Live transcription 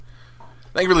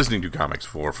Thank you for listening to Comics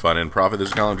for Fun and Profit. This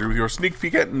is Colin Drew with your sneak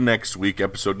peek at next week,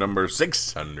 episode number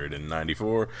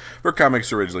 694, for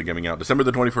comics originally coming out December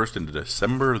the 21st into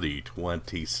December the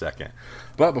 22nd.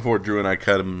 But before Drew and I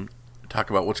talk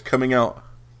about what's coming out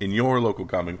in your local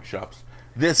comic shops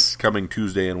this coming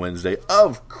Tuesday and Wednesday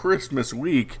of Christmas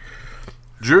week,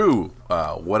 Drew,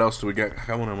 what else do we got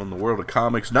coming on in the world of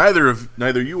comics?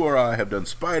 Neither you or I have done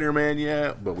Spider-Man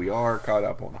yet, but we are caught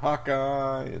up on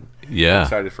Hawkeye and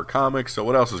excited for comics. So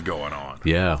what else is going on?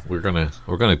 Yeah, we're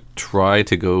gonna try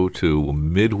to go to a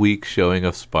midweek showing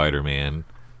of Spider-Man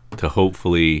to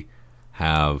hopefully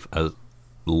have a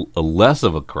less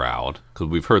of a crowd, because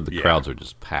we've heard the crowds are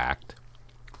just packed.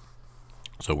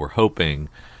 So we're hoping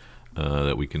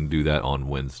that we can do that on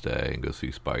Wednesday and go see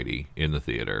Spidey in the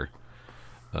theater.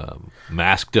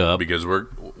 Masked up, because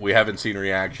we haven't seen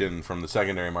reaction from the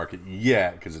secondary market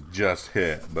yet because it just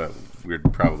hit, but we're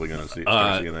probably going to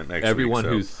start seeing that next everyone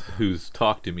week. So. who's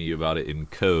talked to me about it in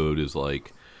code is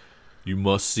like, you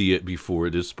must see it before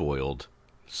it is spoiled.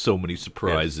 So many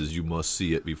surprises, you must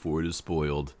see it before it is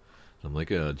spoiled. I'm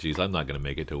like, oh geez, I'm not going to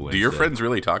make it to Wednesday. Do your friends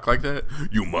really talk like that?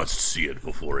 You must see it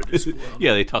before it is spoiled.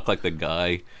 Yeah, they talk like the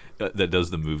guy that does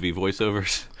the movie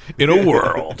voiceovers. In a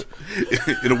world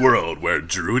where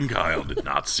Drew and Kyle did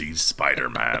not see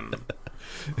Spider-Man.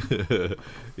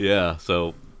 Yeah,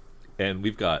 so, and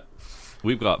we've got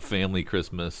family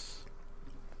Christmas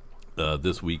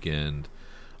this weekend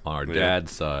on our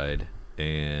dad's side,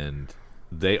 and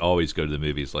they always go to the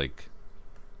movies. Like,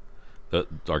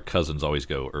 our cousins always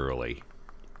go early,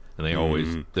 and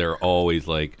they're always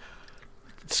like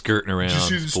skirting around.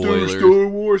 Did you see the spoilers. Star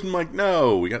Wars? And I'm like,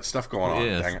 no, we got stuff going on.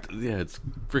 Yeah, Dang it. Yeah, it's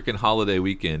freaking holiday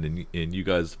weekend, and you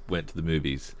guys went to the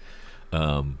movies,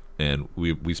 and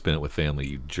we spent it with family,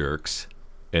 you jerks.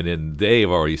 And then they've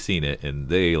already seen it, and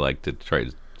they like to try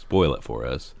to spoil it for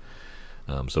us.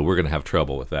 So we're gonna have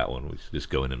trouble with that one. We should just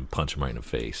go in and punch them right in the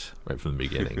face right from the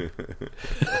beginning.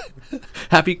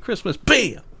 Happy Christmas,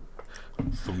 bam!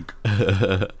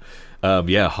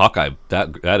 Yeah, Hawkeye.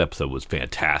 That episode was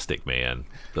fantastic, man.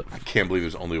 I can't believe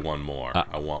there's only one more.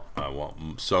 I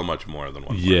want so much more than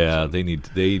one. Yeah, they need to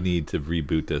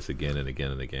reboot this again and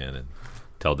again and again, and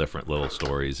tell different little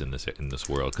stories in this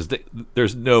world, because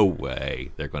there's no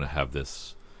way they're going to have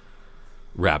this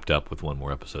wrapped up with one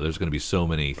more episode. There's going to be so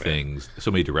many things,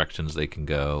 so many directions they can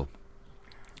go.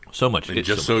 So much. And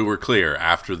just so we're clear,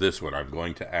 after this one, I'm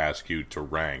going to ask you to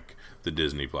rank the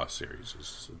Disney Plus series.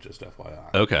 So just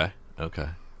FYI. Okay.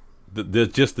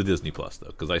 Just the Disney Plus, though,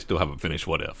 because I still haven't finished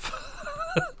What If.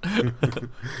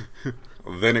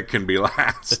 Then it can be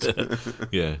last.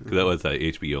 Yeah, because that was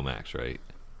HBO Max, right?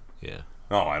 Yeah.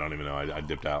 Oh, I don't even know. I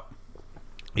dipped out.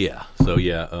 Yeah. So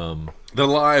yeah. The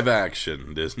live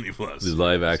action Disney Plus. The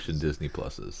live action Disney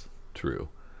Pluses. True.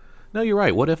 No, you're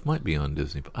right. What If might be on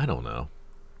Disney. I don't know.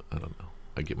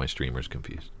 I get my streamers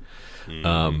confused.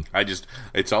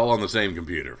 It's all on the same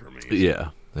computer for me. So. Yeah.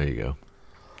 There you go.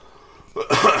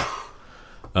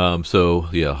 So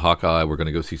yeah, Hawkeye. We're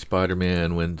gonna go see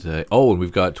Spider-Man Wednesday. Oh, and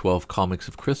we've got 12 Comics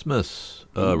of Christmas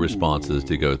responses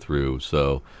to go through.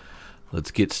 So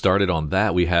let's get started on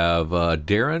that. We have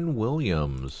Darren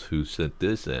Williams, who sent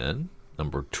this in.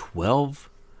 Number 12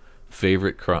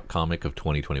 favorite comic of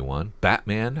 2021: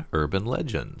 Batman Urban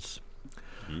Legends.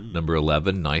 Number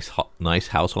 11, Nice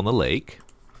House on the Lake.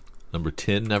 Number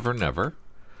 10, Never Never.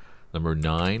 Number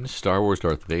 9, Star Wars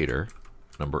Darth Vader.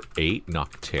 Number 8,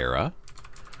 Noctera.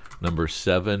 Number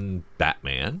 7,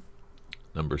 Batman.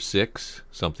 Number 6,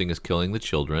 Something is Killing the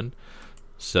Children.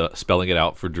 So, spelling it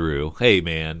out for Drew. Hey,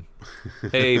 man.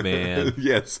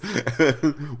 Yes.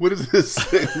 What is this?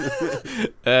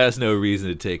 There's no reason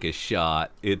to take a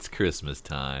shot. It's Christmas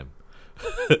time.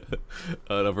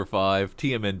 Number 5,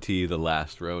 TMNT, The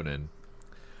Last Ronin.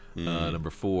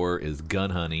 Number 4 is Gun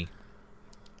Honey.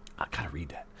 I gotta read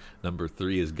that. Number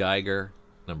 3 is Geiger.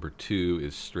 Number 2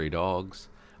 is Stray Dogs.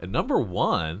 And number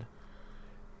 1,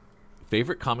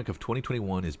 favorite comic of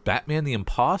 2021, is Batman the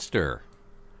Imposter.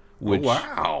 Which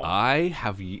wow. I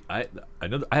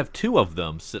know I have 2 of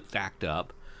them stacked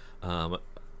up.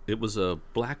 It was a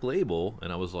black label,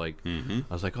 and I was like,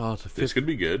 oh, this could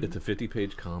be good. It's a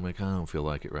 50-page comic. I don't feel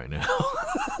like it right now.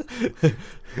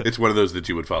 It's one of those that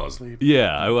you would fall asleep.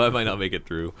 Yeah, I might not make it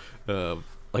through.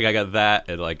 Like I got that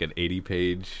and like an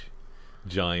 80-page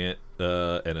giant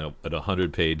and a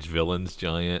 100-page villains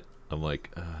giant. I'm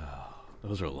like,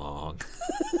 those are long.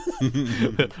 Are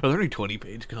there any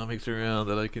 20-page comics around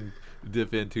that I can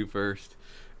dip into first?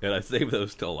 And I save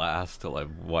those till last, till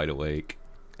I'm wide awake.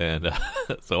 And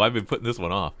so I've been putting this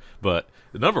one off. But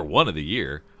the number 1 of the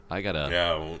year, I gotta.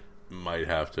 Yeah, might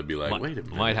have to be like, wait a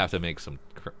minute. Might have to make some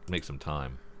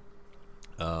time.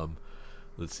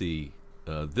 Let's see.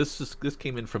 This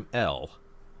came in from L.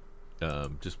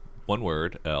 Just one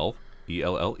word, L.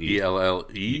 E-L-L-E.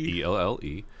 E-L-L-E?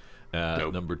 E-L-L-E.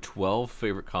 Nope. Number 12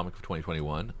 favorite comic of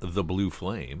 2021, The Blue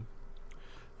Flame.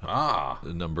 Ah.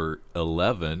 Number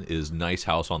 11 is Nice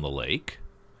House on the Lake.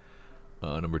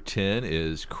 Number 10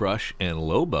 is Crush and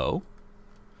Lobo.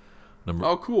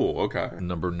 Oh, cool. Okay.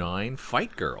 Number 9,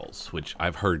 Fight Girls, which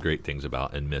I've heard great things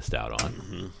about and missed out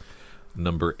on.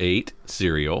 Number 8,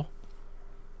 Serial.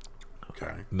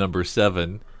 Okay. Number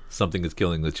 7, Something is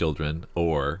Killing the Children,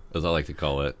 or, as I like to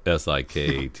call it,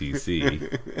 S-I-K-T-C.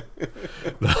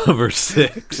 Number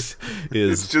 6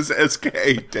 is... It's just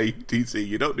S-K-T-C.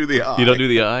 You don't do the I. You don't do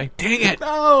the I? Dang it!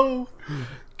 No!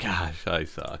 Gosh, I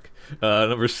suck.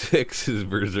 Number 6 is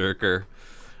Berserker.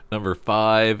 Number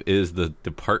 5 is The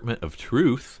Department of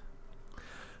Truth.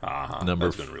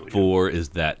 Number That's been really 4 is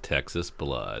That Texas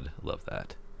Blood. Love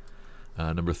that.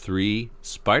 Number 3,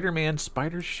 Spider-Man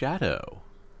Spider's Shadow.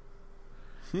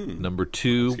 Number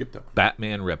 2, Skip that one.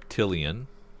 Batman Reptilian.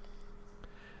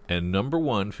 And number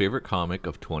 1, favorite comic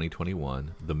of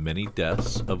 2021, The Many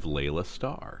Deaths of Layla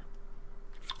Starr.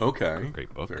 Okay.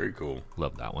 Great book. Very cool.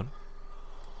 Love that one.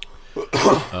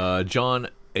 John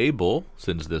Abel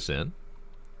sends this in.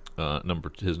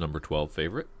 His number 12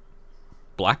 favorite,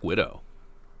 Black Widow.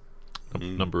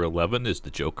 Number 11 is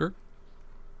The Joker.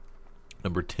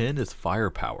 Number 10 is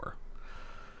Firepower.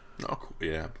 Oh, cool.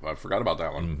 Yeah, I forgot about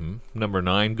that one. Number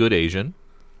 9, Good Asian.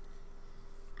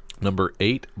 Number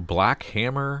 8, Black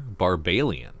Hammer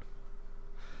Barbalian.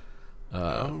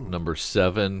 Number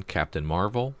 7, Captain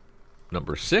Marvel.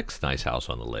 Number 6, Nice House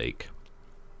on the Lake.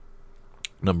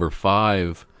 Number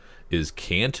 5 is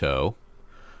Kanto.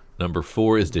 Number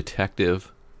 4 is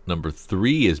Detective. Number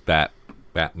 3 is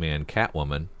Batman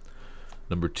Catwoman.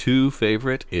 Number 2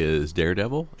 favorite is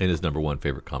Daredevil. And his number 1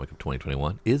 favorite comic of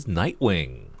 2021 is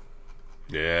Nightwing.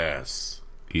 Yes.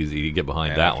 Easy to get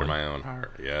behind And that after one. my own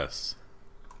heart. Yes.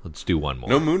 Let's do one more.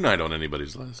 No Moon Knight on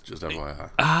anybody's list, just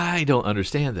FYI. I don't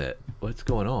understand that. What's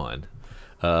going on?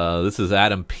 This is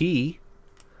Adam P.,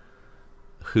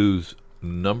 whose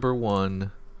number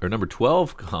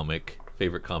 12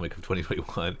 favorite comic of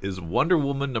 2021 is Wonder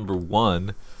Woman number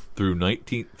 1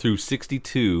 through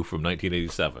 62 from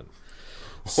 1987.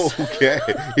 Okay.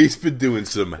 He's been doing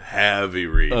some heavy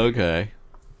reading. Okay.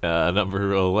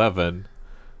 Number 11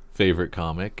 favorite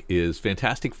comic is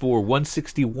Fantastic Four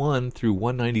 161 through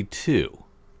 192.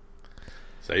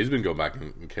 So he's been going back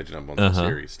and catching up on some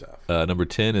series stuff. Number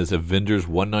 10 is Avengers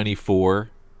 194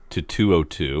 to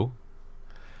 202.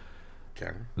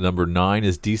 Okay. Number 9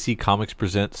 is DC Comics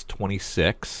Presents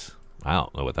 26. I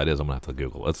don't know what that is. I'm going to have to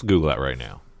Google. Let's Google that right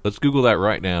now. Let's Google that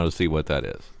right now to see what that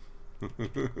is.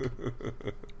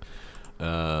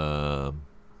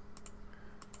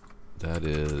 That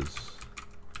is...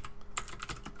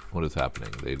 What is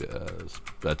happening?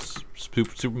 That's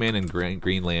Superman and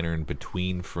Green Lantern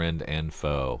Between Friend and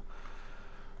Foe.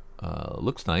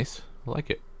 Looks nice. I like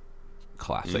it.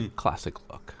 Classic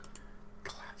look.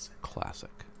 Classic.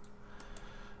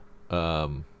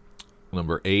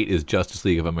 Number 8 is Justice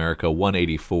League of America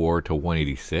 184 to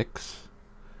 186.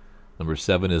 Number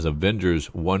 7 is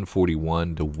Avengers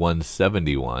 141 to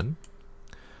 171.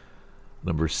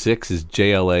 Number 6 is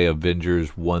JLA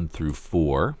Avengers 1 through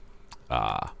 4.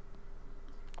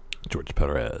 George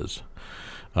Perez.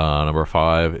 Number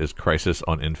 5 is Crisis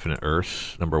on Infinite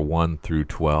Earths, number 1 through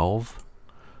 12.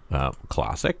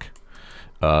 Classic.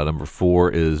 Number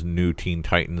 4 is New Teen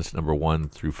Titans, number 1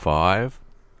 through 5.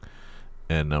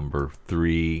 And number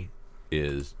 3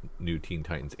 is New Teen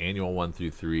Titans Annual 1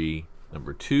 through 3.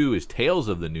 Number 2 is Tales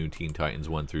of the New Teen Titans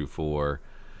 1 through 4.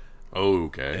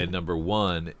 Okay. And number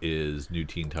 1 is New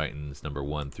Teen Titans number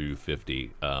 1 through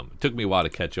 50. It took me a while to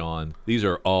catch on. These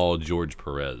are all George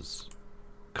Perez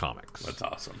comics. That's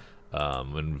awesome.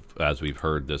 And as we've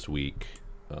heard this week,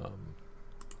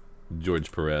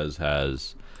 George Perez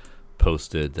has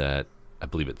posted that I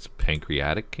believe it's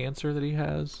pancreatic cancer that he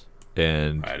has,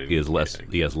 and he has less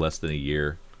than a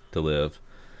year to live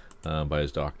by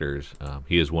his doctors.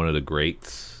 He is one of the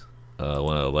greats,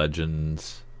 one of the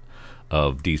legends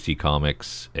of DC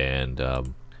Comics, and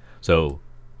so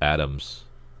Adam's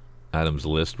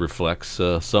list reflects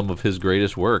some of his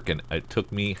greatest work, and it took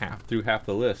me half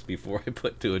the list before I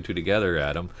put 2 and 2 together,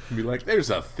 Adam. Be like, there's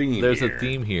a theme. There's a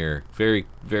theme here. Very,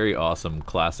 very awesome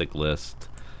classic list.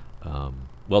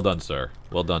 Well done, sir.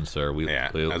 Well done, sir.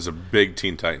 As a big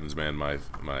Teen Titans man,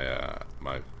 myself,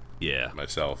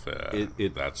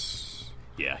 that's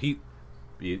he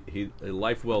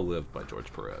life well lived by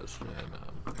George Perez, and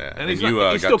and he's you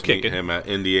he's got still to kicking. meet him at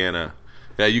Indiana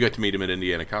Yeah, you got to meet him at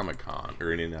Indiana Comic Con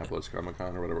or Indianapolis Comic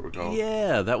Con or whatever we call it.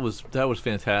 Yeah, that was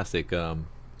fantastic.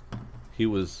 It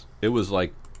was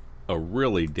like a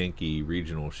really dinky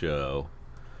regional show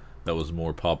that was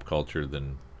more pop culture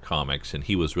than comics, and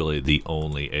he was really the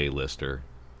only A-lister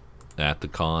at the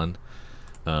con.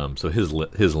 So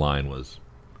his line was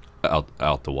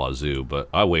out the wazoo, but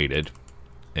I waited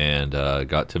and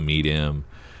got to meet him.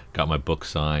 Got my book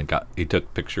signed. He took a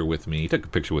picture with me. He took a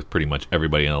picture with pretty much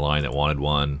everybody in the line that wanted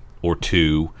one or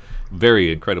two. Very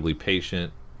incredibly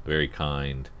patient, very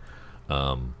kind,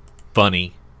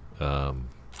 funny,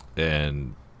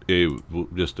 and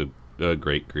just a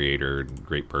great creator and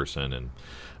great person. And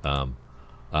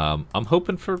I'm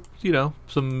hoping for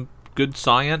some good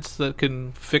science that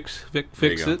can fix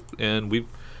it. And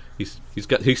he's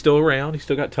still around. He's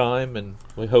still got time, and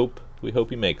we hope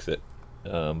he makes it.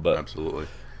 But absolutely.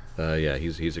 Yeah,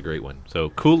 he's a great one. So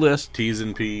cool list. T's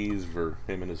and P's for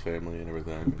him and his family and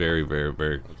everything. Very, very,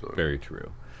 very, absolutely. Very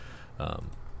true.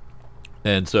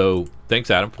 And so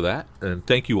thanks, Adam, for that, and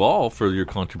thank you all for your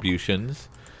contributions.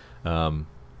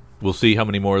 We'll see how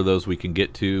many more of those we can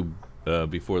get to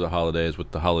before the holidays.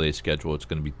 With the holiday schedule, it's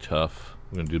going to be tough.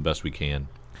 We're going to do the best we can.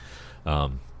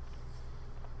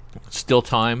 Still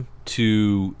time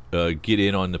to get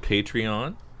in on the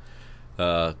Patreon.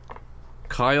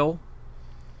 Kyle.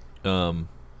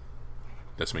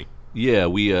 That's me. Yeah,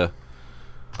 we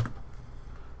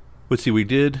let's see, we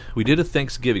did a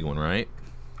Thanksgiving one, right?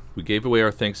 We gave away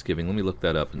our Thanksgiving. Let me look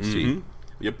that up and see.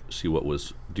 Yep. See what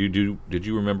was. Did you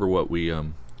remember what we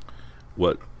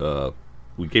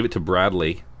we gave it to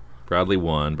Bradley. Bradley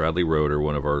won. Bradley Roeder,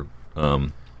 one of our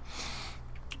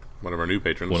new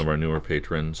patrons. One of our newer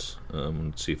patrons.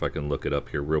 Let's see if I can look it up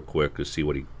here real quick to see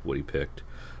what he picked.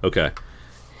 Okay.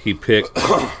 He picked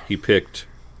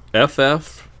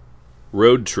FF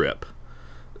Road Trip,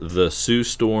 the Sue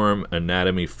Storm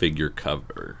Anatomy figure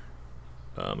cover.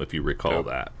 If you recall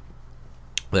that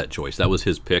choice, that was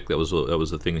his pick. That was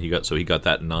the thing that he got. So he got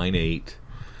that 9/8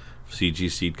 CG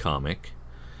Seed comic,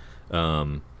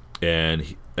 and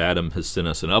Adam has sent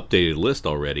us an updated list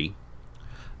already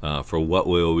for what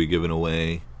we'll be giving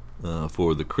away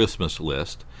for the Christmas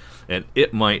list, and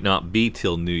it might not be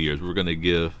till New Year's. We're going to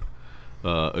give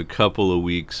a couple of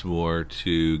weeks more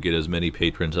to get as many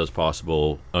patrons as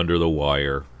possible under the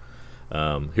wire.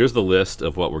 Here's the list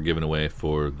of what we're giving away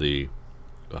for the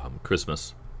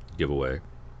Christmas giveaway.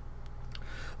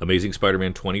 Amazing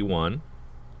Spider-Man 21,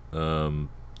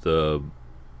 the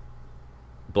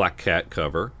Black Cat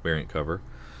cover, variant cover,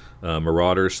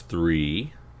 Marauders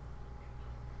 3,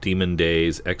 Demon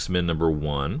Days X-Men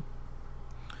 #1,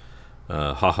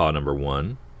 Haha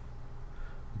 #1,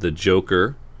 The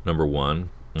Joker #1,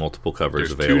 multiple covers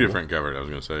There's available. There's 2 different covers, I was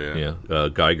going to say, yeah. Yeah,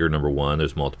 Geiger #1,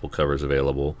 there's multiple covers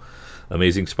available.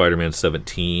 Amazing Spider-Man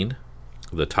 17,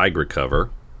 the Tigra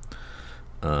cover.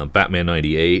 Batman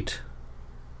 98,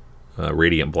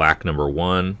 Radiant Black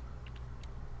 #1,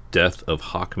 Death of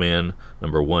Hawkman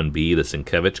 #1B, the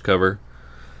Sienkiewicz cover,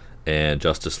 and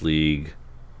Justice League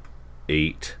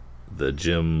 8, the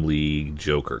Jim Lee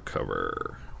Joker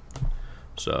cover.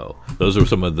 So those are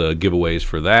some of the giveaways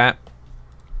for that.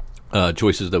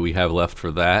 Choices that we have left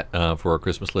for that, for our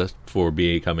Christmas list for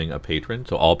becoming a patron.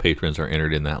 So all patrons are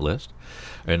entered in that list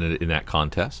and in that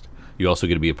contest. You also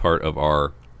get to be a part of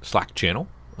our Slack channel,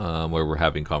 where we're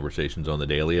having conversations on the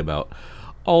daily about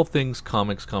all things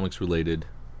comics related,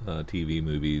 TV,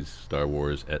 movies, Star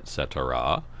Wars,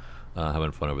 etc.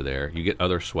 Having fun over there. You get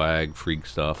other swag, freak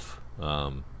stuff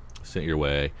sent your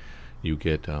way. You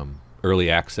get early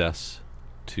access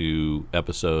to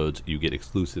episodes. You get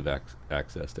exclusive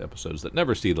access to episodes that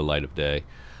never see the light of day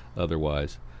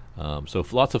otherwise. So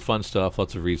lots of fun stuff,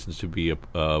 lots of reasons to be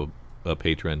a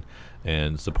patron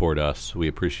and support us. We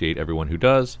appreciate everyone who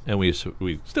does, and we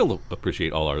still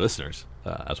appreciate all our listeners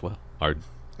as well.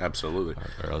 Absolutely.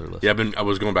 Our other listeners. Yeah, I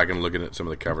was going back and looking at some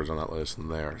of the covers on that list,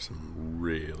 and there are some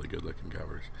really good looking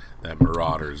covers. That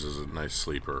Marauders is a nice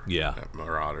sleeper. Yeah. That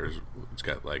Marauders, it's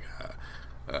got like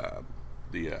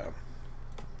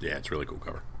yeah, it's a really cool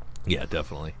cover. Yeah,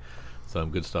 definitely.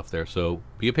 Some good stuff there. So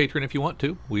be a patron if you want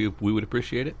to. We would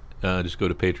appreciate it. Just go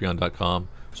to patreon.com,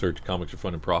 search Comics for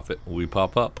Fun and Profit. We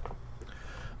pop up.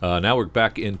 Now we're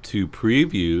back into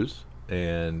previews,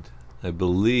 and I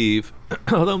believe,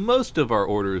 although most of our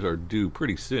orders are due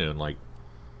pretty soon, like,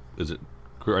 is it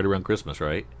right around Christmas,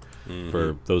 right? Mm-hmm.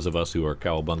 For those of us who are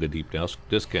Cowabunga Deep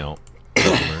Discount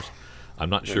customers. I'm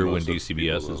not sure when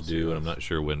DCBS is due, and I'm not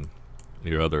sure when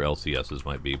your other LCSs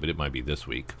might be, but it might be this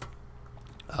week.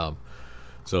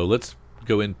 So let's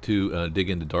go into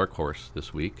dig into Dark Horse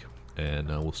this week, and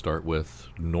we'll start with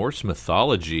Norse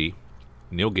mythology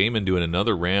Neil Gaiman doing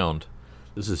another round.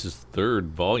 This is his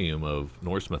third volume of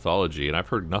Norse mythology, and I've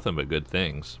heard nothing but good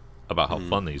things about how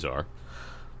fun these are.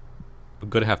 I'm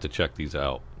going to have to check these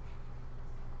out.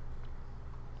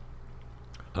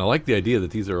 And I like the idea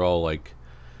that these are all like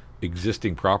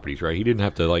existing properties, right? He didn't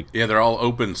have to like. Yeah, they're all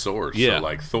open source. Yeah. So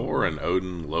like Thor and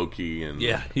Odin, Loki, and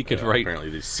He could write. apparently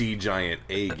the Sea Giant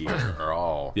Aegir are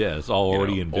all. Yeah, it's all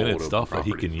already know, invented old stuff that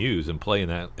he properties. can use and play in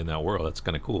that world. That's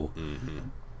kind of cool. Mm-hmm.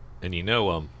 And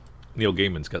Neil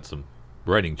Gaiman's got some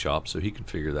writing chops, so he can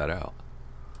figure that out.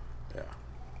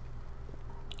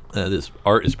 Yeah. This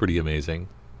art is pretty amazing.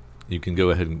 You can go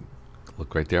ahead and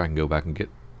look right there. I can go back and get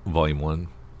Volume 1,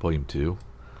 Volume 2.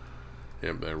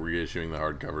 Yeah, they're reissuing the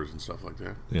hardcovers and stuff like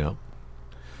that. Yeah.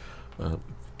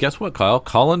 Guess what, Kyle?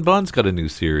 Colin Bunn's got a new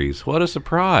series. What a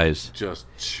surprise. Just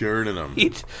churning them.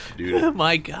 Oh,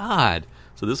 my God.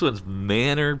 So this one's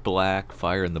Manor Black,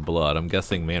 Fire in the Blood. I'm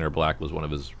guessing Manor Black was one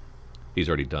of his... He's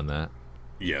already done that.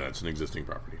 Yeah, that's an existing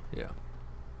property. Yeah.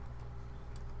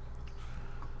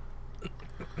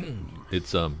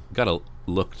 It's got a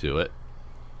look to it.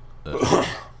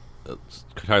 It's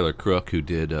Tyler Crook, who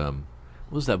did what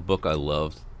was that book I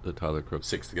loved? The Tyler Crook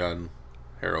Sixth Gun,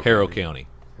 Harrow County,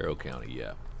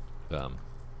 yeah.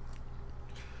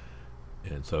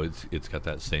 And so it's got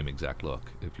that same exact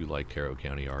look. If you like Harrow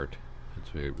County art, it's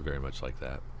very very much like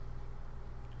that.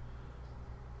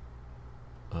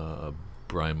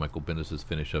 Brian Michael Bendis'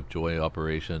 finish up Joy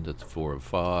Operations. It's 4 of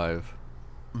 5.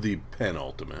 The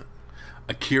penultimate.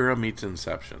 Akira meets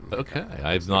Inception. Okay,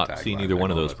 I've not seen either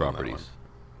one of those properties.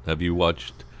 Have you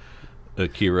watched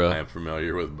Akira? I am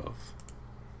familiar with both.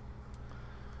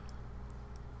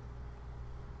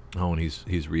 Oh, and he's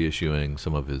reissuing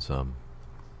some of his stuff.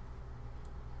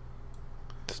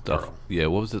 Pearl. Yeah,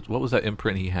 what was that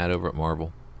imprint he had over at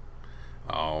Marvel?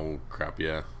 Oh crap!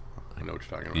 Yeah, I know what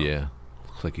you're talking about. Yeah,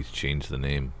 looks like he's changed the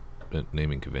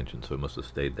naming convention, so it must have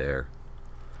stayed there.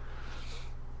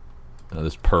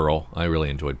 This Pearl, I really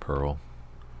enjoyed Pearl.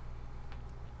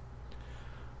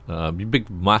 You big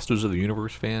Masters of the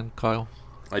Universe fan, Kyle?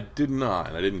 I did not,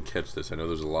 and I didn't catch this. I know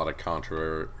there's a lot of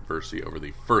controversy over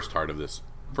the first part of this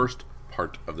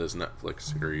Netflix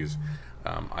series.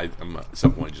 I'm at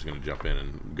some point just going to jump in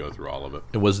and go through all of it.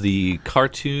 It was the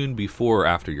cartoon before or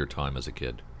after your time as a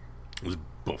kid? It was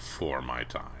before my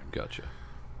time. Gotcha.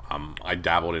 I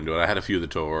dabbled into it. I had a few of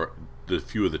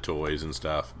the toys and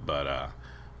stuff, but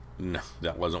no,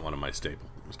 that wasn't one of my staple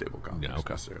comics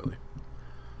necessarily.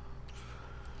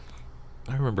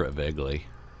 I remember it vaguely.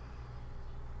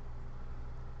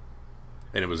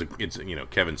 And it's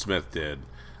Kevin Smith did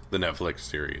the Netflix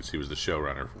series. He was the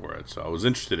showrunner for it, so I was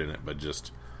interested in it, but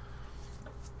just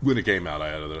when it came out, I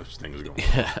had other things going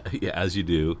on. Yeah, as you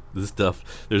do. This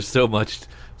stuff, there's so much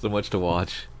to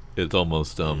watch. It's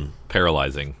almost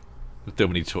paralyzing with so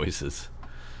many choices.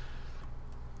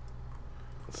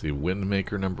 Let's see,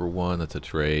 Windmaker #1. That's a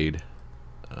trade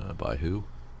by who?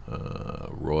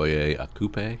 Roy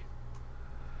Akupe.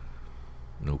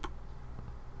 Nope.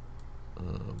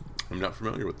 I'm not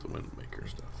familiar with the Windmaker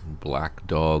stuff. Black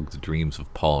Dog's Dreams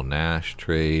of Paul Nash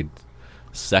trade,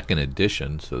 second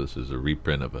edition. So this is a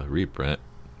reprint of a reprint.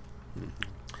 Mm-hmm.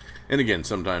 And again,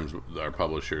 sometimes our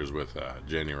publishers with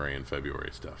January and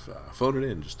February stuff phone it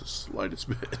in just the slightest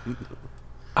bit.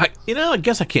 I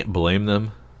guess I can't blame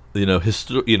them.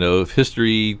 If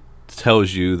history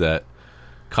tells you that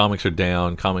comics are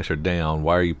down,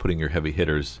 why are you putting your heavy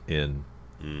hitters in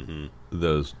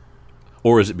those?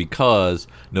 Or is it because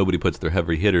nobody puts their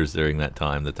heavy hitters during that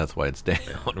time that's why it's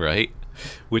down, right?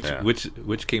 Which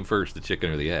came first, the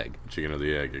chicken or the egg? Chicken or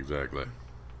the egg, exactly.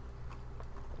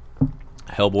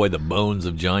 Hellboy: The Bones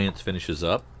of Giants finishes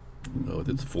up with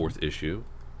its 4th issue.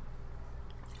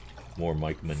 More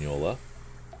Mike Mignola.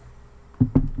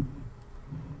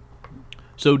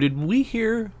 So did we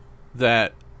hear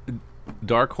that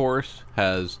Dark Horse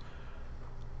has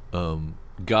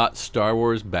got Star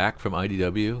Wars back from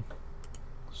IDW?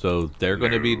 So they're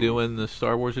going to be doing the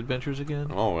Star Wars adventures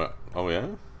again? Oh yeah?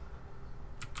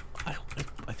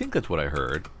 I think that's what I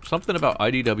heard. Something about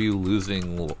IDW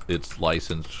losing its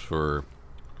license for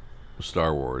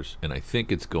Star Wars, and I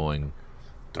think it's going...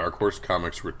 Dark Horse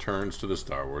Comics returns to the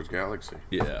Star Wars galaxy.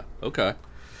 Yeah, okay.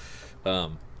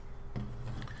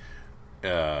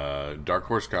 Dark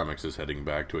Horse Comics is heading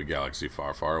back to a galaxy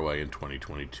far, far away in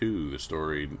 2022. The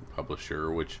storied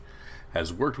publisher, which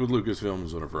has worked with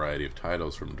Lucasfilms on a variety of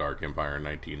titles from Dark Empire in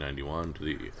 1991 to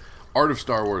the Art of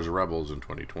Star Wars Rebels in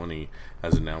 2020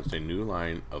 has announced a new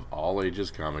line of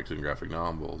all-ages comics and graphic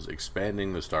novels,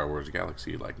 expanding the Star Wars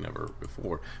galaxy like never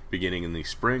before. Beginning in the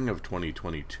spring of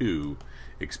 2022,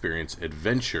 experience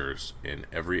adventures in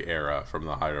every era, from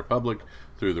the High Republic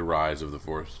through the rise of the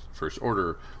First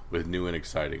Order, with new and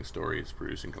exciting stories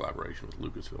produced in collaboration with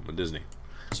Lucasfilm and Disney.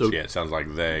 So yeah, it sounds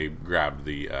like they grabbed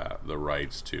the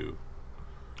rights to.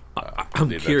 I'm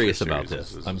curious about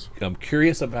this. I'm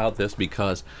curious about this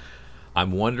because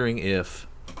I'm wondering if,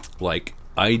 like,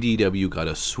 IDW got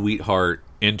a sweetheart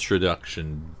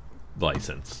introduction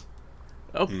license.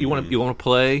 Oh, you want to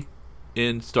play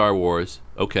in Star Wars?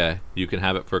 Okay, you can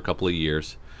have it for a couple of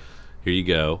years. Here you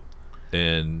go,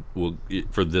 and we'll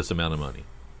for this amount of money.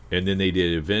 And then they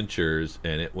did Adventures,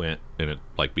 and it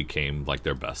like became like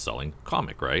their best-selling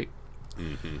comic, right?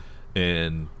 Mm-hmm.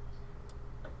 And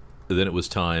then it was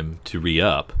time to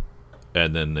re-up,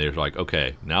 and then they're like,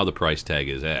 okay, now the price tag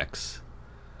is X.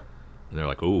 And they're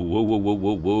like, oh,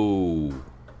 whoa.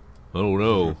 Oh,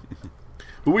 no.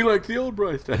 But we like the old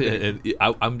price tag. And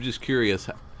I'm just curious.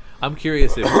 I'm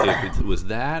curious if it was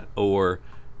that, or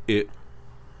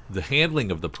the handling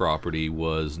of the property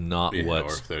was not what...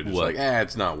 Or if they're just like,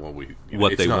 it's not what we...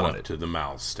 what it's they not wanted. Up to the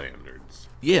mouse standards.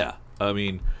 Yeah. I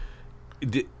mean,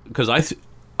 because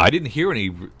I didn't hear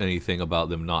anything about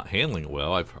them not handling it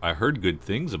well. I heard good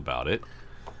things about it.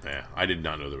 Yeah, I did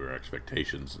not know there were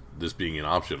expectations. This being an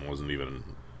option wasn't even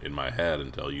in my head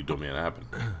until you told me it happened.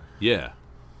 Yeah.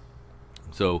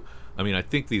 So, I mean, I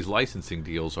think these licensing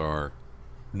deals are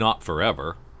not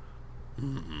forever,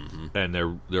 and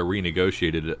they're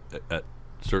renegotiated at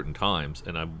certain times.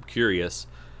 And I'm curious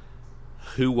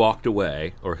who walked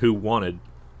away or who wanted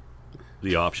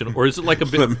the option, or is it like a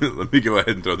bit? Let me go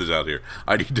ahead and throw this out here.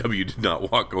 IDW did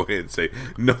not walk away and say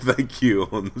no, thank you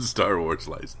on the Star Wars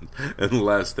license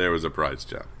unless there was a price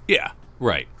jump. Yeah,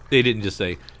 right. They didn't just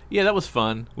say, "Yeah, that was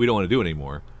fun. We don't want to do it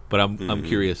anymore." But I'm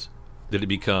curious. Did it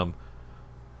become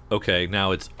okay?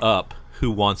 Now it's up. Who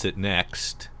wants it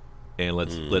next? And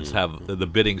let's have the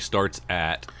bidding starts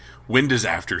at. When does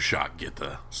Aftershock get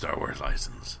the Star Wars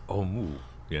license? Oh,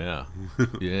 yeah,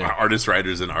 yeah. Artists,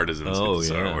 writers, and artisans get the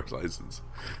Star yeah. Wars license.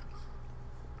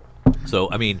 So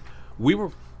I mean, we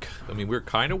were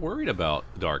kind of worried about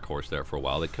Dark Horse there for a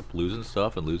while. They kept losing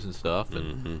stuff,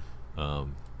 and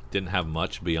didn't have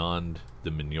much beyond the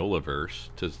Mignolaverse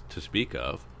to speak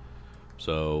of.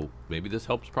 So maybe this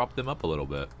helps prop them up a little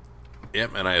bit.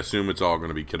 Yep, and I assume it's all going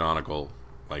to be canonical,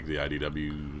 like the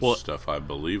IDW stuff I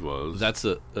believe was. That's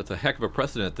a heck of a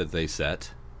precedent that they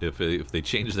set. If they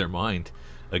change their mind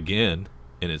again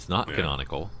and it's not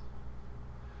canonical.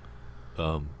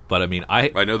 But I mean,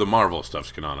 I know the Marvel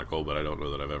stuff's canonical, but I don't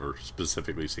know that I've ever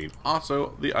specifically seen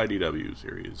also the IDW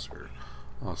series or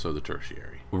also the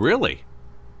tertiary. Really?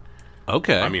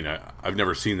 Okay. I mean, I've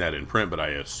never seen that in print, but I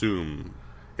assume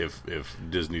if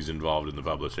Disney's involved in the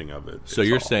publishing of it. So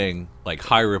you're saying like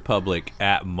High Republic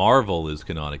at Marvel is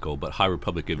canonical, but High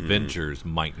Republic Adventures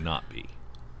might not be.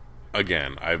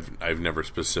 Again, I've never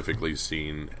specifically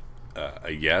seen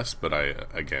a yes, but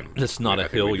it's not a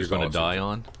hill you're going to die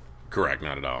on. Correct,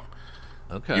 not at all.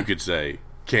 Okay. You could say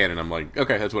canon. I'm like,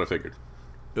 okay, that's what I figured.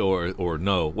 Or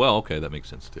no. Well, okay, that makes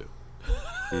sense too.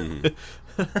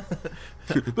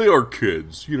 They are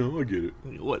kids, I get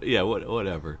it.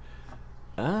 Whatever.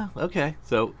 Okay.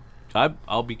 So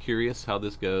I'll be curious how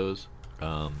this goes.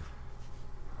 I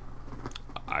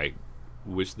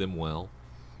wish them well.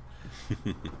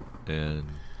 And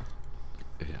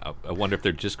I wonder if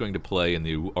they're just going to play in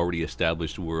the already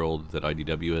established world that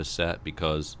IDW has set,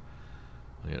 because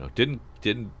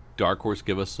didn't Dark Horse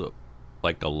give us a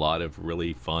lot of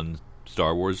really fun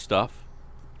Star Wars stuff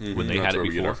when they had it before? We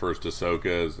get our first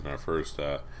Ahsokas and our first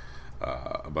a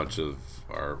bunch of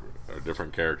our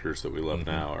different characters that we love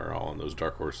now are all in those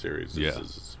Dark Horse series.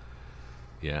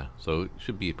 Yeah, so it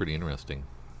should be pretty interesting.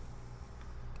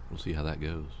 We'll see how that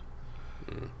goes.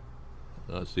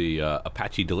 Let's see,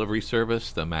 Apache Delivery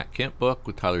Service, the Matt Kent book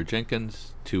with Tyler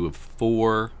Jenkins, 2 of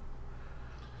 4.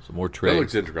 Some more trade. That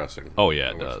looks interesting. Oh, yeah,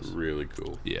 it that does. Looks really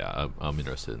cool. Yeah, I'm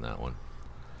interested in that one.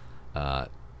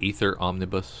 Ether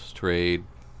Omnibus trade,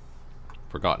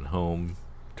 Forgotten Home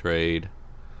trade,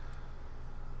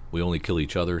 We Only Kill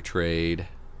Each Other trade,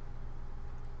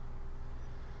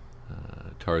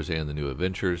 Tarzan the New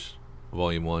Adventures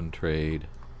Volume 1 trade.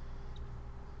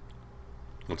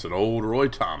 It's an old Roy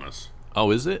Thomas.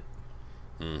 Oh, is it?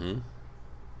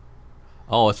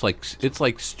 Oh, it's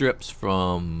like strips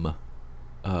from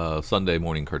Sunday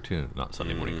Morning Cartoon, not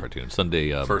Sunday Morning Cartoon.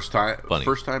 Sunday first time Funny.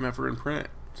 ever in print.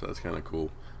 So that's kind of cool.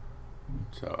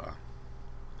 So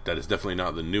that is definitely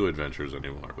not the New Adventures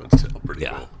anymore, but still pretty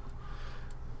cool.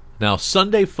 Now,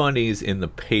 Sunday Funnies in the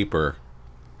paper,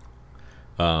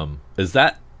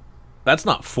 that's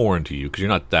not foreign to you because you're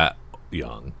not that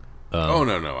young. Oh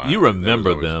no! You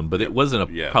remember them, but it wasn't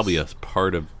probably a yes.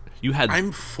 part of. You had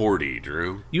I'm 40,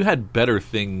 Drew. you had better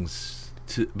things,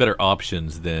 better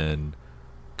options than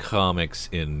comics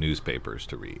in newspapers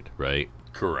to read, right?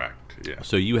 Correct. Yeah.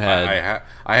 So you had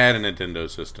I had a Nintendo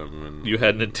system and you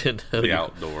had Nintendo, the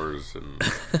outdoors and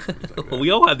things like that.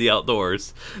 We all had the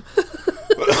outdoors.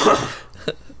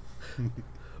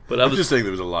 But I I'm was just saying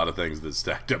there was a lot of things that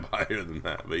stacked up higher than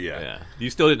that. But yeah. You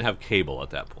still didn't have cable at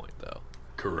that point, though.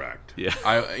 Correct. Yeah.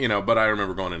 But I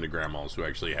remember going into grandma's who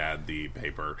actually had the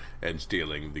paper and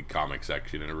stealing the comic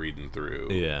section and reading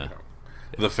through. Yeah.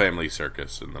 The Family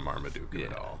Circus and the Marmaduke and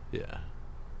it all. Yeah.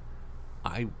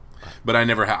 But I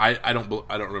never had. I don't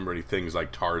remember any things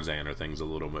like Tarzan or things a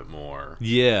little bit more.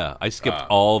 Yeah, I skipped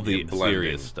all the blending.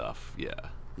 serious stuff. Yeah.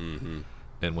 Mm-hmm.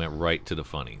 And went right to the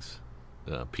funnies,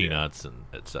 Peanuts and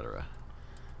etc.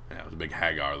 Yeah, it was a big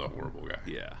Hagar, the horrible guy.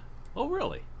 Yeah. Oh,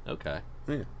 really? Okay.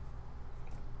 Yeah.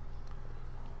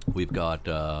 We've got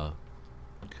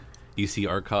EC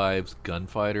Archives,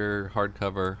 Gunfighter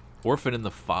hardcover. Orphan and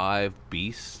the Five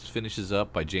Beasts finishes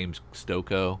up by James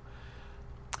Stokoe.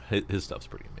 His stuff's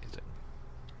pretty amazing.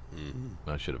 Mm-hmm.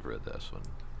 I should have read this one.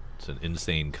 It's an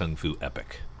insane kung fu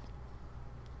epic.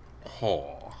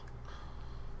 Oh.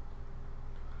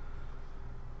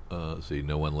 See,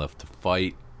 No One Left to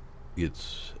Fight.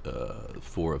 It's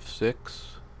 4 of 6.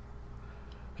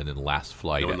 And then Last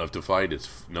Flight. No One Left to Fight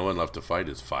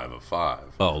is 5 of 5.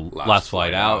 Oh, Last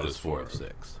Flight Out is 4 of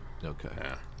 6. Okay.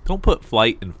 Yeah. Don't put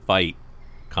Flight and Fight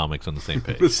comics on the same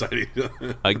page.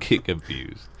 I get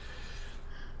confused.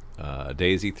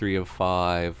 Daisy 3 of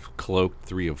 5. Cloaked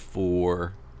 3 of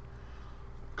 4.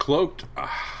 Cloaked.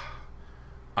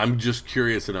 I'm just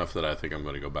curious enough that I think I'm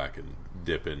going to go back and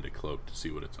dip into Cloaked to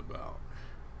see what it's about.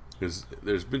 Because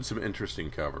there's been some interesting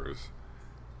covers.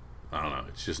 I don't know.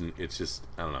 It's just.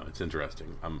 I don't know. It's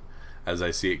interesting. As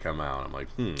I see it come out, I'm like,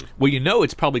 Well,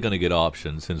 it's probably going to get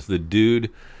options since the dude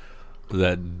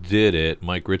that did it,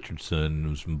 Mike Richardson,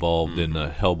 was involved in the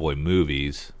Hellboy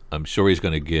movies. I'm sure he's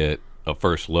going to get a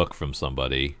first look from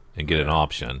somebody and get an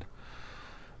option.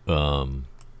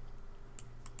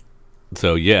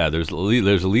 So yeah, there's at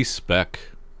least spec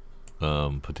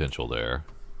potential there.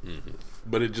 Mm-hmm.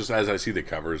 But it just, as I see the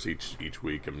covers each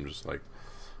week, I'm just like,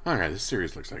 all right, this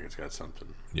series looks like it's got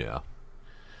something. Yeah.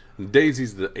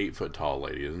 Daisy's the 8-foot tall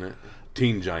lady, isn't it?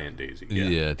 Teen Giant Daisy.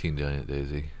 Yeah, Teen Giant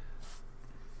Daisy.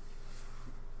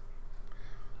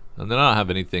 And then I don't have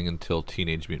anything until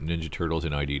Teenage Mutant Ninja Turtles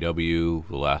in IDW,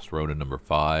 The Last Ronin number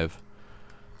 5.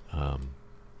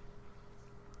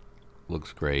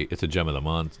 Looks great. It's a gem of the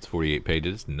month. It's 48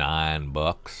 pages,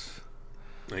 $9.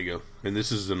 There you go. And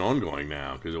this is an ongoing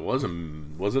now because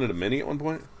wasn't it a mini at one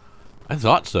point? I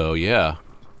thought so, yeah.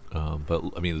 But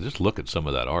I mean, just look at some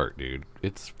of that art, dude.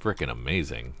 It's freaking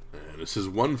amazing. And this is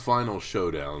one final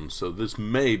showdown, so this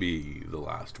may be the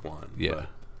last one. Yeah,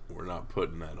 but we're not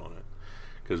putting that on it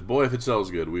because boy, if it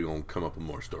sells good, we're gonna come up with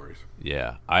more stories.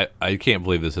 Yeah, I can't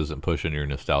believe this isn't pushing your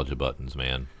nostalgia buttons,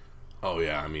 man. Oh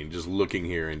yeah, I mean, just looking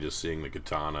here and just seeing the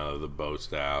katana, the bow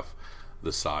staff,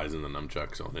 the size, and the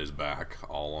nunchucks on his back,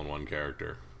 all on one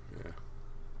character. Yeah.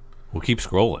 We'll keep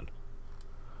scrolling.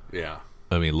 Yeah.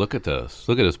 I mean, look at this.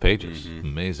 Look at his pages. Mm-hmm.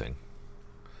 Amazing.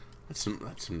 That's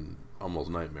some almost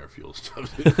nightmare fuel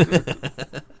stuff.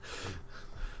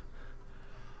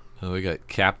 We got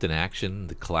Captain Action,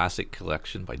 the classic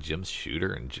collection by Jim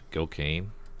Shooter and Gil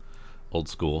Kane. Old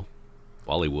school.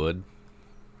 Bollywood.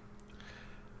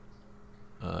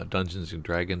 Dungeons and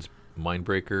Dragons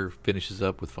Mindbreaker finishes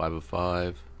up with 5 of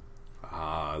 5.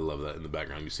 I love that. In the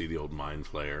background, you see the old Mind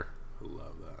Flayer. I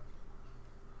love that.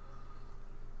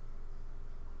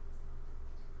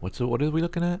 What are we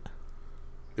looking at?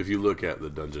 If you look at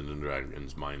the Dungeons and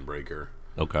Dragons Mindbreaker,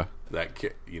 okay, that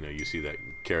you see that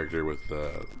character with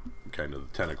the kind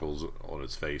of tentacles on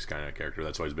his face, kind of character.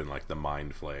 That's why he's been like the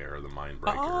Mind Flayer or the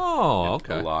Mindbreaker. Oh,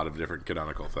 okay. A lot of different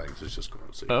canonical things. It's just cool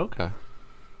to see. Okay.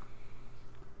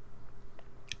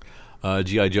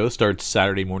 G.I. Joe starts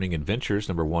Saturday Morning Adventures,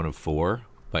 number 1 of 4,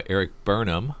 by Eric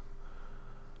Burnham.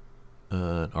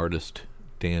 Artist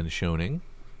Dan Schoening.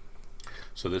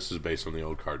 So this is based on the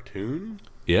old cartoon?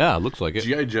 Yeah, it looks like it.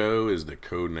 G.I. Joe is the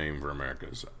code name for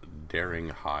America's daring,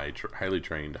 highly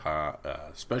trained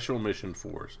special mission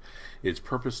force. Its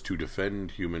purpose to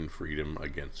defend human freedom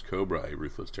against Cobra, a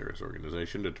ruthless terrorist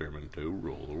organization determined to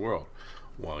rule the world.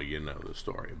 Well, you know the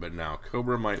story. But now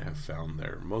Cobra might have found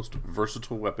their most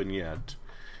versatile weapon yet.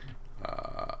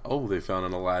 They found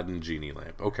an Aladdin genie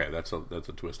lamp. Okay, that's a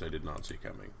twist I did not see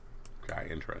coming. Okay,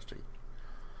 interesting.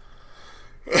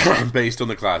 Based on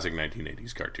the classic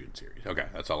 1980s cartoon series. Okay,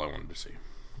 that's all I wanted to see.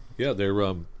 Yeah,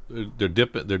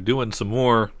 they're doing some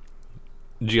more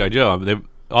GI Joe. I mean, they've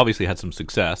obviously had some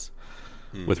success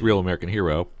with Real American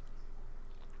Hero.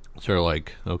 So they're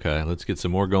like, okay, let's get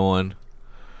some more going.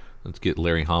 Let's get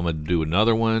Larry Hama to do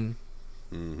another one.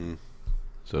 Mm-hmm.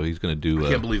 So he's going to do. I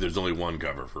can't believe there's only one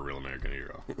cover for Real American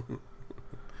Hero.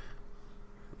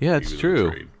 Yeah, it's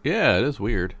true. Yeah, it is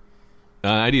weird.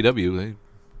 IDW.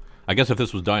 I guess if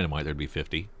this was Dynamite, there'd be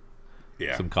 50.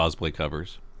 Yeah. Some cosplay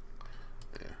covers.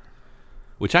 Yeah.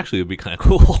 Which actually would be kind of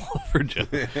cool for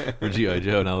G.I.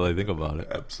 Joe, now that I think about it.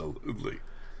 Absolutely.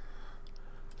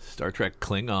 Star Trek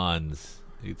Klingons.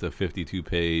 It's a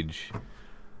 52-page,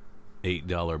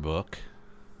 $8 book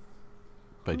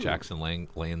by Jackson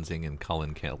Lansing and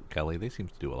Colin Kelly. They seem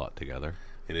to do a lot together.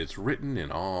 And it's written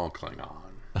in all Klingon.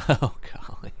 Oh,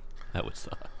 golly. That would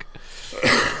suck.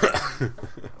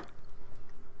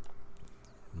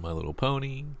 My Little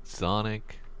Pony,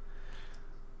 Sonic.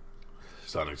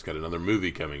 Sonic's got another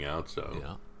movie coming out, so.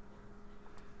 Yeah.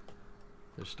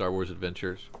 There's Star Wars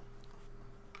Adventures.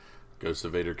 Ghost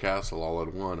of Vader Castle all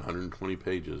in one, 120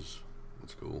 pages.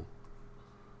 That's cool.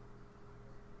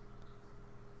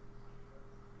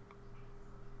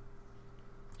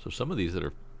 So some of these that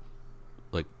are,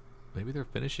 like, maybe they're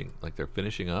finishing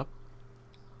up.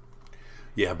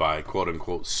 Yeah, by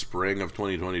quote-unquote spring of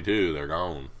 2022, they're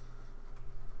gone.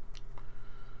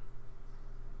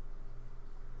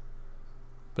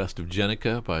 Best of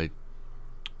Jennica by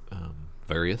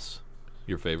Various,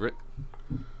 your favorite.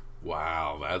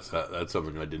 Wow, that's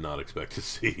something I did not expect to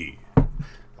see.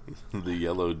 The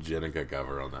yellow Jennica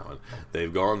cover on that one.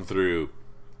 They've gone through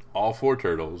all four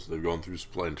Turtles. They've gone through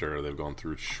Splinter. They've gone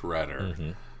through Shredder.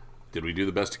 Mm-hmm. Did we do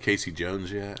the best of Casey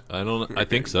Jones yet? I don't know. I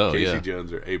think so. Casey yeah.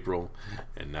 Jones or April,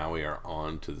 and now we are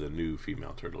on to the new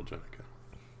female Turtle Jennica.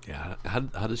 Yeah.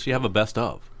 How does she have a best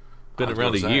of? Been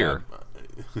around a year.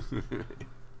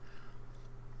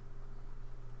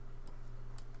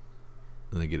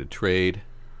 And they get a trade.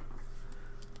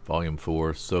 Volume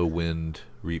 4, Sow Wind,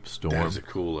 Reap Storm. That's a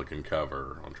cool looking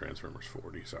cover on Transformers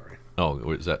 40. Sorry.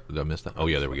 Oh, is that? Did I miss that? Oh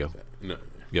yeah, there we go. No.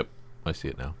 Yep, I see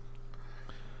it now.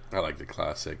 I like the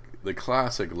classic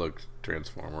look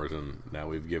Transformers, and now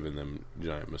we've given them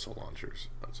giant missile launchers.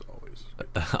 That's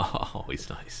always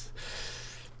nice.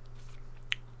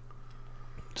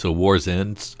 So War's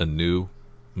End's a new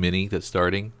mini that's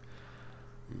starting.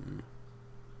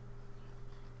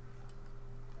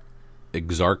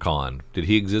 Exarchon. Did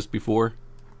he exist before?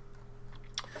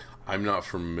 I'm not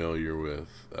familiar with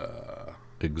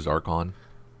Exarchon.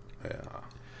 Yeah.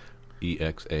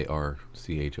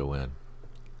 EXARCHON.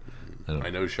 I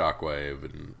know Shockwave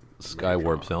and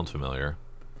Skywarp sounds familiar.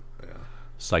 Yeah.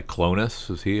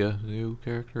 Cyclonus, is he a new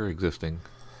character or existing?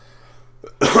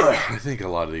 I think a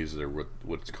lot of these are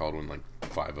what's called when like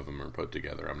 5 of them are put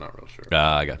together. I'm not real sure.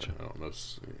 I gotcha. I don't know.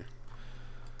 Yeah.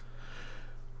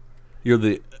 You're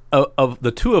the of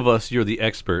the two of us. You're the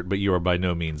expert, but you are by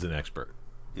no means an expert.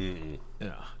 Mm-mm.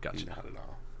 Yeah, gotcha. Not at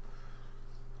all.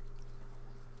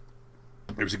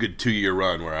 There was a good 2-year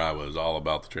run where I was all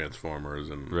about the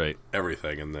Transformers and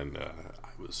everything, and then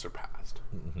I was surpassed.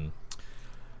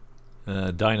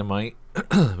 Mm-hmm. Dynamite.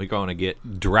 We're going to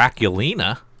get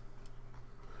Draculina.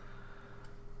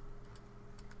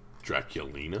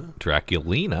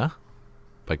 Draculina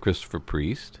by Christopher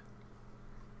Priest,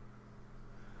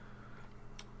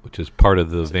 which is part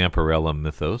of the Vampirella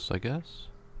mythos, I guess.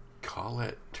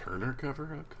 Colette Turner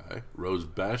cover? Okay. Rose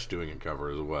Besh doing a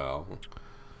cover as well.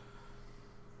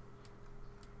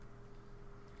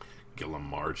 Gilliam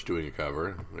March doing a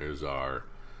cover. There's our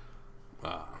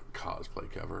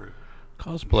cosplay cover.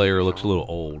 Cosplayer looks a little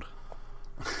old.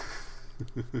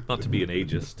 Not to be an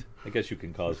ageist. I guess you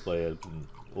can cosplay as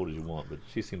old as you want, but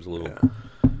she seems a little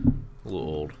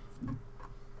old.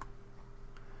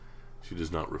 She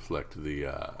does not reflect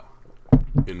the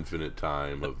infinite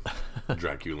time of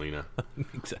Draculina.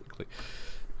 Exactly.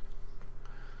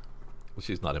 Well,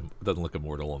 she's not. Doesn't look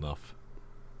immortal enough.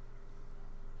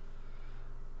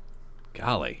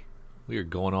 Golly, we are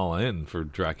going all in for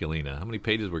Draculina. How many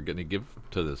pages we're going to give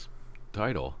to this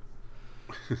title?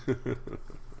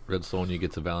 Red Sonja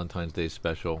gets a Valentine's Day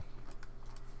special.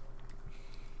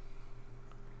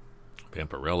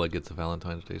 Vampirella gets a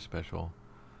Valentine's Day special.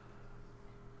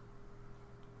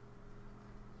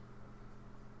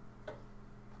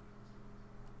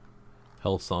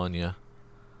 Hell Sonja.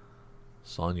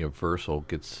 Sonja Versal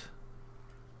gets.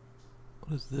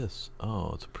 What is this?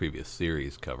 Oh, it's a previous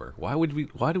series cover. Why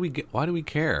do we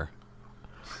care?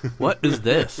 What is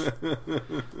this?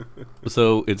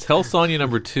 So it's Hell Sonja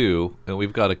number 2, and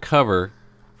we've got a cover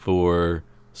for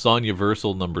Sonya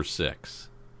Versal number 6.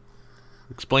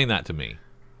 Explain that to me.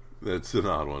 That's an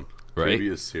odd one. Right?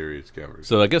 Previous series covers.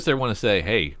 So I guess they want to say,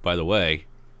 hey, by the way,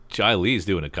 Jai Lee's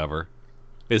doing a cover.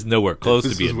 It's nowhere close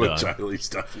to being done. This is what Jai Lee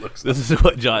stuff looks like. This is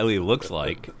what Jai Lee looks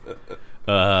like.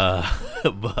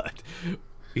 But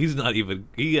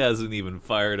he hasn't even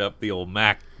fired up the old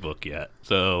MacBook yet.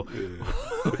 So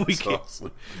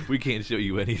we can't show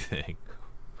you anything.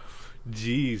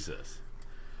 Jesus.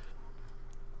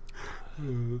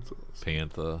 That's awesome.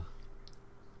 Panther.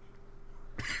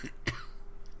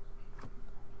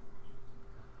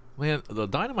 Man, the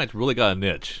Dynamite's really got a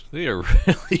niche. They are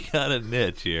really got a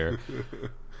niche here.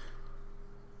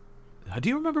 Do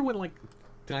you remember when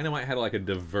Dynamite had a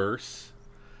diverse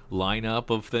lineup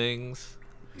of things?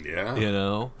 Yeah. You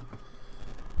know?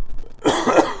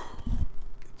 It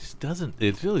just doesn't.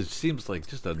 It really seems like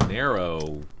just a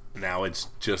narrow. Now it's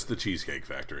just the Cheesecake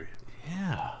Factory.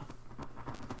 Yeah.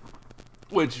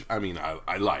 Which, I mean,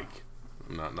 I like.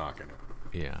 I'm not knocking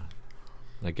it. Yeah.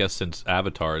 I guess since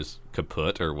Avatar's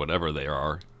kaput or whatever they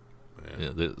are,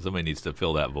 somebody needs to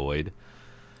fill that void.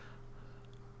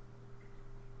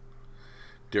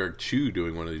 Derek Chu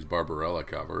doing one of these Barbarella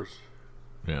covers.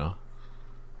 Yeah.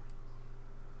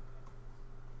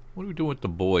 What are we doing with the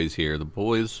boys here? The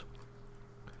boys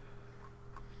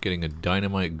getting a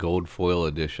Dynamite gold foil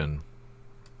edition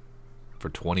for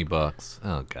 $20.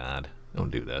 Oh God, don't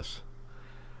do this.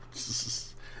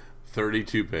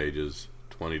 32 pages,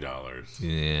 $20.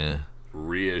 Yeah.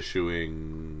 Reissuing.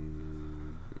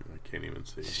 I can't even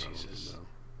see. Jesus.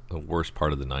 The worst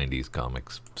part of the '90s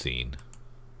comics scene.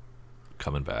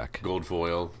 Coming back. Gold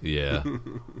foil. Yeah.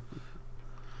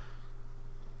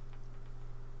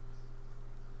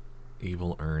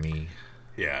 Evil Ernie.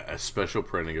 Yeah, a special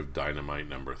printing of Dynamite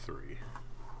number 3.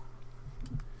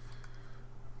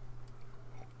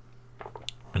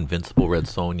 Invincible Red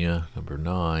Sonja number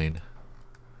 9.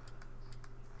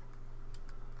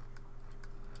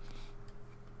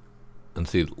 And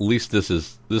see, at least this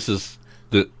is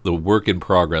the work in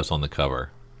progress on the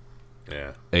cover.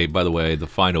 Yeah. Hey, by the way, the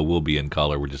final will be in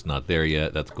color. We're just not there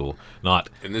yet. That's cool.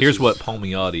 Here's what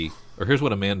Palmiotti, or here's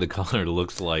what Amanda Conner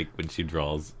looks like when she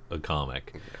draws a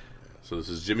comic. So this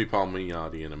is Jimmy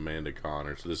Palmiotti and Amanda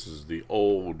Conner. So this is the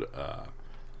old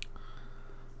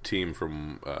team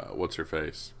from what's her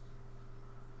face,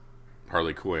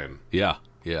 Harley Quinn. Yeah.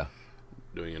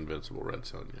 Doing Invincible Red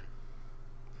Sonja.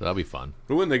 That'll be fun.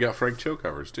 Oh, and they got Frank Cho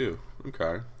covers too.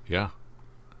 Okay. Yeah.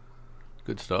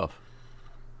 Good stuff.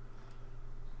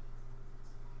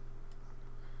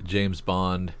 James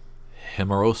Bond,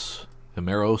 Himeros,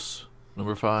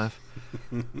 number 5.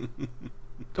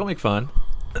 Don't make fun.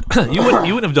 You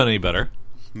wouldn't have done any better.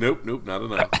 Nope, not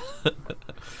enough.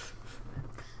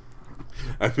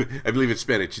 I believe it's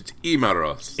Spanish. It's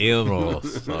Imaros.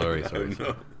 Sorry.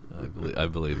 I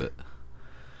believe it.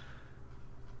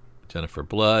 Jennifer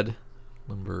Blood,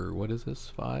 number, what is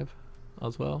this, 5?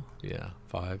 Oswell? Yeah,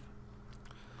 5.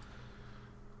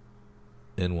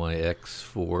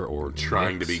 NYX4 or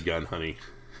Trying Nix. to be Gun Honey.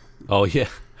 Oh, yeah.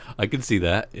 I can see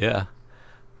that. Yeah.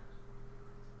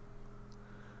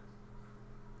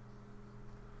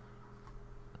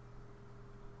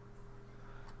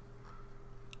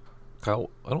 Kyle,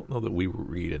 I don't know that we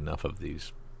read enough of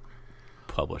these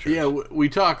publishers. Yeah, we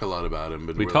talk a lot about them,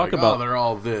 but We we're talk like, about- they're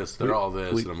all this, and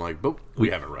I'm like, but we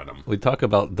haven't read them. We talk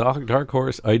about Dark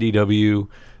Horse, IDW,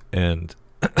 and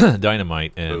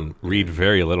Dynamite, and read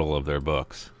very little of their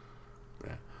books.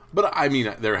 Yeah. But I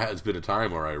mean, there has been a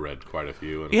time where I read quite a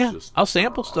few. And Yeah, it's just, I'll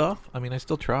sample stuff. I mean, I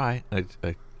still try.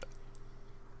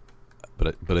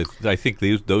 But I think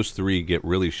those 3 get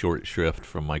really short shrift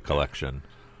from my collection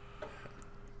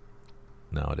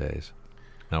nowadays.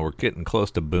 Now we're getting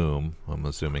close to Boom. I'm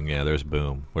assuming, there's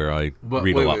Boom, where I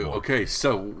read a lot more. Okay,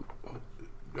 so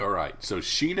all right, so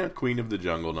Sheena, Queen of the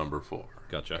Jungle, number 4.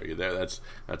 Gotcha. Are you there? That's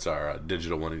our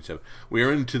digital 187. We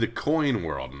are into the coin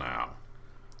world now.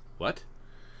 What?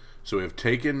 So we have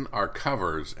taken our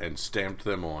covers and stamped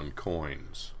them on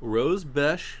coins. Rose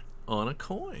Besh on a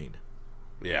coin.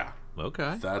 Yeah.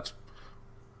 Okay. That's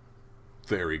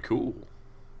very cool.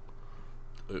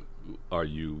 Are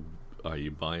you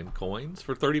buying coins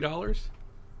for $30?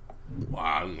 Well,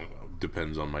 I don't know.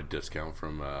 Depends on my discount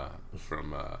from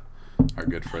our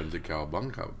good friends at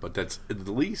Cowabunga, but that's at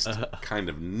least kind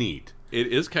of neat. It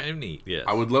is kind of neat, yes.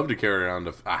 I would love to carry around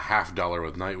a $50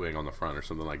 with Nightwing on the front or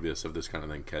something like this if this kind of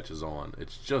thing catches on.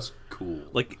 It's just cool.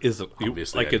 Like, it's a I'd never do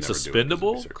it 'cause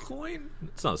spendable it'd be coin?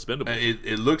 It's not spendable.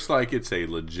 It looks like it's a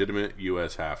legitimate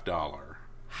U.S. $50.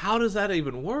 How does that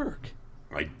even work?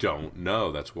 I don't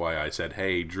know. That's why I said,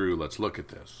 hey, Drew, let's look at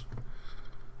this.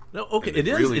 No, okay, And it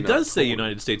it's is. really It not does say coin.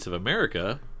 United States of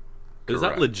America. Is that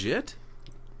Correct. legit?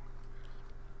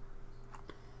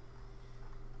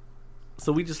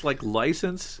 So we just like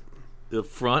license the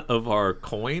front of our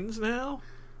coins now?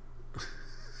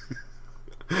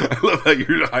 I love how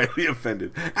you're highly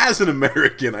offended. As an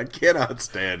American, I cannot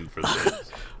stand for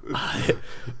this.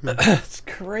 That's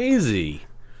crazy.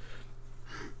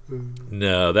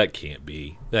 No, that can't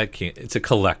be. That can't. It's a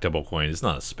collectible coin. It's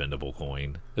not a spendable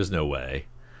coin. There's no way.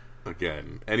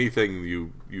 Again, anything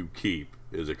you keep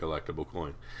is a collectible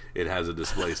coin. It has a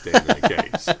display stand in a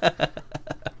case.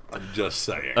 I'm just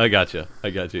saying. I gotcha.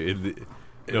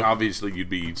 And obviously, you'd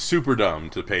be super dumb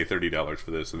to pay $30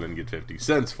 for this and then get 50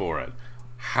 cents for it.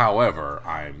 However,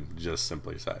 I'm just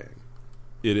simply saying.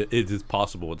 It is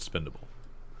possible it's spendable.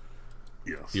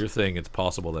 Yes. You're saying it's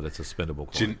possible that it's a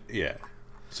spendable coin. Yeah.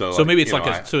 So So maybe it's you like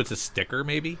know, so it's a sticker,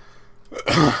 maybe.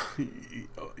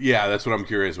 yeah, that's what I'm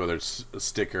curious, whether it's a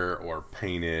sticker or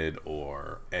painted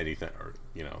or anything, or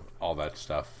all that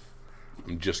stuff.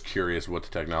 I'm just curious what the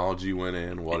technology went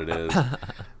in, what it is.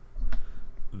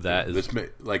 That is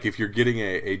Like if you're getting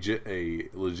a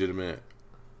legitimate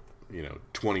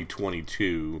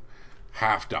 2022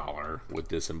 $50 with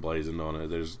this emblazoned on it,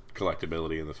 there's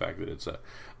collectability in the fact that it's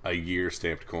a year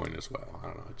stamped coin as well. I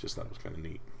don't know, I just thought it was kind of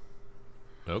neat.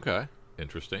 okay.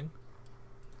 Interesting.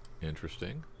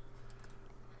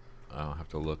 I'll have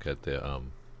to look at the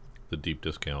deep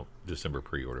discount December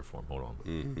pre-order form. Hold on.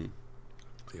 Mm-hmm.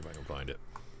 See if I can find it.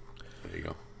 There you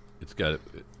go. It's got.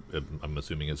 I'm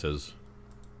assuming it says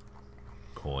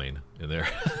coin in there.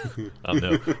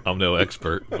 I'm no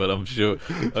expert, but I'm sure.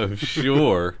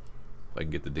 If I can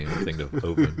get the damn thing to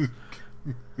open.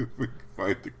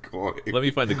 Find the coin. Let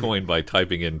me find the coin by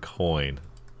typing in coin.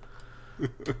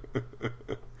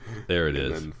 There it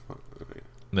is.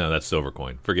 No, that's silver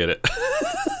coin. Forget it.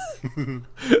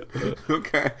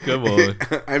 Okay. Come on.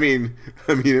 I mean,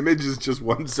 image is just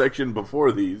one section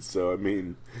before these, so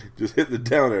just hit the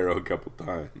down arrow a couple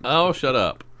times. Oh, shut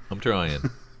up. I'm trying.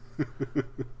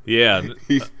 Yeah.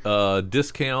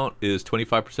 Discount is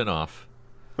 25% off.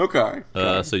 Okay.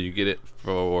 So you get it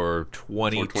for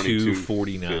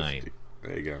 $22.49.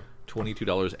 There you go.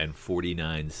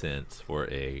 $22.49 for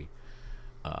a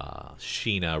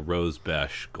Sheena Rose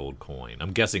Besh gold coin.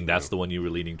 I'm guessing that's the one you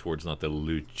were leaning towards, not the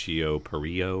Lucio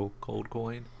Perillo gold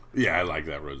coin. Yeah, I like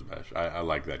that Rose Besh. I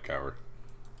like that cover.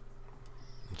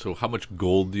 So how much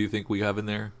gold do you think we have in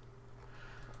there?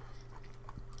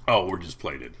 Oh, we're just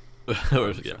plated.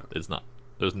 Yeah, it's not.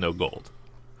 There's no gold.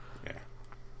 Yeah.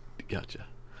 Gotcha.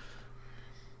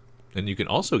 And you can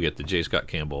also get the J. Scott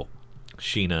Campbell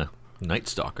Sheena Night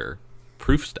Stalker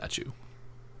proof statue.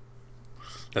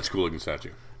 That's a cool looking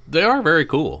statue. They are very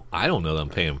cool. I don't know that I'm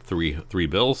paying three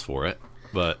bills for it,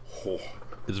 but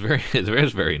it's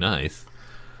very nice.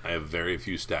 I have very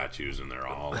few statues, and they're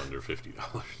all under $50.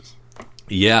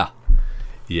 Yeah.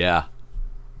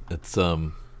 It's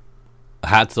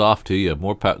hats off to you.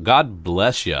 God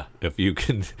bless you if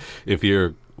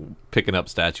you're picking up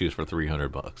statues for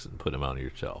 $300 and putting them on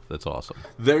your shelf. That's awesome.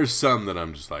 There's some that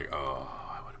I'm just like, oh,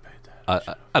 I would have paid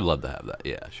that. I'd love to have that.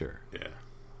 Yeah, sure. Yeah.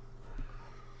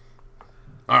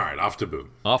 All right, off to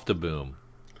boom. Off to boom.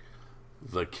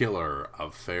 The Killer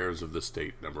of Affairs of the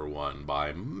State, #1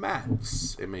 by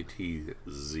Matz,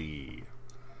 M-A-T-Z.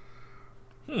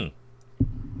 What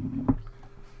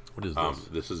is this?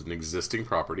 This is an existing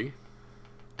property.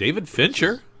 David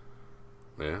Fincher.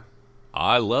 Yeah,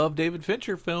 I love David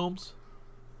Fincher films.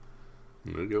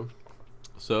 there you go.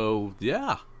 So,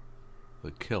 yeah.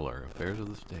 The Killer, Affairs of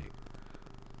the State.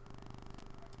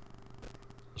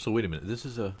 So, wait a minute. This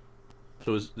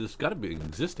got to be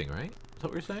existing, right? Is that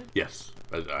what you're saying? Yes,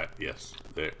 yes.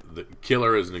 The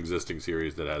Killer is an existing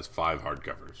series that has 5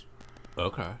 hardcovers.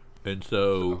 Okay. And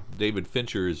so David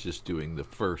Fincher is just doing the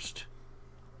first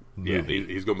movie. Yeah,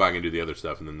 he's going back and do the other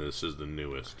stuff, and then this is the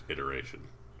newest iteration.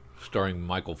 Starring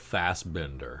Michael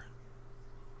Fassbender.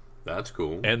 That's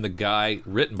cool. And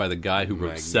written by the guy who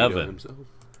wrote Magneto Seven. himself.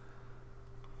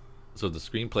 So the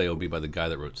screenplay will be by the guy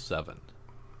that wrote Seven.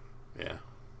 Yeah.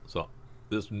 So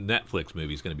this Netflix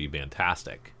movie is going to be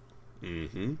fantastic.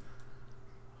 Mm-hmm.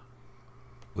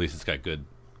 At least it's got good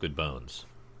bones.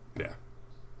 Yeah.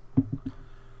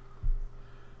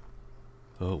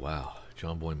 Oh wow,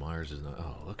 John Boy Myers is not.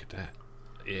 Oh, look at that.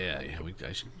 Yeah.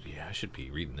 I should be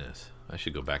reading this. I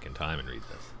should go back in time and read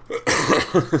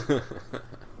this.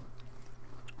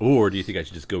 Or do you think I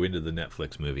should just go into the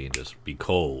Netflix movie and just be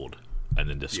cold, and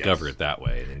then discover it that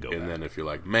way, and then go? And back? then if you're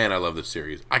like, man, I love this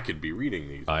series, I could be reading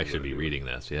these. I should be reading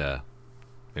this. Yeah,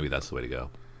 maybe that's the way to go.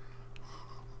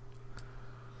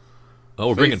 Oh,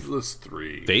 we're bringing Faithless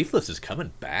 3. Faithless is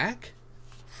coming back.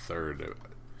 third,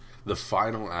 the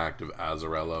final act of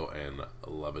Azzarello and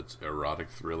Lovett's erotic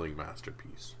thrilling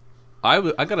masterpiece.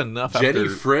 I got enough Jenny after...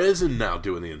 Friesen now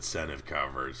doing the incentive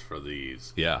covers for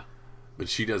these. Yeah. But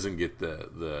she doesn't get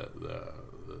the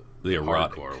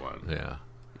erotic hardcore one. Yeah.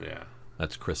 Yeah.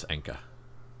 That's Chris Anka.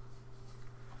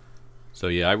 So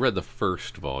yeah, I read the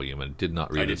first volume and did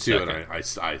not read the second. I did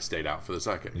too, and I stayed out for the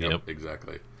second. Yep.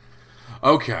 Exactly.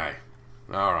 Okay.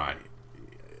 All right.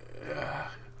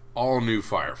 All new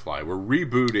Firefly. We're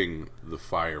rebooting the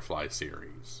Firefly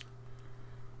series.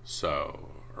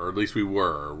 So, or at least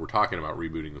we're talking about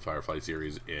rebooting the Firefly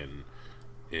series in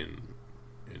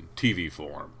TV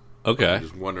form. Okay. I'm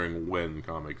just wondering when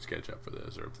comics catch up for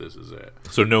this, or if this is it.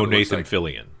 So no Nathan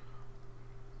Fillion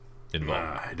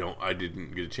involved. I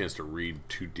didn't get a chance to read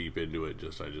too deep into it.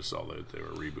 I just saw that they were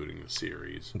rebooting the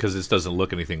series. Because this doesn't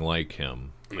look anything like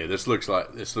him. Yeah, this looks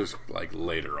like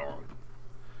later on.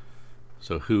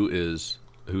 So who has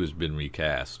been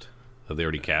recast? Have they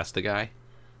already cast the guy?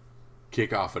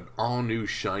 Kick off an all new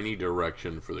shiny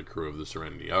direction for the crew of the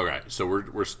Serenity. Okay, so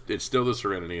it's still the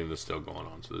Serenity and it's still going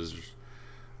on. So this is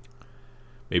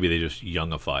maybe they just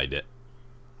youngified it.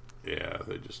 Yeah,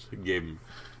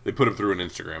 they put him through an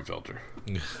Instagram filter.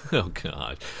 Oh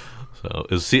god. So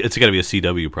it's got to be a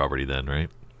CW property then, right?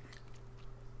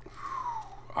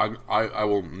 I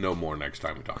will know more next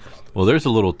time we talk about this. Well, there's a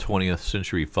little 20th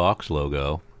Century Fox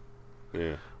logo.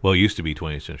 Yeah. Well, it used to be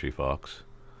 20th Century Fox.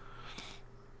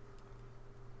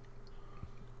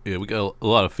 Yeah, we got a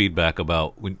lot of feedback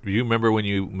about... Do you remember when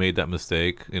you made that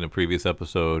mistake in a previous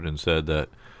episode and said that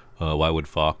why would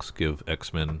Fox give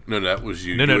X-Men... No, that was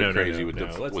you. No, you went crazy with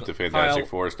the Fantastic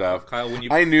Four stuff. Kyle, when you...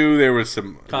 I knew there was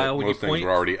some... Kyle, when most things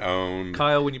were already owned.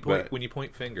 Kyle, when you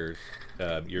point fingers,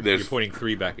 you're pointing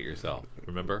 3 back at yourself.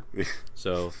 Remember?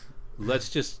 So let's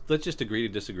just agree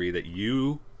to disagree that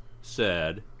you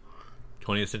said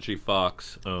 20th Century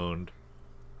Fox owned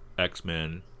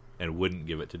X-Men and wouldn't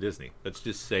give it to Disney. Let's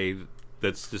just say it.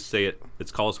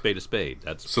 Let's call a spade a spade.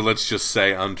 So let's just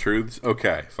say untruths.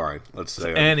 Okay, fine. Let's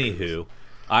say. Anywho,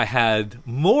 I had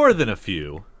more than a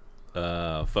few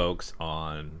folks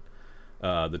on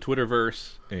the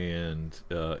Twitterverse and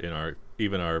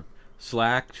in our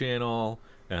Slack channel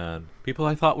and people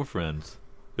I thought were friends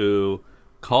who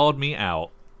called me out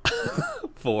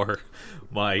for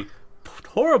my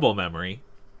horrible memory,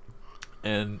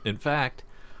 and in fact,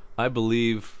 I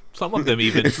believe. Some of them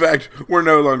even... In fact, we're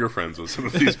no longer friends with some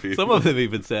of these people. Some of them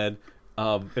even said,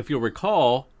 if you'll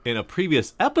recall, in a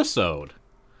previous episode,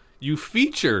 you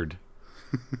featured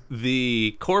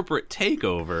the corporate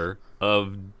takeover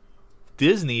of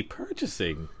Disney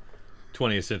purchasing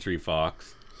 20th Century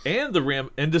Fox and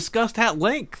and discussed at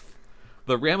length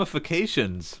the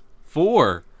ramifications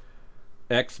for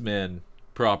X-Men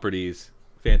properties,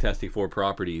 Fantastic Four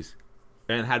properties,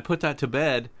 and had put that to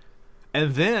bed.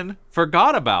 And then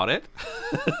forgot about it.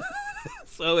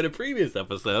 So in a previous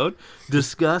episode,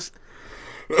 discussed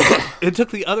it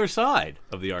took the other side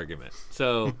of the argument.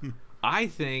 So I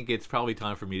think it's probably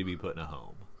time for me to be put in a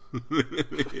home.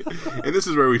 And this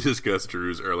is where we discuss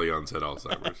Drew's early onset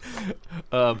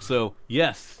Alzheimer's. So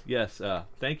yes.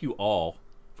 Thank you all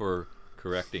for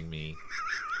correcting me.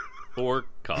 Or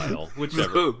Kyle,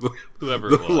 whichever. Whoever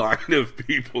it was. The line of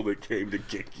people that came to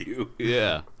kick you.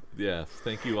 Yeah. Yes,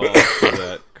 thank you all for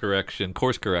that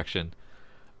course correction.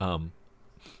 So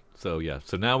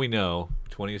now we know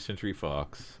 20th Century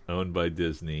Fox, owned by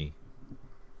Disney,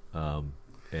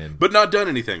 but not done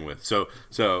anything with. So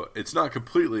it's not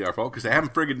completely our fault because they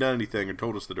haven't friggin' done anything or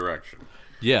told us the direction.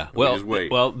 Yeah,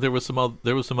 well, there was some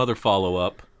other follow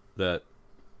up that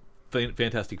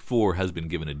Fantastic Four has been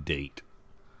given a date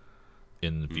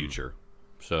in the future.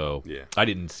 So yeah. I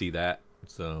didn't see that.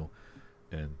 So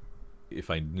and. If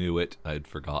I knew it, I'd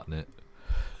forgotten it.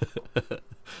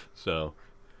 So,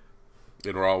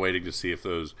 and we're all waiting to see if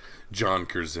those John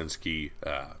Krasinski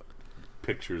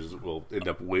pictures will end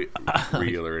up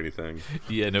real or anything.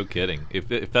 Yeah, no kidding.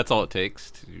 If that's all it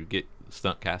takes to get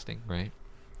stunt casting, right?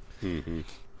 Mm-hmm.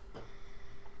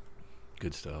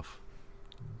 Good stuff.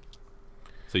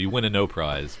 So you win a no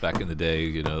prize. Back in the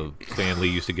day, Stan Lee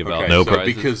used to give out no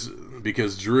prizes.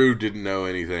 Because Drew didn't know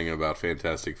anything about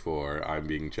Fantastic Four, I'm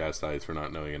being chastised for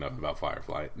not knowing enough about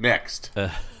Firefly. Next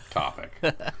topic.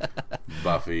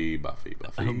 Buffy.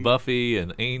 Buffy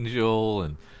and Angel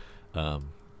and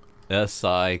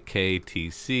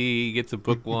SIKTC gets a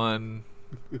book one.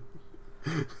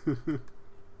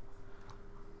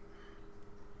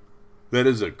 That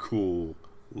is a cool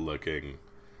looking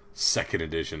second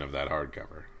edition of that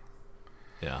hardcover.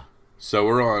 Yeah. So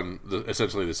we're on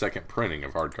essentially the second printing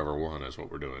of hardcover 1 is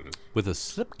what we're doing. With a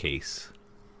slipcase.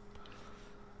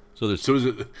 So there's So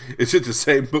is it the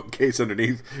same bookcase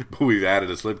underneath, but we've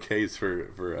added a slipcase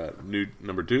for new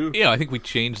number 2? I think we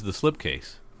changed the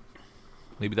slipcase.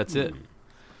 Maybe that's it.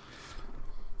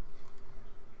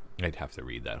 I'd have to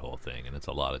read that whole thing, and it's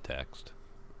a lot of text.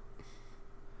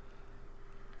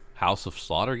 House of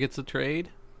Slaughter gets a trade.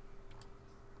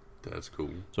 That's cool.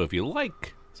 So if you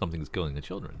like Something's Killing the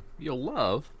Children, you'll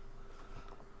love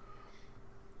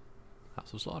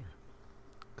House of Slaughter.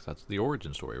 Because that's the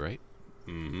origin story, right?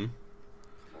 Mm-hmm.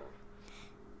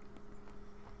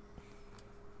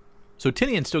 So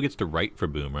Tinian still gets to write for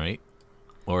Boom, right?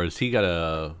 Or is he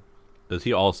all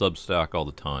Substack all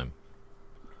the time?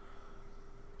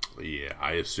 Yeah,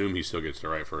 I assume he still gets to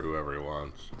write for whoever he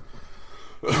wants.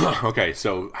 Okay,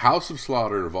 so House of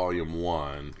Slaughter Volume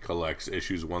 1 collects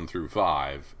issues 1 through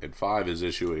 5, and 5 is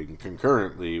issuing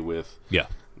concurrently with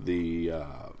the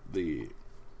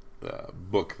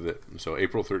book that... So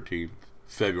April 13th,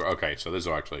 February... Okay, so this is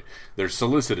actually... They're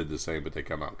solicited the same, but they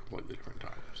come out completely different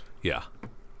times. Yeah.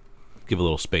 Give a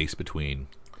little space between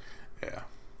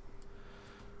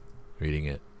reading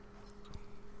it.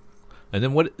 And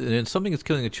then Something Is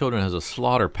Killing the Children has a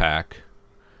Slaughter Pack,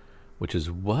 which is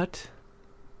what?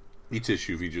 Each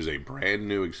issue features a brand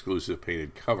new exclusive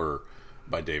painted cover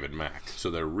by David Mack.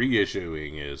 So their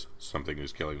reissuing is Something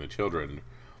Is Killing the Children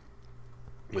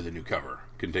with a new cover.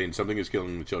 Contains Something Is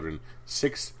Killing the Children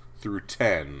 6 through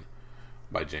 10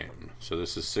 by Jam. So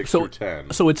this is 6 through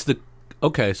 10. So it's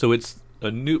so it's a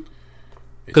new...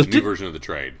 It's a new version of the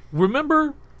trade.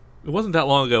 Remember, it wasn't that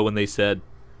long ago when they said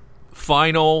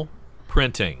final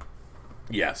printing.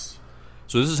 Yes.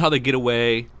 So this is how they get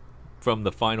away from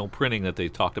the final printing that they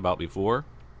talked about before?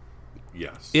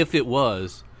 Yes. If it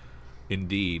was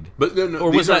indeed. But no,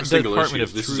 or these was aren't that single Department issues.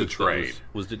 of This Truth is a trade.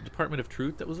 Was the Department of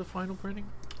Truth that was the final printing?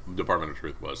 Department of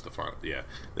Truth was the final. Yeah,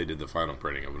 they did the final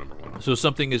printing of number 1. So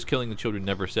Something Is Killing the Children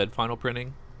never said final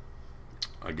printing?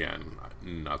 Again,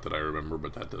 not that I remember,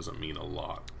 but that doesn't mean a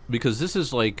lot. Because this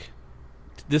is like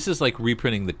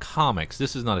reprinting the comics.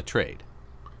 This is not a trade.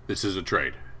 This is a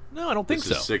trade. No, I don't think so.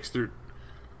 This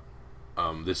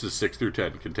is 6 through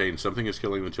 10. Contains Something Is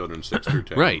Killing the Children 6 through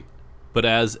 10. Right, but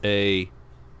as 5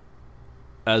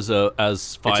 it's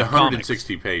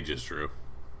 160 pages, Drew.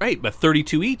 Right, but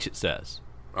 32 each. It says.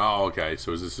 Oh, okay.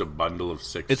 So is this a bundle of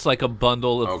 6? It's like a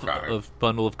bundle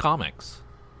of comics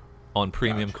on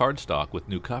premium cardstock with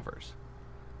new covers,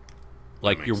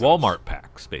 like your Walmart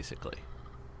packs, basically.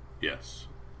 Yes.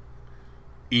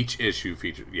 Each issue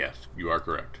features. Yes, you are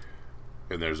correct.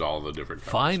 And there's all the different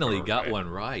covers. Finally got one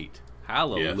right.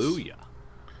 Hallelujah.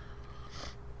 Yes.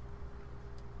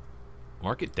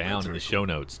 Mark it down in the show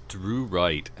notes. Drew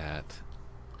Wright at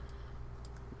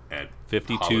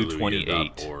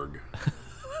 5228.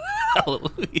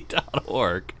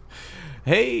 Hallelujah.org.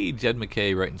 Hey, Jed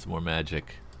McKay writing some more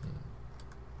magic.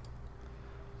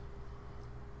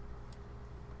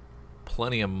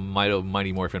 Plenty of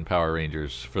Mighty Morphin Power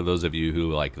Rangers for those of you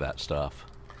who like that stuff.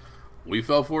 We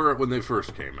fell for it when they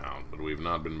first came out, but we've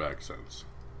not been back since.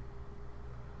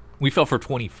 We fell for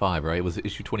 25, right? Was it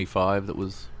issue 25 that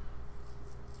was...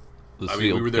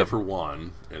 we were there for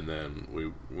 1, and then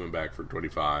we went back for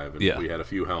 25, and we had a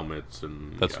few helmets.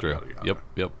 And that's true.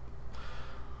 Yep.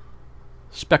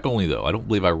 Spec only, though. I don't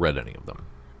believe I read any of them.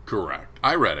 Correct.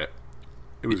 I read it.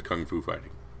 It was Kung Fu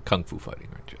Fighting. Kung Fu Fighting,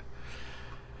 aren't you?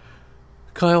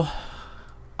 Kyle,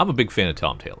 I'm a big fan of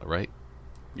Tom Taylor, right?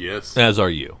 Yes. As are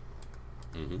you.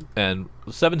 Mm-hmm. And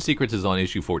 7 Secrets is on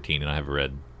issue 14, and I've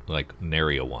read,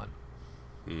 nary a one.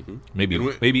 Mm-hmm.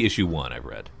 Maybe issue 1 I've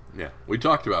read. Yeah. We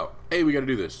talked about, hey, we got to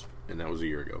do this. And that was a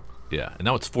year ago. Yeah. And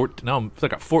now it's 14. Now I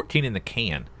got 14 in the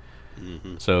can.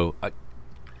 Mm-hmm. So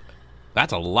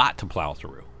that's a lot to plow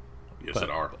through. Yes, it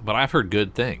are. But I've heard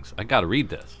good things. I got to read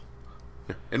this.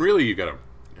 And really, you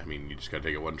just got to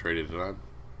take it one trade at a time.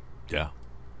 Yeah.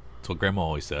 That's what Grandma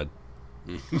always said.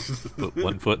 Put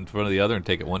one foot in front of the other and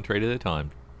take it one trade at a time.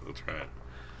 That's right.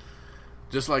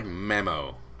 Just like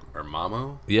Memo. Or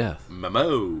Mamo? Yeah.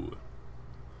 Memo.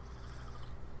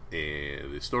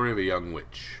 And the story of a young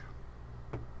witch.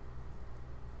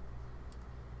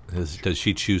 Does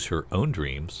she choose her own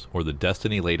dreams or the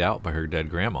destiny laid out by her dead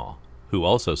grandma, who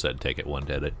also said take it one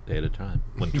day at a time,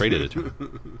 one trade at a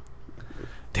time?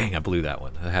 Dang, I blew that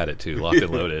one. I had it too, locked and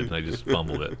loaded, and I just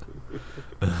fumbled it.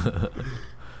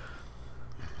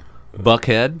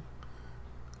 Buckhead.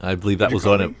 I believe that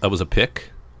was a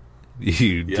pick.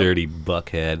 You dirty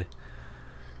Buckhead.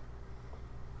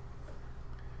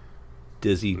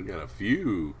 Dizzy. We got a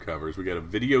few covers. We got a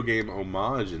video game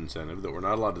homage incentive that we're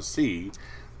not allowed to see.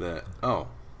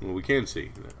 We can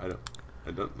see. I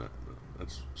don't know.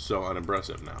 That's so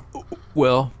unimpressive now.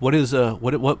 Well, what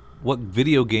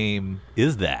video game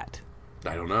is that?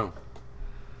 I don't know.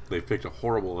 They've picked a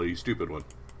horribly stupid one.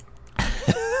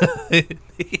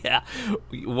 Yeah.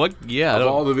 What? Yeah. Of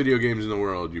all the video games in the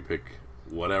world, you pick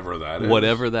whatever that is.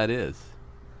 Whatever that is.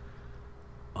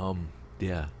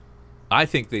 Yeah. I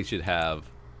think they should have,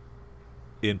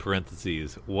 in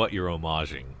parentheses, what you're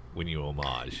homaging when you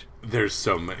homage. There's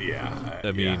so many. Yeah.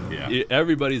 I mean, yeah.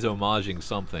 everybody's homaging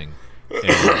something,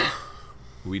 and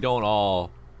we don't all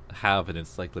have an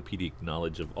encyclopedic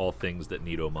knowledge of all things that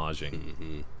need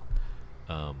homaging.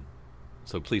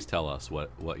 So please tell us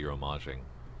what you're homaging.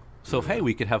 So hey,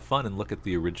 we could have fun and look at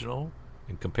the original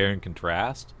and compare and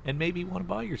contrast, and maybe want to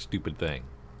buy your stupid thing.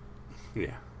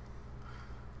 Yeah.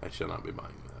 I shall not be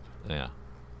buying that. Yeah.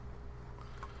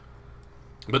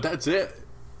 But that's it.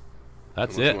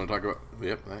 That's Unless it. you want to talk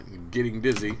about, I'm getting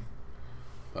dizzy.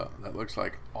 That looks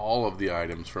like all of the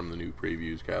items from the new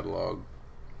previews catalog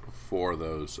for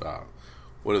those.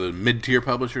 What are the mid-tier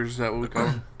publishers? Is that what we call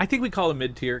them? I think we call them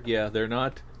mid-tier. Yeah, they're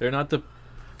not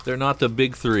the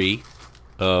big three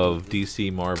of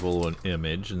DC, Marvel, and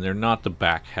Image, and they're not the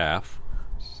back half.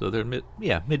 So they're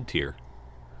mid-tier.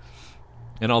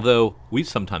 And although we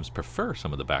sometimes prefer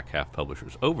some of the back half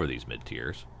publishers over these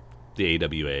mid-tiers, the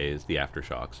AWAs, the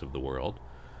Aftershocks of the world,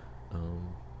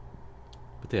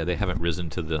 but yeah, they haven't risen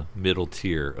to the middle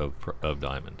tier of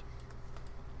Diamond.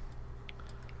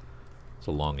 It's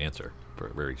a long answer for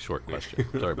a very short question.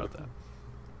 Sorry about that.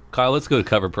 Kyle, let's go to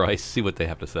Cover Price, see what they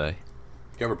have to say.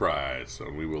 Cover price. So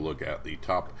we will look at the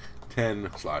top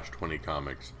 10/20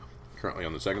 comics currently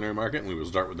on the secondary market, and we will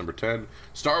start with number 10,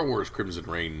 Star Wars Crimson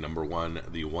Reign, number 1,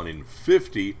 the 1 in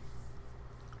 50,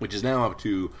 which is now up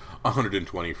to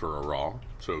 120 for a raw.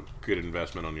 So good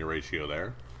investment on your ratio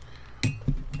there.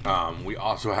 We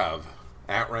also have,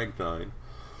 at rank 9,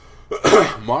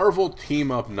 Marvel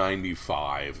Team Up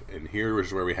 95, and here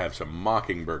is where we have some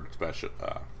Mockingbird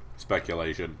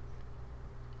speculation,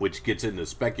 which gets into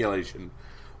speculation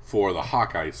for the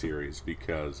Hawkeye series,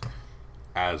 because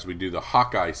as we do the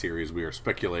Hawkeye series, we are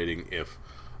speculating if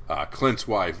Clint's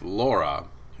wife, Laura,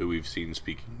 who we've seen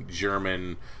speaking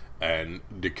German and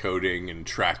decoding and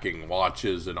tracking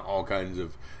watches and all kinds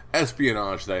of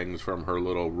espionage things from her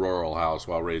little rural house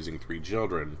while raising 3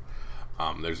 children,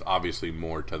 there's obviously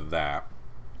more to that.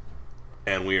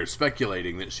 And we are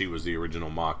speculating that she was the original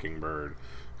Mockingbird,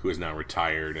 who is now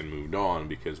retired and moved on,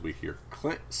 because we hear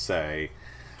Clint say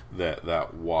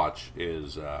that watch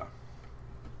is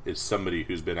somebody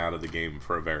who's been out of the game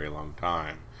for a very long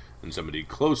time and somebody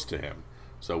close to him.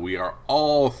 So we are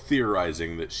all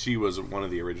theorizing that she was one of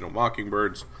the original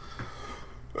Mockingbirds,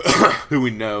 who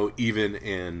we know even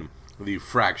in the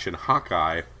Fraction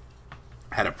Hawkeye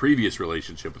had a previous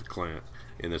relationship with Clint.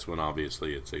 In this one,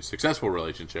 obviously, it's a successful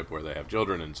relationship where they have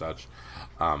children and such.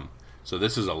 So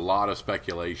this is a lot of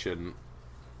speculation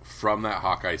from that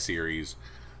Hawkeye series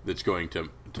that's going to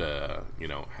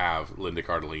have Linda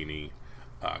Cardellini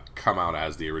come out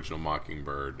as the original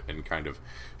Mockingbird and kind of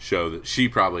show that she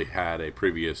probably had a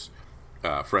previous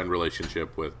friend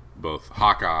relationship with both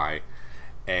Hawkeye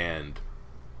and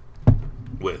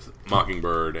with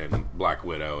Mockingbird and Black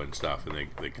Widow and stuff, and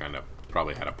they kind of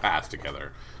probably had a past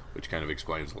together, which kind of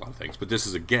explains a lot of things. But this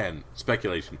is, again,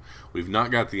 speculation. We've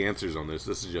not got the answers on this.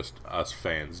 This is just us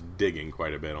fans digging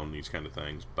quite a bit on these kind of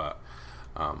things. But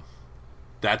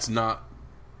that's not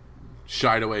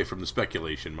shied away from the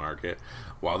speculation market.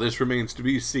 While this remains to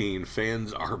be seen,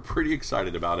 fans are pretty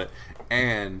excited about it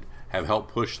and have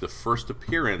helped push the first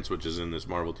appearance, which is in this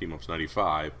Marvel Team Ups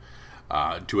 95,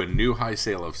 to a new high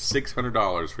sale of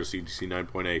 $600 for CGC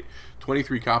 9.8.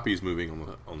 23 copies moving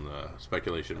on the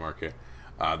speculation market.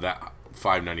 That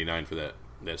 $5.99 for that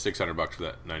 $600 for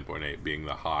that 9.8 being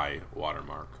the high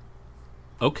watermark.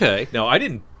 Okay, now I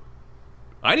didn't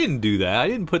do that. I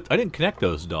didn't connect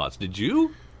those dots. Did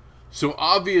you? So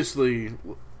obviously,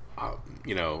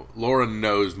 Laura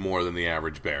knows more than the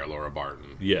average bear. Laura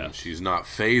Barton. Yeah, she's not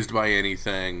fazed by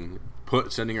anything.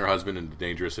 Sending her husband into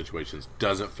dangerous situations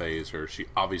doesn't faze her. She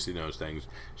obviously knows things.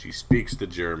 She speaks the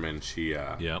German. She's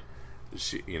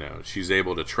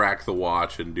able to track the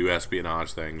watch and do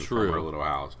espionage things from her little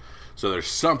house. So there's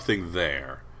something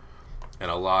there, and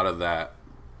a lot of that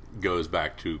goes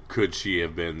back to, could she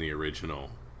have been the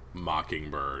original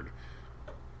Mockingbird?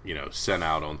 Sent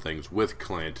out on things with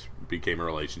Clint, became a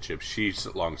relationship. She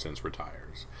long since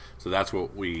retires. So that's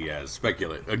what we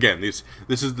speculate. Again, this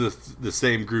is the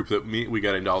same group that we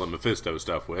got into all the Mephisto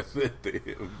stuff with.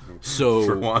 So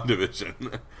for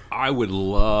WandaVision, I would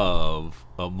love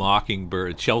a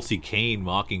Mockingbird, Chelsea Kane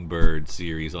Mockingbird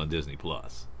series on Disney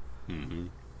Plus. Mm-hmm.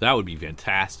 That would be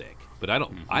fantastic. But I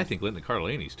don't. I think Linda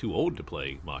Cardellini's too old to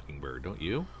play Mockingbird. Don't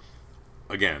you?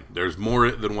 Again, there's more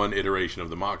than one iteration of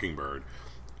the Mockingbird,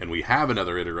 and we have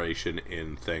another iteration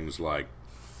in things like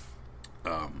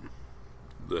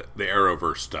the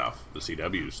Arrowverse stuff, the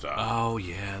CW stuff. Oh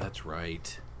yeah, that's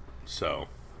right. So,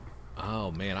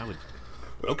 oh man, I would.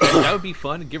 Okay, that would be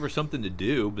fun to give her something to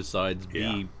do besides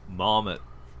be mom at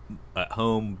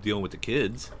home dealing with the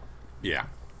kids. Yeah,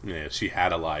 she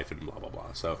had a life and blah blah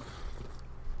blah. So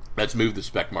let's move the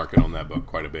spec market on that book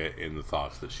quite a bit in the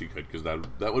thoughts that she could, because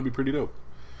that would be pretty dope.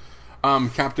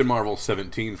 Captain Marvel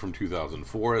 17 from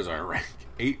 2004 is our rank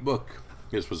 8 book.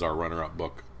 This was our runner-up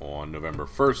book on November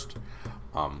 1st.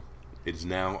 It's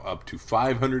now up to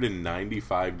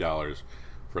 $595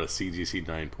 for a CGC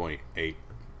 9.8.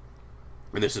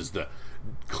 And this is the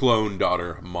clone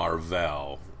daughter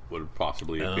Marvel would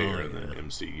possibly appear in the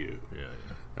MCU.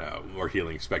 Or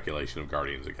healing speculation of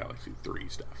Guardians of the Galaxy 3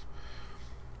 stuff.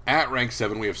 At rank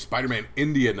 7, we have Spider-Man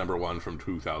India #1 from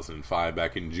 2005.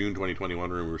 Back in June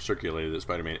 2021, rumors circulated that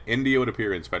Spider-Man India would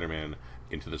appear in Spider-Man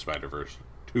Into the Spider-Verse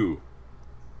 2.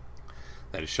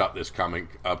 That has shot this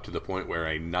comic up to the point where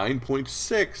a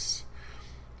 9.6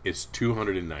 is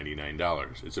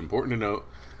 $299. It's important to note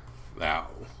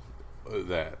that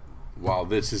while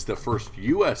this is the first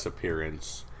U.S.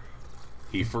 appearance,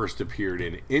 he first appeared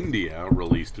in India,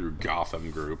 released through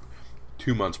Gotham Group,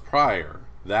 2 months prior.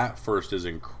 That first is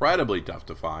incredibly tough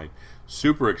to find,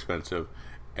 super expensive,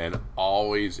 and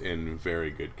always in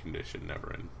very good condition,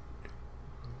 never in.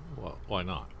 Well, why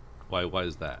not? Why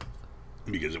is that?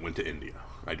 Because it went to India.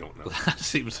 I don't know. That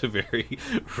seems very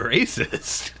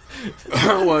racist.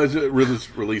 Well, it's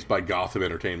released by Gotham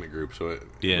Entertainment Group, so it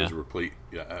was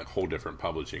a whole different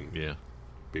publishing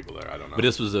people there. I don't know. But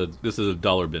this is a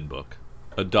dollar bin book.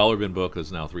 A dollar bin book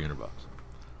that's now $300.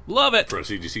 Love it! For a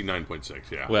CGC 9.6,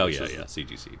 yeah. Well,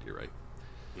 CGC, you're right.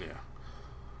 Yeah.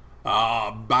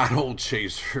 Battle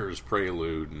Chasers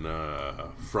Prelude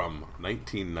from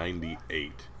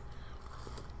 1998.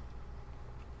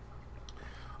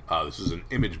 This is an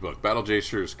Image book. Battle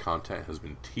Chasers content has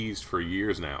been teased for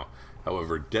years now.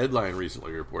 However, Deadline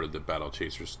recently reported that Battle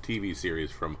Chasers TV series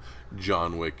from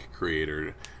John Wick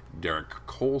creator Derek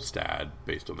Kolstad,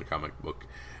 based on the comic book,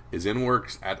 is in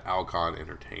works at Alcon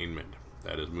Entertainment.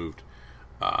 That has moved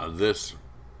this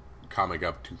comic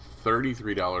up to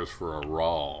 $33 for a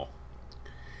raw.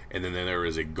 And then there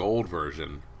is a gold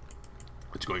version.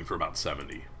 It's going for about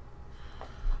 $70.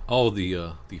 Oh,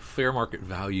 the fair market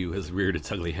value has reared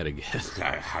its ugly head again.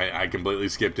 I completely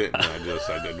skipped it, and I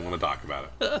didn't want to talk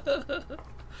about it.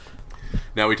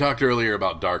 Now, we talked earlier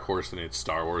about Dark Horse and its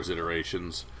Star Wars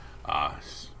iterations.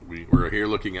 We're here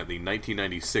looking at the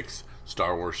 1996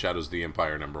 Star Wars Shadows of the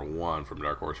Empire #1 from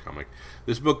Dark Horse Comic.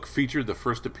 This book featured the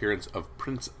first appearance of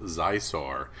Prince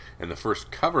Xysor and the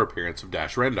first cover appearance of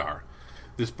Dash Rendar.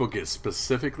 This book is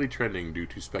specifically trending due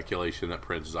to speculation that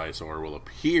Prince Xysor will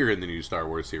appear in the new Star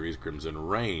Wars series Crimson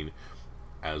Reign,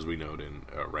 as we note in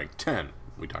rank 10.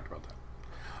 We talked about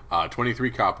that.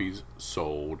 23 copies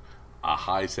sold, a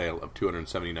high sale of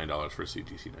 $279 for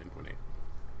CGC 9.8.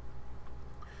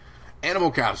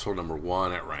 Animal Castle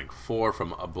 #1 at rank 4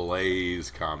 from Ablaze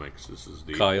Comics. This is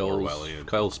the Orwellian.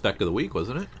 Kyle's spec of the week,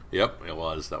 wasn't it? Yep, it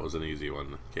was. That was an easy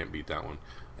one. Can't beat that one.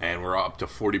 And we're up to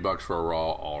 $40 for a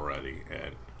raw already,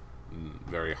 and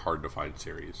very hard to find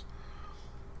series.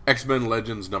 X-Men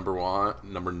Legends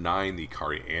 #9, the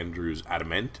Kari Andrews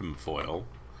Adamantium foil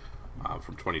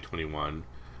from 2021.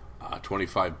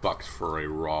 $25 for a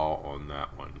raw on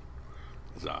that one.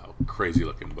 It's a crazy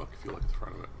looking book if you look at the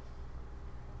front of it.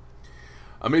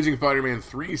 Amazing Spider-Man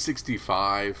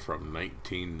 365 from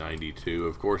 1992.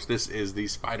 Of course, this is the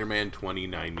Spider-Man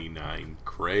 2099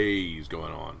 craze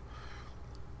going on.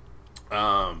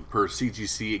 Per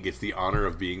CGC, it gets the honor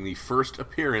of being the first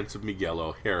appearance of Miguel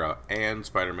O'Hara and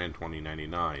Spider-Man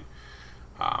 2099.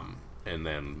 And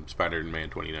then Spider-Man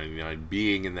 2099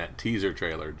 being in that teaser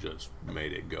trailer just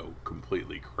made it go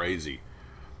completely crazy.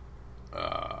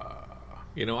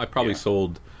 I probably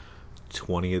sold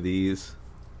 20 of these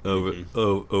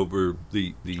over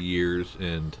the years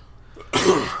and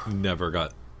never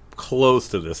got close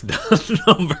to this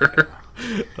number.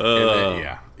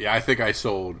 I think I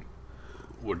sold.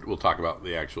 We'll talk about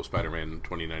the actual Spider-Man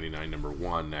 2099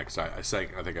 #1 next. I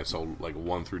think I sold like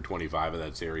 1 through 25 of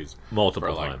that series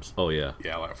multiple times.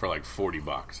 For like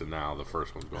 $40, and now the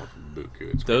first one's going from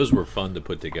buku. Those were fun to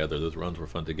put together. Those runs were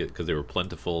fun to get because they were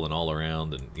plentiful and all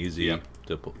around and easy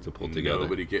to pull together.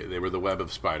 They were the Web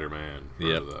of Spider-Man.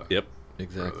 Yep.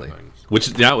 Exactly.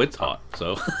 Which now it's hot.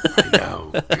 So I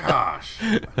know. Gosh,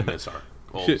 I miss our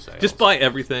old sales. Just buy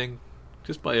everything.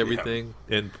 Just buy everything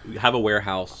and have a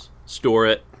warehouse, store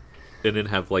it, and then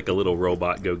have like a little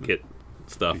robot go get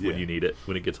stuff when you need it,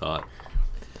 when it gets hot.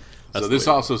 So this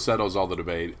also settles all the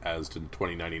debate as to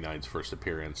 2099's first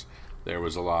appearance. There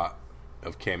was a lot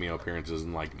of cameo appearances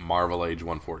in like Marvel Age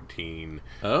 114,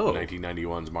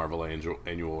 1991's Marvel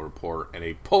Annual Report, and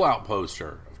a pull-out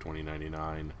poster of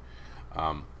 2099,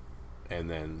 and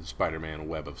then Spider-Man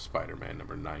Web of Spider-Man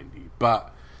number 90.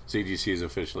 But CGC is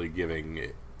officially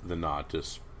giving the nod to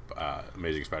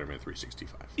Amazing Spider-Man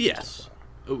 365. Yes.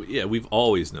 Oh, yeah, we've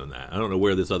always known that. I don't know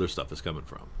where this other stuff is coming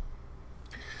from.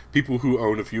 People who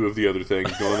own a few of the other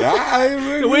things going,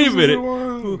 wait a minute.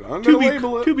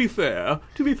 To be fair,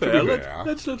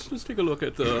 let's take a look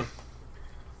at the.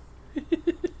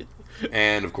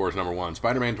 And of course, number one,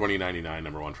 Spider-Man 2099,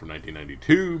 number one from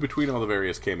 1992. Between all the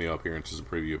various cameo appearances and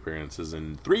preview appearances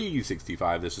in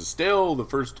 365, this is still the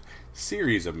first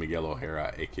series of Miguel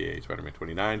O'Hara, aka Spider-Man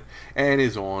 29, and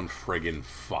is on friggin'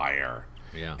 fire.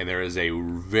 Yeah. And there is a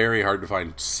very hard to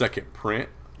find second print.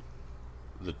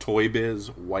 The Toy Biz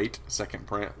white second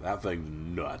print. That thing's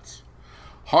nuts.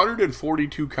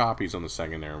 142 copies on the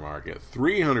secondary market.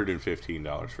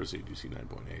 $315 for CGC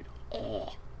 9.8.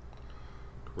 Oh.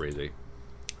 Crazy.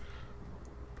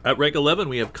 At rank 11,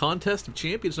 we have Contest of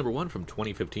Champions number 1 from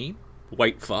 2015.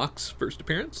 White Fox, first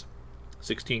appearance.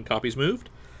 16 copies moved.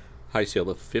 High sale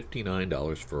of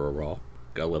 $59 for a Raw.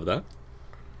 Gotta love that.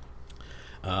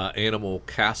 Animal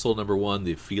Castle number 1,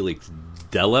 the Felix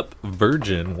Delep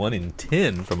Virgin 1 in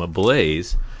 10 from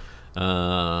Ablaze.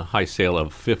 High sale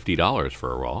of $50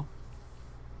 for a Raw.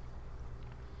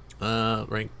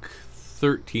 Rank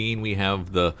 13, we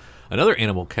have another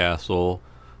Animal Castle.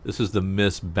 This is the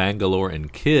Miss Bangalore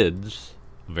and Kids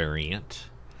variant.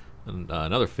 And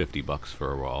another $50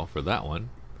 for a Raw for that one.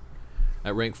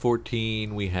 At rank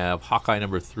 14, we have Hawkeye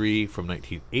number 3 from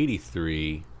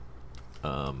 1983.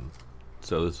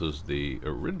 So this is the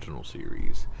original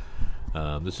series.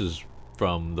 This is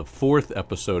from the 4th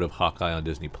episode of Hawkeye on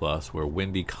Disney Plus, where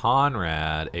Wendy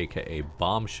Conrad, aka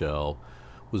Bombshell,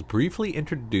 was briefly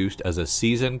introduced as a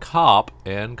seasoned cop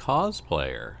and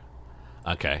cosplayer.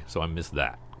 Okay, so I missed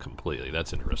that completely.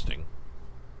 That's interesting.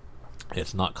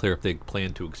 It's not clear if they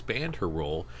plan to expand her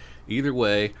role. Either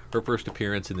way, her first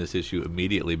appearance in this issue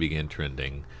immediately began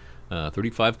trending.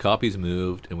 35 copies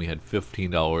moved, and we had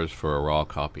 $15 for a Raw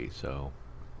copy. So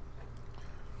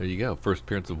there you go. First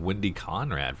appearance of Wendy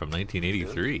Conrad from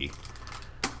 1983.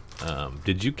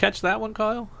 Did you catch that one,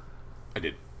 Kyle? I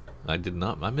did. I did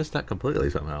not. I missed that completely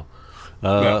somehow.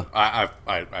 No,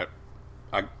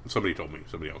 somebody told me.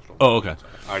 Somebody else told me. Oh, okay.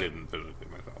 I didn't do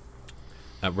anything myself.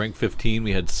 At rank 15,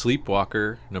 we had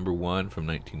Sleepwalker number 1 from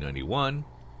 1991.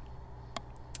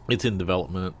 It's in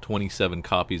development. 27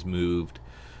 copies moved.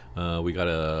 We got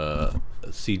a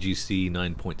CGC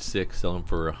 9.6 selling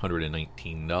for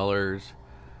 $119.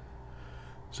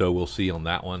 So we'll see on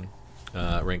that one.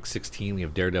 Rank 16, we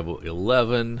have Daredevil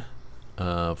 11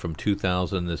 from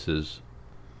 2000. This is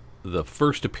the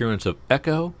first appearance of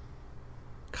Echo,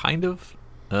 kind of.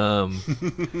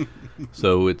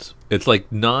 So it's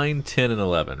like 9, 10, and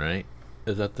 11, right?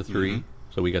 Is that the 3? Mm-hmm.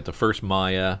 So we got the first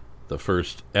Maya, the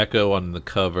first Echo on the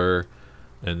cover,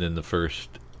 and then the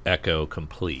first Echo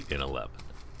complete in 11.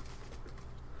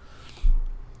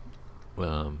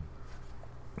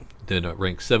 Then at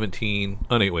rank 17.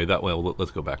 Oh, anyway,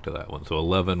 let's go back to that one. So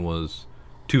 11 was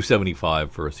 $275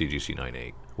 for a CGC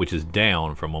 9.8, which is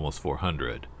down from almost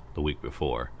 $400 the week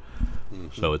before. Mm-hmm.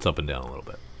 So it's up and down a little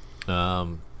bit.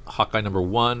 Hawkeye number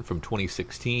 1 from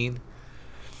 2016.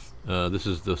 This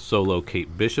is the solo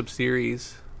Kate Bishop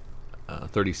series.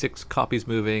 36 copies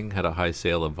moving, had a high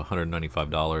sale of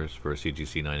 $195 for a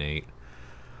CGC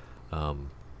 9.8.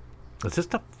 Is this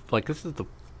stuff like this is the?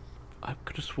 I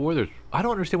could have swore there's. I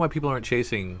don't understand why people aren't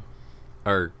chasing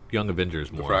our Young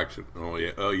Avengers more. The Fraction. Oh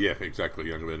yeah, exactly.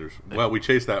 Young Avengers. Well, we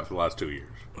chased that for the last 2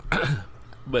 years.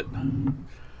 But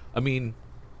I mean,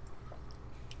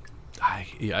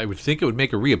 I would think it would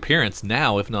make a reappearance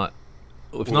now, if not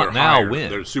now. Higher. When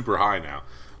they're super high now,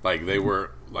 like they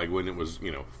were. Like when it was,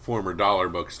 former dollar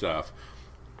book stuff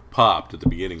popped at the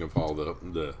beginning of all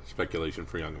the speculation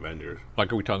for Young Avengers.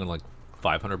 Like, are we talking like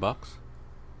 $500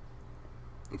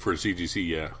 for CGC?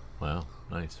 Yeah. Wow,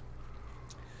 nice.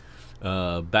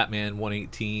 Batman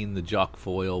 118, the Jock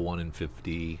Foil 1 in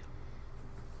 50.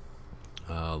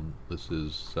 This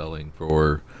is selling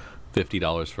for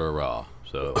 $50 for a Raw.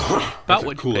 So about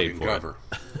what you paid for. Cover.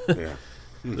 Yeah.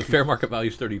 The fair market value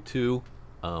is $32.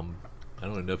 I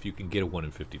don't know if you can get a 1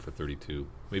 in 50 for $32.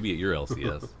 Maybe at your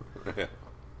LCS.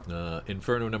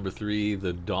 Inferno number 3,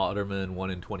 the Daughterman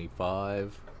 1 in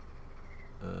 25.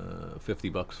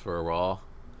 $50 for a Raw.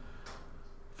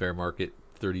 Fair Market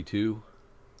 32.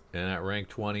 And at rank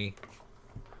 20,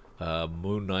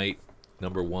 Moon Knight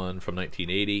 #1 from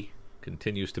 1980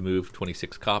 continues to move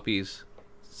 26 copies.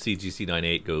 CGC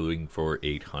 98 going for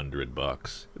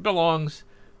 $800. It belongs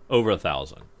over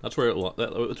 1,000. That's where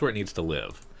it needs to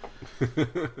live.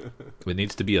 It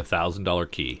needs to be $1,000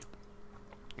 key.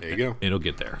 There you go. It'll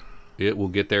get there. It will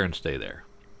get there and stay there.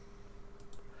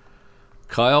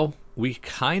 Kyle, we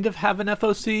kind of have an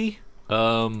FOC.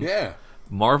 Yeah.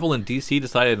 Marvel and DC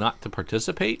decided not to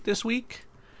participate this week,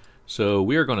 so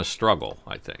we are going to struggle,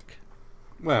 I think.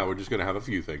 Well, we're just going to have a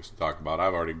few things to talk about.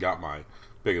 I've already got my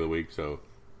pick of the week, so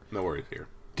no worries here.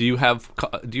 Do you have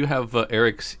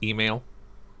Eric's email?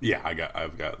 Yeah,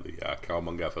 I've got the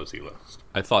Cowabunga FOC list.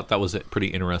 I thought that was a pretty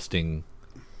interesting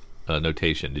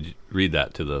notation. Did you read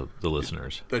that to the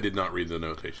listeners? I did not read the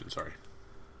notation, sorry.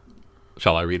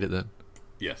 Shall I read it then?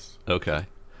 Yes. Okay.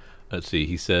 Let's see.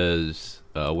 He says,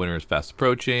 winter is fast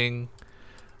approaching.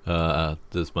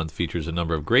 This month features a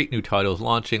number of great new titles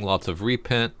launching, lots of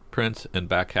reprints and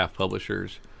back half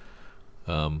publishers.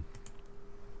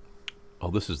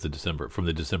 This is the December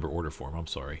order form. I'm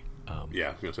sorry. Yeah,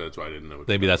 I was going to say that's why I didn't know.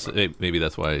 Maybe that's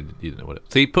why you didn't know what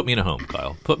it. See, put me in a home,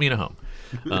 Kyle. Put me in a home.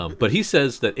 But he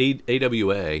says that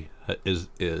AWA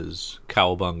is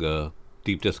Cowabunga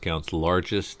Deep Discount's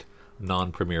largest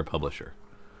non-premier publisher,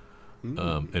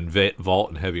 and Vault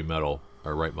and Heavy Metal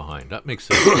are right behind. That makes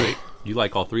sense, right? You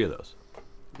like all three of those?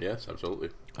 Yes, absolutely.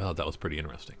 Oh, that was pretty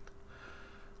interesting.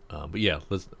 But yeah,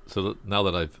 so now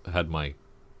that I've had my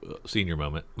senior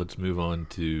moment, let's move on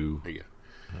to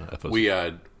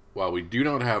FOC. While we do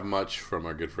not have much from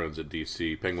our good friends at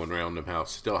DC, Penguin Random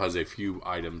House still has a few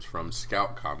items from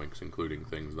Scout Comics, including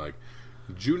things like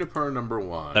Juniper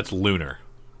 #1. That's Lunar.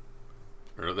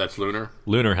 That's Lunar?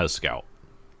 Lunar has Scout.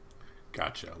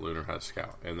 Gotcha. Lunar has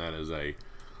Scout. And that is an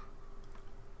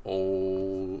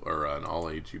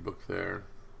all-age book there.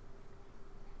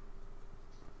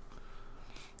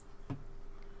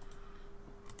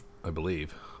 I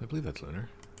believe that's Lunar,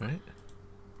 right?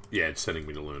 Yeah, it's sending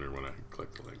me to Lunar when I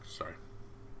click the link. Sorry.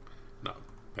 Not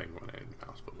Penguin and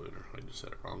Mouse, but Lunar. I just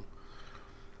said it wrong.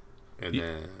 And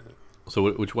then...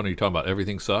 So which one are you talking about?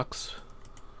 Everything Sucks?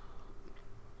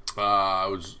 I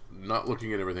was not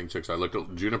looking at Everything Sucks. I looked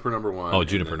at Juniper #1. Oh,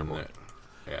 Juniper #1.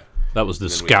 Yeah. That was the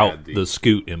Scout, the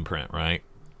Scoot imprint, right?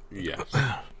 Yes.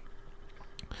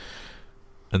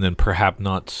 And then Perhaps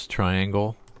Not's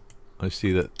Triangle. I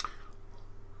see that.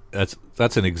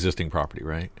 That's an existing property,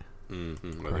 right?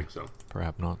 Mm-hmm, I think so.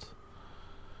 Perhaps Not.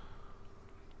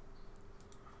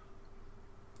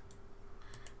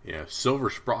 Yeah, Silver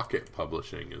Sprocket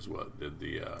Publishing is what did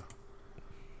the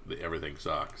Everything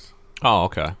Sucks. Oh,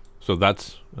 okay. So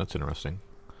that's interesting.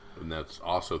 And that's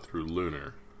also through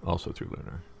Lunar.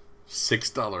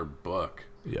 $6 book.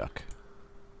 Yuck.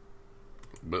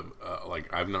 But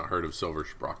I've not heard of Silver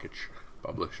Sprocket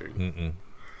Publishing. Mm-mm.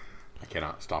 I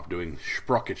cannot stop doing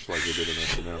sprockets like they did in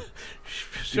SNL.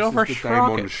 Silver This is the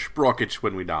time on sprockets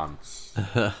when we dance.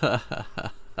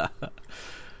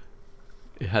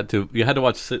 You had to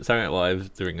watch Saturday Night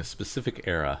Live during a specific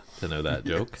era to know that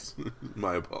joke.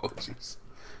 My apologies.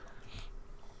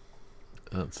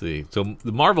 Let's see. So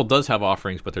the Marvel does have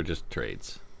offerings, but they're just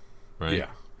trades, right? Yeah.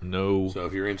 No. So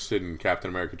if you're interested in Captain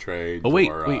America trades,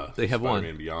 wait, they have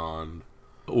Spider-Man one. Beyond,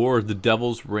 or the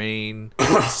Devil's Reign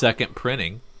second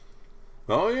printing.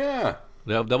 Oh yeah.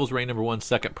 The Devil's Reign #1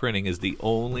 second printing is the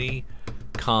only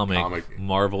comic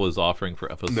Marvel is offering for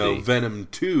FOC. No, Venom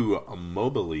 2 a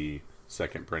Mobile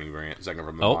second printing variant, second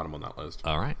from the bottom on that list.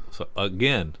 All right. So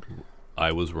again,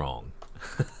 I was wrong.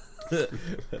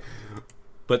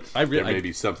 But there may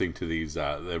be something to these.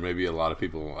 There may be a lot of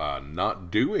people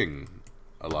not doing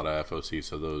a lot of FOC,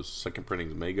 so those second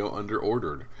printings may go under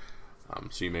ordered.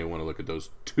 So you may want to look at those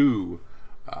two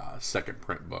second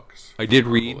print books. I did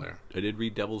read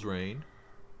Devil's Reign.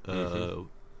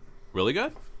 Really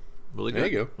good. Really good. There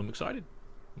you go. I'm excited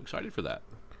for that.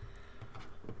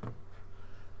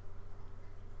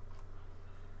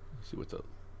 Let's see what the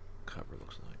cover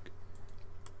looks like.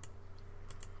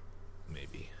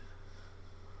 Maybe.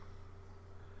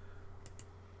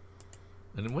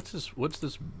 And then what's this?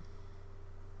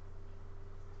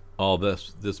 Oh,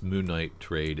 this Moon Knight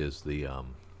trade is the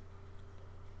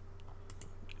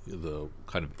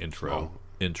kind of intro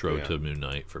to Moon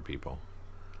Knight for people.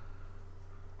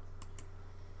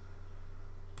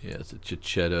 Yeah, it's a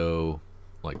Chichetto,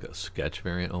 like a sketch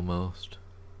variant almost.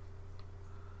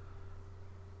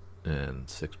 And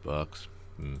 $6.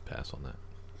 Pass on that.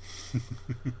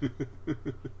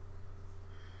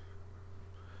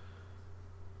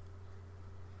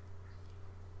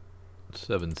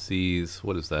 Seven Seas.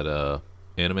 What is that?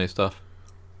 Anime stuff?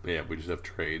 Yeah, we just have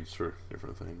trades for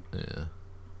different things. Yeah.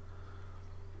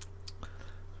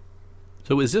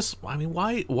 So is this? I mean,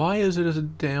 why is it as a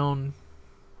down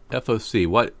FOC?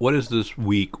 What is this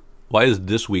week? Why is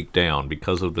this week down?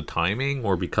 Because of the timing,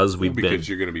 or because we've been? Because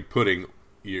you're going to be putting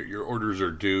your orders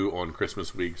are due on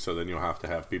Christmas week, so then you'll have to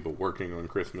have people working on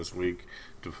Christmas week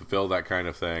to fulfill that kind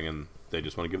of thing, and they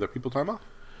just want to give their people time off.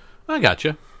 I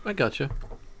gotcha.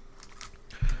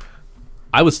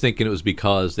 I was thinking it was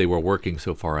because they were working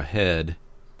so far ahead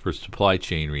for supply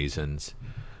chain reasons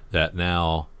that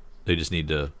now they just need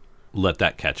to let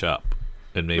that catch up.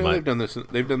 And they've done this.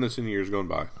 They've done this in years gone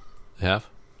by. Have?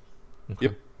 Okay.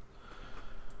 Yep.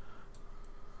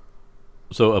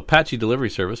 So Apache Delivery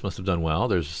Service must have done well.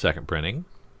 There's a second printing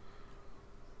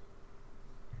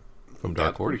from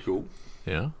Dark Horse. Pretty cool.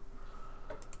 Yeah.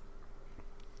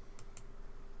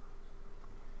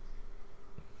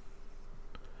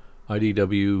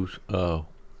 IDW's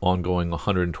ongoing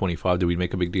 125. Did we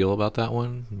make a big deal about that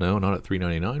one? No, not at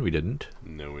 $3.99. We didn't.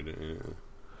 No, we didn't.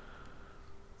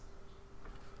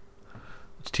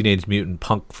 It's Teenage Mutant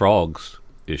Punk Frogs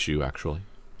issue, actually.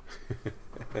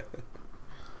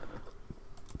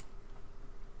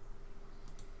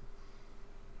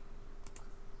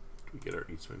 We get our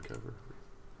Eastman cover.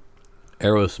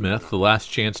 Aerosmith, the last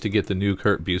chance to get the new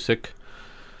Kurt Busiek.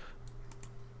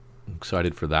 I'm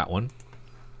excited for that one.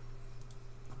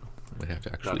 I have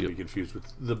to actually. Not to be confused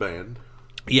with the band.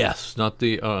 Yes, not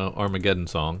the Armageddon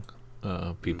song,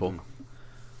 people.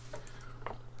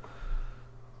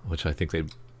 Which I think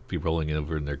they'd be rolling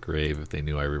over in their grave if they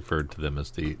knew I referred to them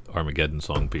as the Armageddon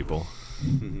song people.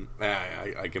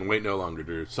 I can wait no longer,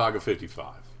 Drew. Saga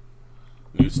 55.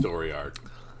 New story arc.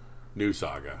 New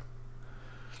saga.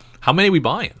 How many are we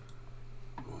buying?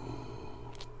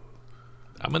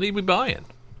 How many are we buying?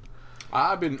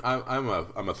 I'm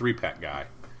a 3-pack guy.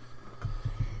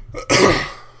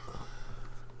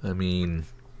 I mean,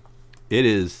 it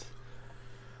is.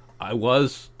 I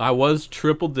was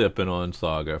triple dipping on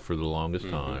Saga for the longest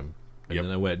time, and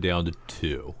then I went down to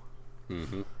 2.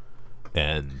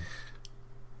 And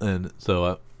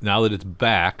so now that it's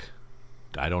back,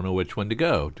 I don't know which one to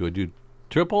go. Do I do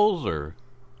triples or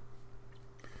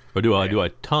do I do a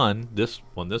ton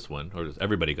on this one, or is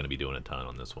everybody going to be doing a ton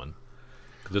on this one?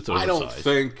 Because it's oversized. I don't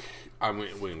think. I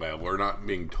mean, well, we're not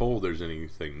being told there's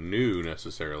anything new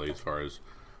necessarily as far as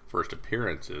first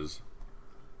appearances.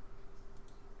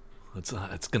 It's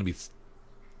going to be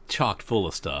chocked full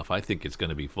of stuff. I think it's going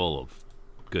to be full of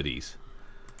goodies.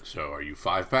 So, are you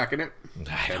 5-packing it?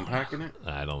 10-packing it?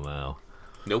 I don't know.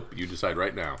 Nope. You decide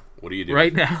right now. What do you do?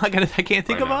 Right now, I can't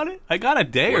think about it. I got a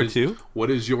day or two.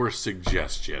 What is your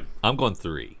suggestion? I'm going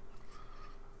 3.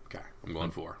 Okay, I'm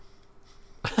going 4.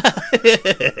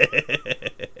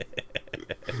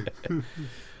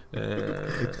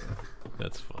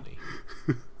 That's funny.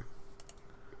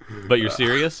 But you're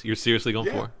serious? You're seriously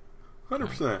going 4?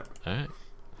 100%. All right.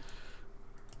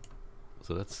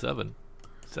 So that's 7.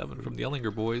 7 from the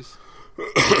Ellinger boys.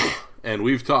 And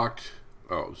we've talked.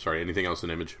 Oh, sorry. Anything else in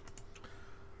Image?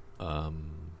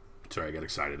 Sorry, I got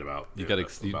excited about. About the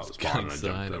Spawn, and I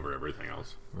jumped over everything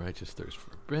else. Righteous Thirst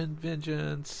for Brent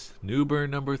Vengeance.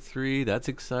 Newburn number 3. That's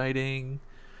exciting.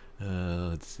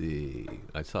 Let's see.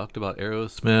 I talked about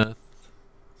Aerosmith.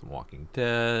 Some Walking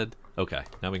Dead. Okay,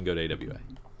 now we can go to AWA.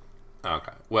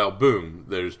 Okay. Well, boom.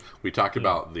 We talked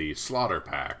about the Slaughter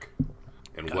Pack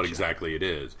and what exactly it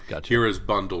is. Gotcha. Here is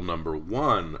bundle number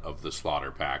 1 of the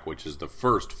Slaughter Pack, which is the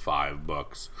first 5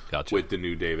 books with the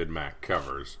new David Mack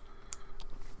covers.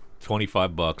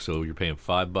 $25, so you're paying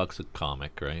 $5 a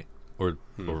comic, right? Or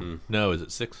no, is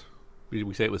it 6? Did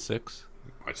we say it was 6?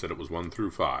 I said it was 1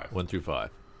 through 5. 1 through 5.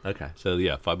 Okay, so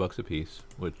yeah, $5 a piece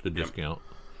with the discount.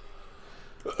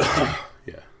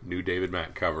 Yeah, new David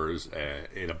Mack covers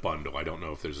in a bundle. I don't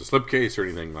know if there's a slipcase or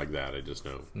anything like that. I just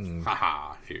know,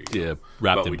 haha, here you go. Yeah,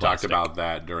 wrapped in plastic. Talked about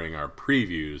that during our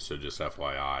previews, so just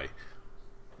FYI.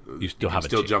 You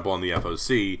still jump on the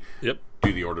FOC, Yep.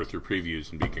 do the order through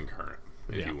previews, and be concurrent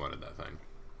if you wanted that thing.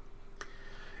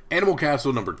 Animal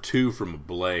Castle number 2 from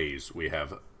Blaze. We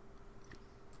have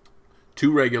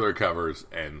 2 regular covers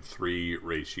and 3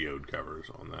 ratioed covers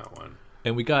on that one.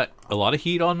 And we got a lot of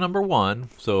heat on number 1,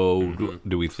 so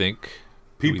do we think...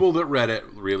 People that read it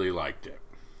really liked it.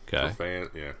 Okay.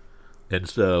 Yeah. And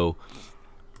so,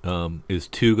 is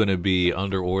 2 going to be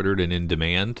under-ordered and in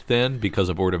demand then because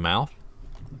of word of mouth?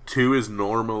 2 is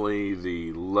normally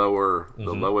the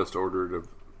lowest ordered of...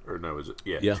 Or no, is it?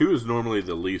 Yeah. 2 is normally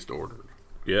the least ordered.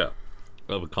 Yeah.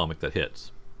 Of a comic that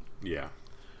hits. Yeah.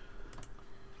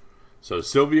 So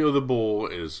Silvio the Bull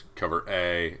is cover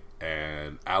A,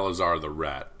 and Alazar the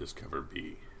Rat is cover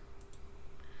B.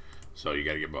 So you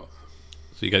got to get both.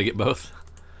 So you got to get both.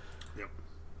 Yep.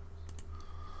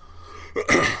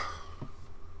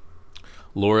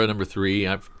 Laura, number 3.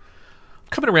 I'm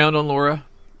coming around on Laura.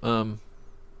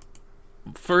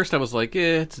 First, I was like,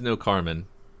 it's no Carmen,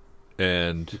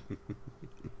 but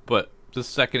the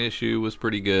second issue was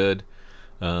pretty good.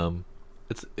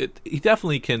 He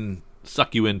definitely can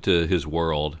suck you into his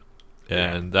world,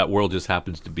 and that world just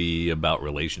happens to be about a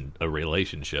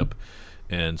relationship,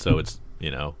 and so it's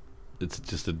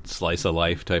just a slice of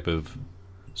life type of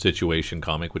situation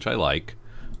comic, which I like.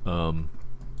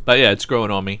 But yeah, it's growing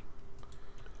on me,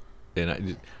 and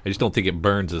I just don't think it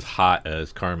burns as hot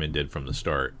as Carmen did from the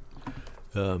start.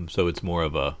 So it's more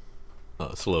of a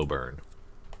slow burn.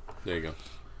 There you go.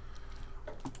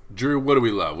 Drew, what do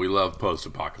we love? We love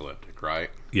post-apocalyptic, right?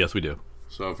 Yes, we do.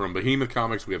 So from Behemoth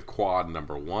Comics, we have Quad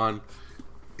number 1.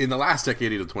 In the last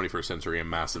decade of the 21st century, a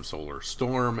massive solar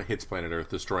storm hits planet Earth,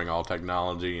 destroying all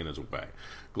technology in its way.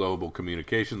 Global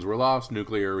communications were lost,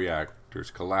 nuclear reactors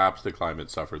collapsed, the climate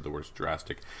suffered the worst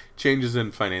drastic changes,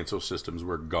 and financial systems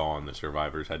were gone. The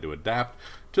survivors had to adapt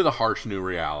to the harsh new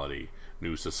reality.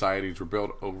 New societies were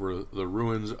built over the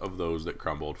ruins of those that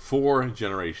crumbled. 4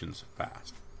 generations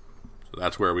passed. So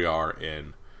that's where we are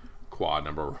in Quad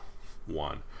number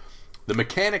 1. The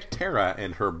mechanic Tara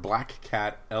and her black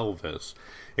cat Elvis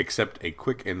accept a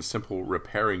quick and simple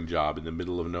repairing job in the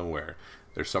middle of nowhere.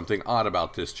 There's something odd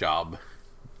about this job.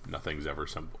 Nothing's ever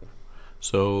simple.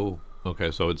 So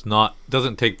it's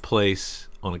doesn't take place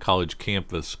on a college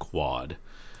campus quad.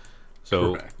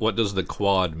 So Correct. What does the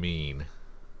quad mean?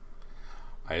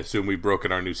 I assume we've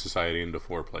broken our new society into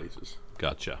 4 places,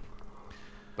 Gotcha.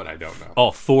 but I don't know.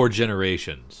 Oh, 4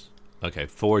 generations. Okay,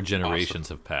 4 generations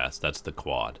have passed. That's the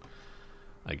quad,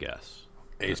 I guess.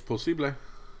 Es posible.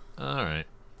 All right.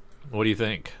 What do you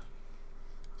think?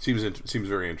 Seems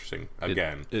very interesting.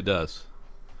 Again, It does.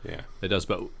 yeah. It does,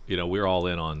 but we're all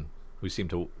in on. We seem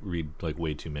to read like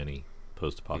way too many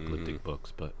post-apocalyptic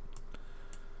books, but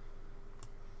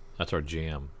that's our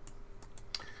jam.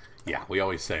 Yeah, we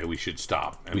always say we should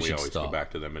stop, and we always go back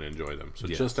to them and enjoy them. So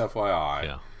just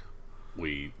FYI,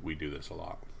 we do this a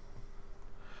lot.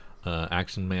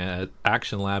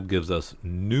 Action Lab gives us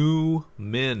New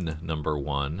Men number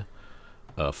 1,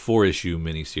 a 4-issue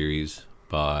miniseries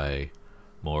by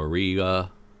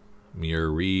Muriwa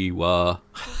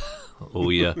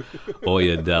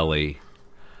Oyedele.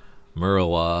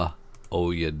 Muriwa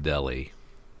Oyedele.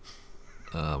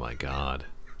 Oh my God.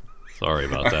 Sorry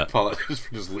about that. I apologize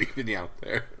for just leaving you out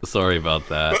there. Sorry about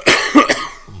that.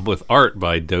 With art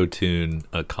by Dotun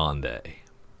Akonde.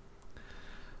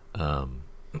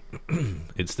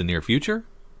 It's the near future.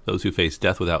 Those who face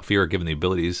death without fear are given the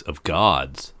abilities of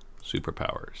gods,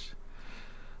 superpowers.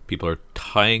 People are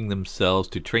tying themselves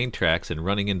to train tracks and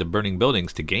running into burning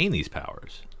buildings to gain these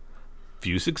powers.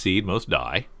 Few succeed, most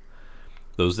die.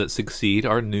 Those that succeed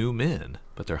are new men,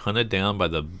 but they're hunted down by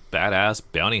the badass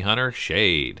bounty hunter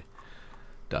Shade.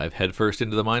 Dive headfirst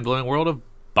into the mind-blowing world of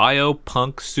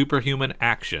biopunk superhuman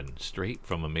action, straight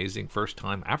from amazing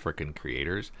first-time African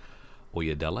creators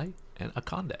Oyedele and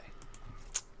Akonde.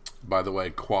 By the way,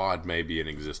 Quad may be an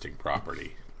existing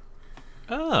property.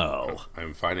 Oh.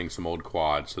 I'm finding some old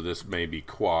quads, so this may be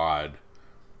Quad,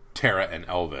 Tara, and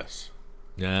Elvis.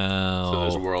 No. So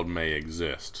this world may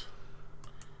exist.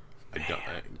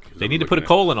 They need to put a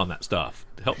colon on that stuff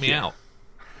to help me out.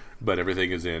 But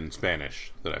everything is in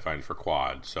Spanish that I find for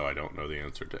Quad, so I don't know the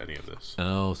answer to any of this.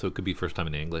 Oh, so it could be first time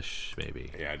in English, maybe.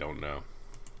 Yeah, I don't know.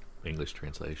 English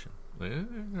translation. All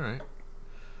right.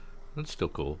 That's still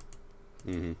cool.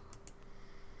 Mm-hmm.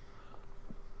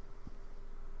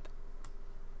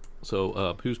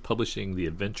 So, who's publishing The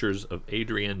Adventures of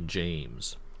Adrian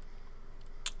James?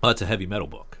 Oh, that's a heavy metal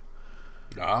book.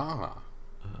 High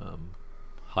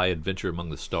adventure among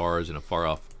the stars in a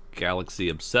far-off galaxy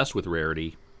obsessed with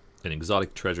rarity and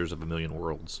exotic treasures of a million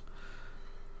worlds.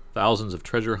 Thousands of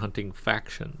treasure-hunting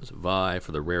factions vie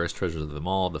for the rarest treasures of them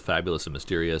all, the fabulous and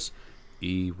mysterious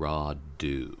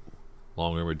Iradu.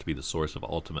 Long rumored to be the source of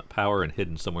ultimate power and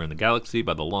hidden somewhere in the galaxy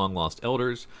by the long-lost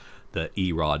elders, the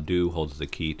Iradu holds the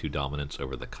key to dominance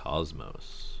over the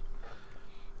cosmos.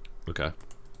 Okay.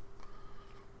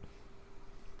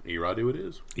 Iradu it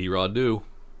is. Iradu.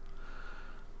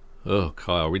 Oh,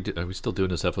 Kyle, are we still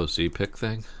doing this FOC pick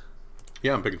thing?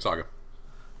 Yeah, I'm picking Saga.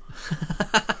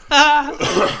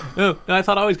 Oh, I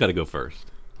thought I always got to go first.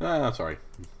 Sorry.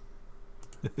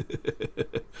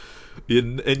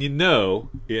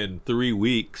 In 3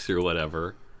 weeks or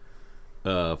whatever,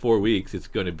 4 weeks, it's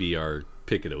going to be our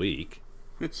pick of the week.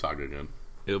 It's Saga again.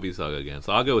 It'll be Saga again.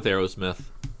 So I'll go with Aerosmith.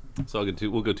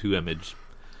 We'll go 2 Image.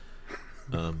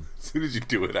 As soon as you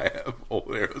do it, I have old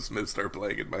Aerosmith start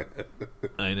playing in my head.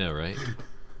 I know, right?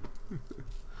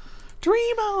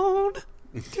 Dream on,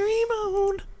 dream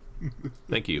on.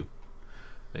 Thank you.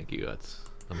 I'm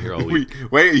here all week.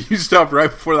 Wait, you stopped right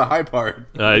before the high part.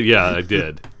 Yeah, I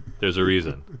did. There's a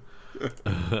reason. All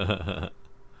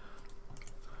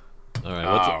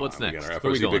right, what's next? Where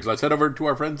are we going? Let's head over to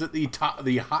our friends at the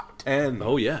Hot 10.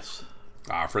 Oh, yes.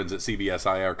 Our friends at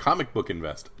CBSIR,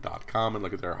 comicbookinvest.com, and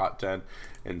look at their Hot 10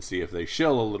 and see if they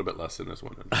shill a little bit less than this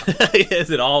one.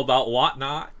 Is it all about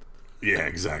whatnot? Yeah,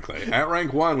 exactly. At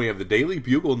rank 1, we have the Daily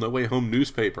Bugle No Way Home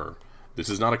newspaper. This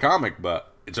is not a comic,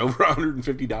 but it's over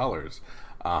 $150.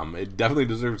 It definitely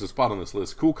deserves a spot on this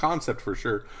list. Cool concept for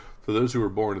sure. For those who were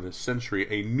born in this century,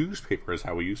 a newspaper is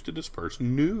how we used to disperse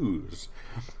news.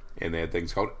 And they had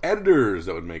things called editors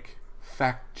that would make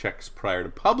fact checks prior to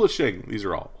publishing. These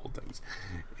are all old things.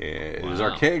 It is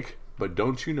archaic, but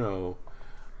don't you know,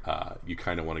 you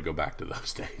kind of want to go back to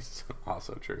those days.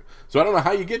 Also true. So I don't know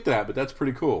how you get that, but that's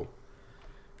pretty cool.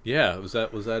 Yeah, was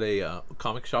that a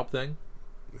comic shop thing?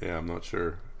 Yeah, I'm not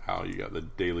sure how you got the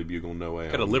Daily Bugle No Way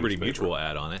Home. Got a Liberty newspaper. Mutual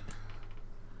ad on it.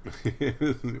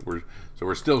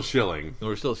 we're still shilling.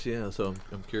 We're still, yeah. So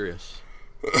I'm curious.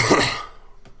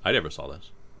 I never saw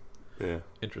this. Yeah.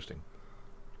 Interesting.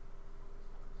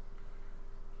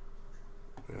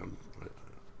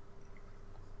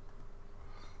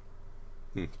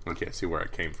 I can't see where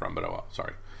it came from, but oh well,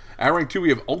 sorry. At rank 2, we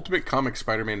have Ultimate Comics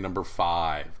Spider-Man number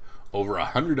 5. Over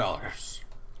 $100.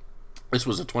 This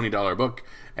was a $20 book,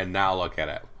 and now look at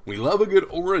it. We love a good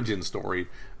origin story,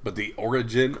 but the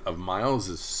origin of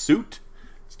Miles' suit,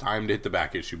 it's time to hit the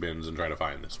back issue bins and try to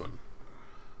find this one.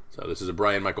 So this is a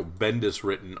Brian Michael Bendis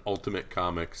written Ultimate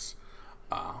Comics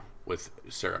with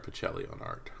Sarah Pichelli on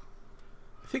art.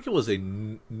 I think it was a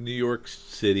New York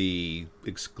City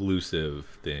exclusive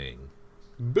thing.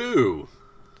 Boo!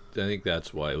 I think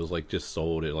that's why it was like just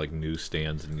sold at like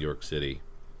newsstands in New York City.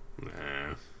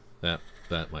 Nah.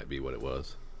 That might be what it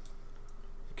was.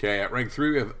 Okay, at rank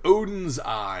 3 we have Odin's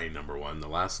Eye number 1, the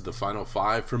last of the final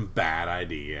 5 from Bad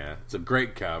Idea. It's a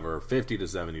great cover, $50 to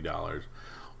 $70.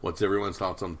 What's everyone's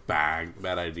thoughts on Bad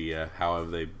Idea? How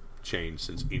have they changed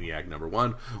since ENIAC number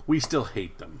 1? We still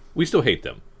hate them. We still hate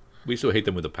them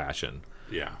with a passion.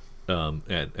 Yeah.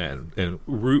 And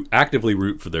actively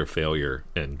root for their failure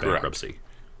and bankruptcy.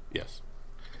 Yes.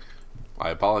 I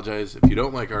apologize if you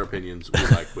don't like our opinions. We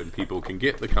like when people can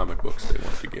get the comic books they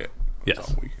want to get.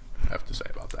 That's all we have to say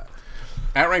about that.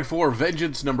 At rank 4,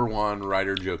 Vengeance number 1,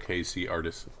 writer Joe Casey,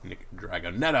 artist Nick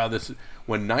Dragonetta. This is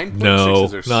when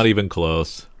 9.6 are not even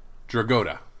close.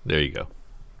 Dragotta. There you go.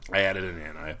 I added an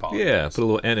N. I apologize. Yeah, put a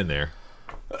little N in there.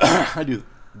 I do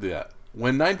that.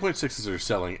 When 9.6s are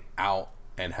selling out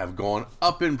and have gone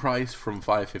up in price from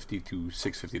 $550 to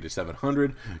 $650 to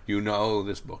 $700, you know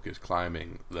this book is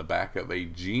climbing. The back of a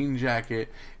jean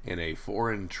jacket in a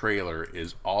foreign trailer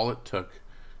is all it took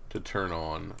to turn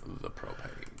on the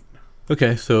propane.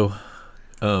 Okay, so,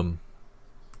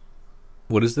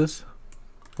 what is this?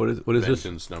 What is this?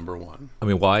 Vengeance number 1. I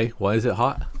mean, why is it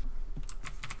hot?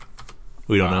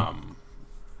 We don't know.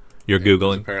 You're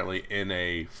Googling? Apparently in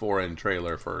a foreign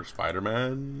trailer for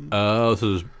Spider-Man. Oh,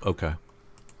 so okay.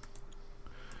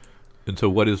 And so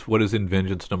what is in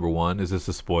Vengeance number 1? Is this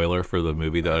a spoiler for the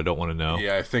movie that I don't want to know?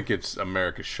 Yeah, I think it's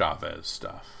America Chavez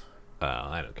stuff.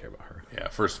 I don't care about her. Yeah,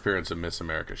 first appearance of Miss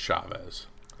America Chavez.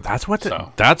 That's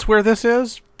that's where this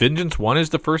is? Vengeance 1 is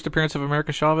the first appearance of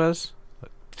America Chavez?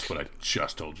 That's what I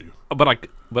just told you. But I could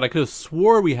have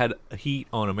swore we had heat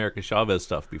on America Chavez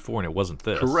stuff before, and it wasn't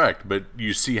this. Correct, but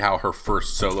you see how her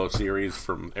first solo series,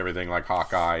 from everything like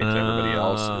Hawkeye to everybody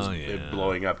else, is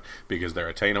blowing up because they're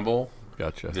attainable.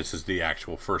 Gotcha. This is the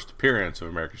actual first appearance of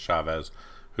America Chavez,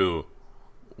 who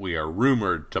we are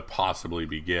rumored to possibly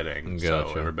be getting.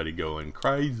 Gotcha. So everybody going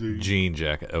crazy. Jean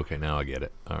jacket. Okay, now I get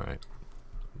it. All right.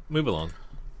 Move along.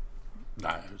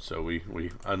 So we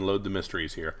unload the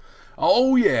mysteries here.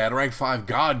 Oh yeah, at rank 5,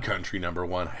 God Country number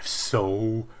 1. I have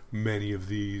so many of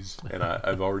these, and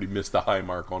I've already missed the high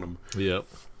mark on them. Yep.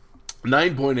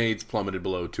 9.8's plummeted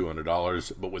below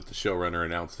 $200, but with the showrunner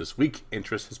announced this week,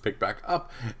 interest has picked back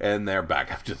up, and they're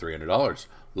back up to $300.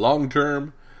 Long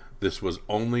term, this was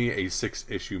only a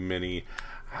 6-issue mini.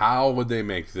 How would they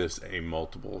make this a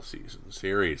multiple season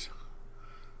series?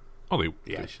 Oh,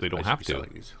 they don't have to.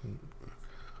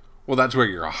 Well, that's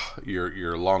where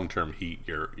your long term heat,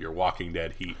 your Walking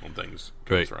Dead heat on things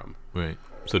comes from. Right.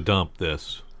 So dump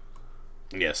this.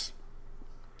 Yes.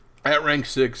 At rank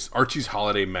 6, Archie's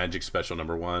Holiday Magic Special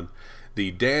number 1,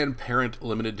 the Dan Parent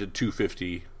limited to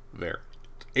 $250 there.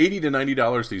 $80 to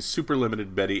 $90, these super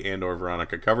limited Betty and or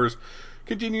Veronica covers.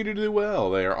 continue to do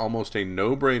well. They are almost a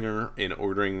no-brainer in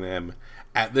ordering them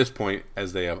at this point,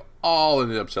 as they have all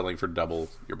ended up selling for double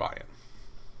your buy-in.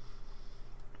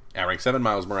 At rank 7,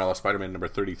 Miles Morales, Spider-Man number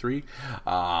 33.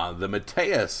 The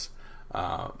Mateus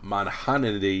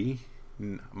Manhanini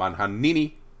 1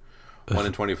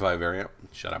 in 25 variant.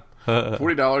 Shut up.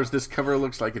 $40. This cover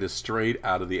looks like it is straight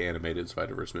out of the animated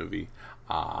Spider-Verse movie.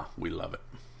 We love it.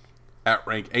 At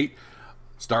rank 8,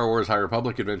 Star Wars High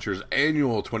Republic Adventures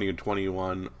Annual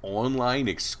 2021 online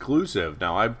exclusive.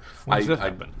 Now,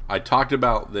 I talked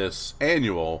about this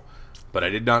annual, but I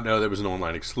did not know there was an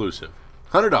online exclusive.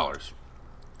 $100.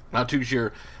 Not too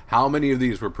sure how many of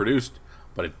these were produced,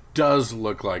 but it doesn't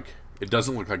look like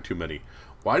too many.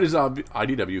 Why does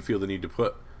IDW feel the need to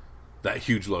put that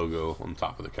huge logo on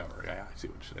top of the cover? Yeah, I see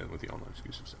what you're saying with the online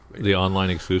exclusive stuff. The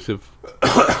online exclusive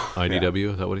IDW,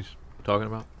 Yeah. Is that what he's talking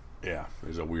about? Yeah,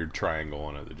 there's a weird triangle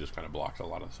on it that just kind of blocks a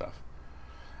lot of stuff.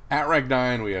 At rank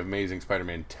 9, we have Amazing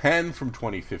Spider-Man 10 from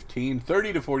 2015,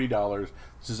 $30 to $40.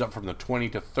 This is up from the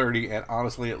 $20 to $30, and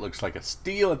honestly, it looks like a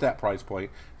steal at that price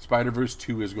point. Spider-Verse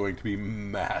 2 is going to be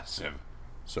massive,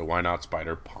 so why not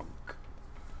Spider-Punk?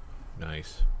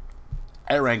 Nice.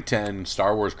 At rank 10,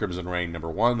 Star Wars Crimson Reign number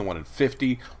 1, the 1 in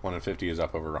 50. 1 in 50 is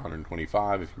up over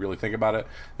 125. If you really think about it,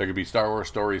 there could be Star Wars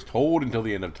stories told until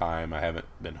the end of time. I haven't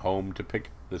been home to pick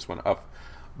this one up,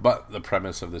 but the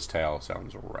premise of this tale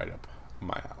sounds right up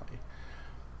my alley.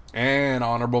 And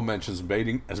honorable mentions,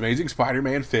 Amazing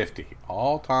Spider-Man 50.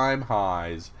 All-time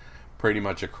highs pretty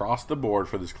much across the board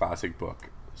for this classic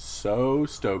book. So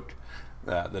stoked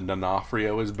that the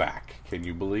D'Onofrio is back. Can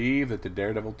you believe that the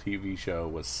Daredevil TV show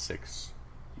was 6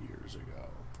 years ago?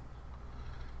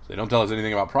 So they don't tell us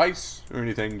anything about price or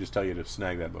anything, just tell you to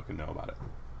snag that book and know about it.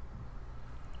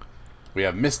 We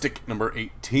have Mystic number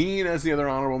 18 as the other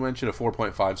honorable mention. A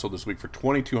 4.5 sold this week for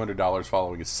 $2,200,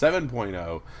 following a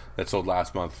 7.0 that sold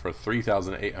last month for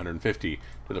 $3,850.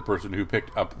 To the person who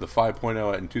picked up the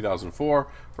 5.0 in 2004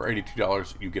 for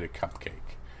 $82, you get a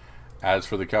cupcake. As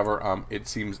for the cover, it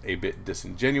seems a bit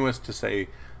disingenuous to say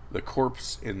the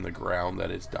corpse in the ground that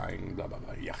is dying, blah, blah,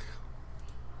 blah, yuck.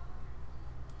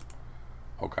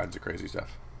 All kinds of crazy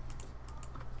stuff.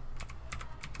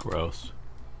 Gross.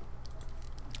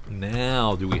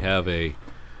 Now, do we have a...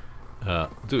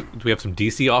 do we have some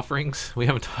DC offerings? We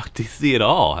haven't talked DC at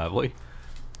all, have we?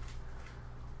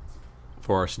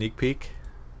 For our sneak peek?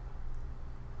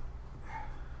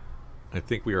 I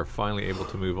think we are finally able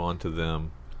to move on to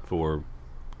them for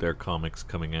their comics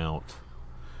coming out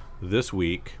this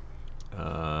week.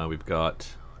 We've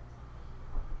got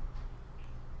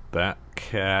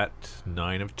Batcat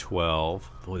 9 of 12.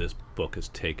 Boy, this book has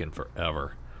taken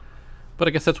forever. But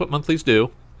I guess that's what monthlies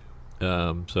do.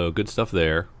 So good stuff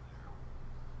there.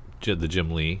 The Jim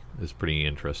Lee is pretty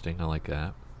interesting. I like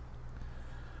that.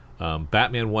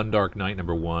 Batman 1 Dark Knight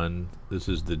number 1. This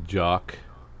is the Jock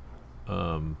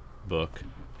book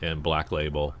and Black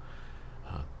Label.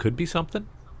 Could be something.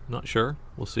 Not sure.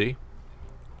 We'll see.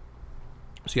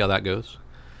 See how that goes.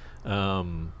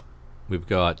 We've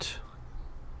got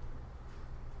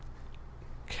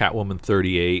Catwoman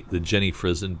 38. The Jenny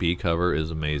Frison B cover is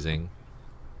amazing.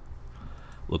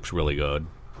 Looks really good.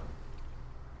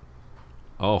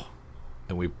 Oh,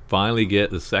 and we finally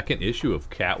get the second issue of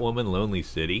Catwoman Lonely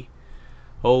City.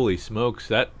 Holy smokes,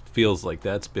 that feels like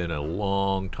that's been a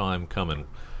long time coming.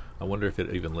 I wonder if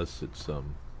it even lists its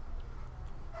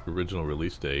original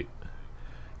release date.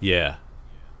 Yeah.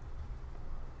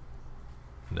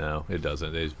 No, it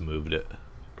doesn't. They just moved it.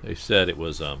 They said it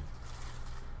was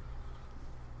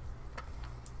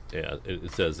yeah,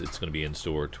 it says it's going to be in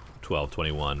store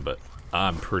 12/21, but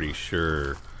I'm pretty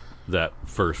sure that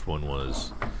first one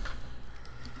was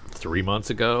 3 months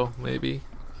ago, maybe.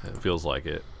 It feels like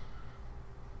it.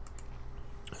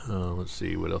 Let's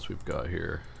see what else we've got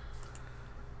here.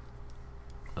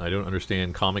 I don't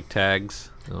understand comic tags.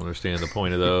 I don't understand the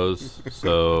point of those.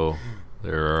 So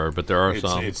there are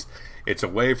some. It's a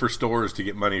way for stores to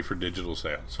get money for digital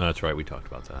sales. That's right. We talked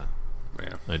about that.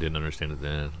 Yeah. I didn't understand it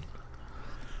then.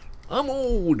 I'm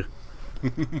old.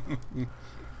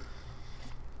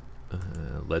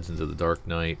 Legends of the Dark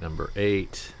Knight number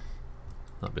 8.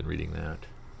 Not been reading that.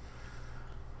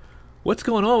 What's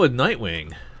going on with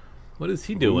Nightwing? What is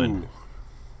he doing? Ooh.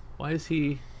 Why is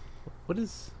he... What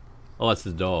is... Oh, that's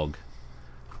his dog.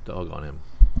 Dog on him.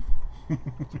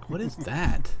 What is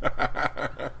that?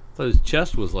 I thought his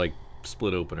chest was like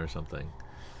split open or something.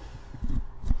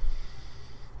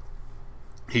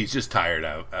 He's just tired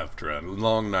out after a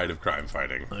long night of crime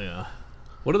fighting. Oh, yeah.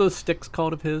 What are those sticks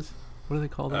called of his? What are they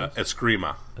called?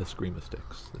 Eskrima. Eskrima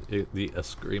sticks. The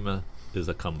Eskrima is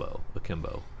a kimbo.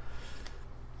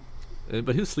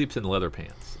 But who sleeps in leather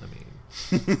pants? I mean,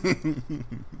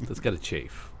 that's got to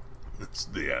chafe.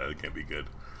 Yeah, it can't be good.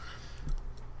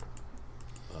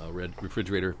 Red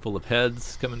refrigerator full of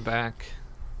heads coming back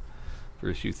for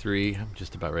issue 3. I'm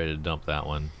just about ready to dump that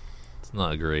one. It's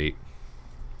not great.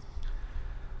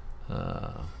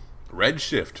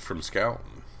 Redshift from Scout.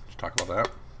 Did you talk about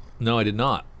that? No, I did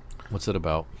not. What's it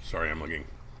about? Sorry, I'm looking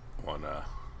on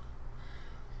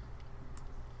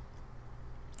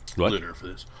What? Litter for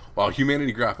this. While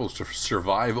humanity grapples to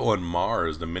survive on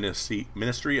Mars, the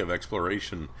Ministry of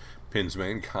Exploration pins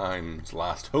mankind's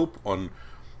last hope on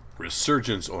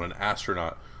resurgence on an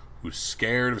astronaut who's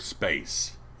scared of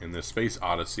space in the space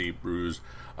odyssey brews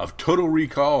of Total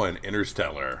Recall and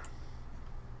Interstellar.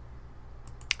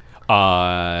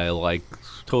 I like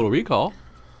Total Recall.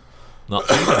 Not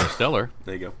Interstellar.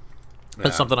 There you go.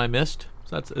 That's something I missed.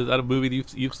 Is that a movie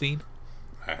that you've seen?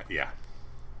 Yeah.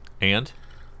 And?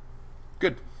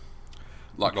 Good.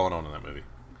 A lot going on in that movie.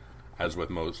 As with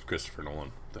most Christopher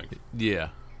Nolan things. Yeah.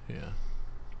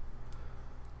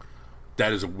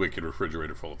 That is a wicked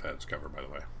refrigerator full of heads cover, by the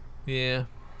way. Yeah.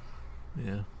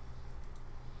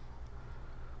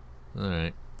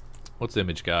 Alright. What's the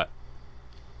Image got?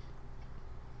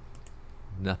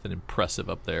 Nothing impressive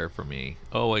up there for me.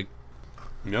 Oh,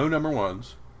 No number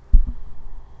ones.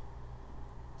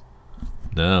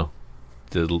 no.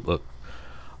 Look.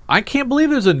 I can't believe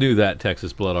there's a new That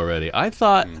Texas Blood already. I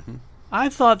thought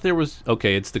there was...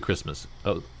 Okay, it's the Christmas.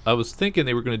 I was thinking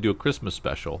they were going to do a Christmas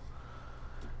special.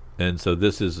 And so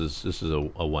this is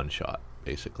a one-shot,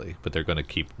 basically. But they're going to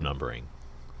keep numbering.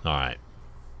 All right.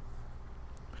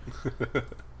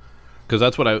 Because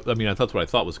that's what I thought what I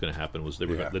thought was going to happen was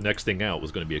the next thing out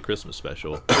was going to be a Christmas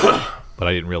special. But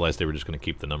I didn't realize they were just going to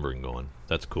keep the numbering going.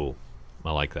 That's cool.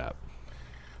 I like that.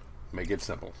 Make it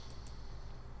simple.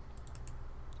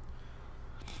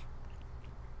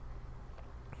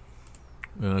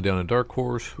 Down in Dark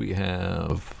Horse, we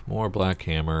have more Black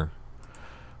Hammer,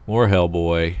 more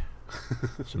Hellboy,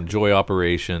 some Joy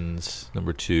Operations,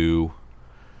 number 2,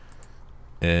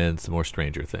 and some more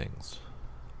Stranger Things.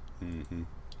 Mm-hmm.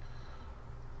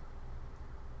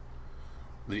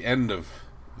 The end of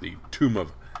the Tomb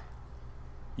of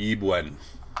Yibwen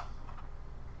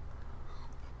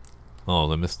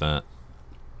Oh, I missed that.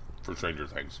 for Stranger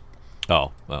Things.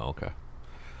 Oh, okay.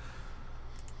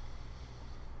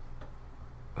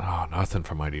 Oh, nothing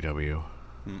from IDW.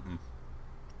 Mm-mm.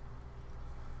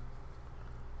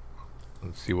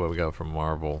 Let's see what we got from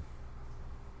Marvel.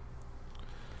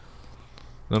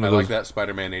 I like that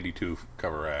Spider-Man 82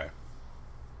 cover.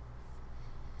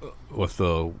 With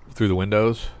the through the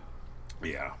windows,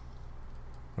 Yeah.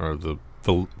 or the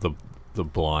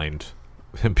blind,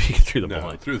 him peeking through the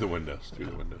blind. Through the windows. Through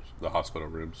the windows. The hospital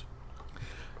rooms.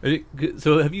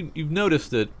 So have you've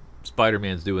noticed that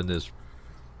Spider-Man's doing this?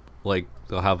 Like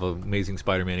they'll have an Amazing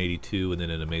Spider-Man 82 and then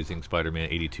an Amazing Spider-Man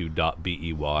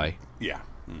 82.BEY. Yeah.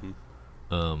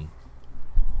 Mm-hmm.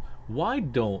 Why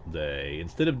don't they,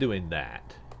 instead of doing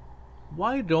that,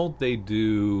 why don't they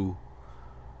do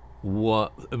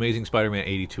what Amazing Spider-Man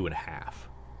 82 and a half?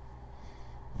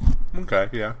 Okay,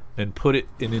 yeah. And put it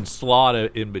and then slot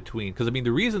it in between. Because, I mean,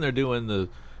 the reason they're doing the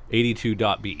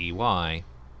 82.BEY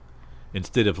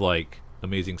instead of like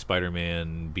Amazing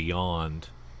Spider-Man Beyond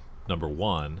number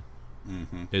 1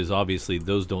 is obviously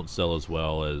those don't sell as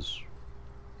well as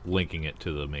linking it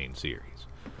to the main series.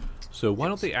 So why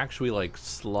don't they actually like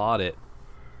slot it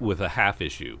with a half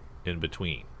issue in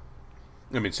between?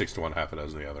 I mean, 6 to 1, half a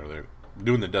dozen the other. They're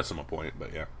doing the decimal point,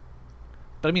 but yeah.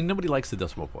 But I mean, nobody likes the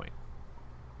decimal point.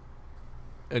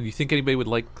 And you think anybody would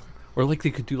like, or like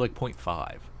they could do like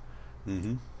 0.5.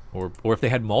 Mm-hmm. Or if they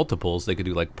had multiples, they could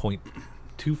do like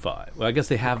 0.25. Well, I guess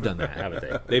they have done that, haven't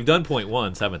they? They've done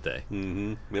 0.1s, haven't they?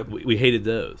 Mm-hmm. Yep. We hated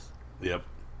those. Yep.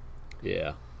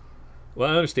 Yeah.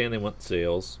 Well, I understand they want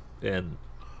sales, and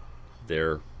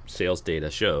their sales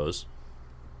data shows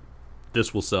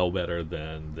this will sell better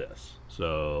than this.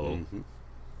 So,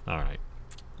 all right.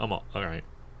 All right.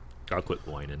 I'll quit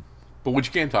whining. But what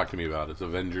you can talk to me about is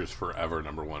Avengers Forever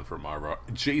 #1 for Marvel.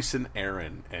 Jason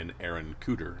Aaron and Aaron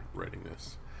Cooter writing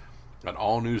this. An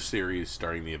all-new series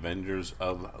starring the Avengers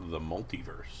of the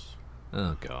Multiverse.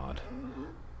 Oh, God.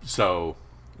 So,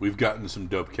 we've gotten some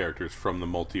dope characters from the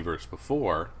multiverse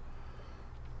before.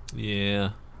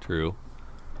 Yeah, true.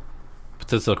 But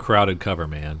this is a crowded cover,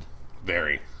 man.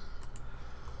 Very.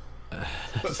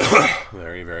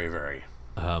 Very, very, very.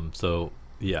 So,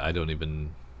 yeah, I don't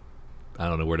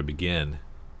know where to begin.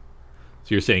 So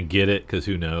you're saying get it, because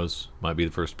who knows? Might be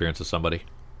the first appearance of somebody.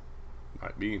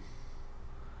 Might be.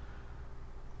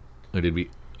 Or did we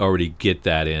already get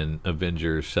that in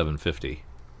Avengers 750?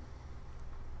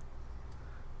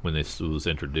 when this was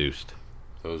introduced.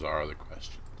 Those are the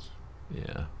questions.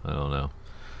 Yeah, I don't know.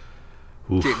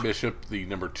 Oof. Kate Bishop, the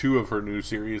number 2 of her new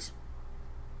series.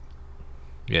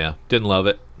 Yeah, didn't love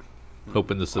it.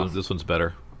 Hoping this one's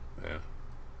better. Yeah.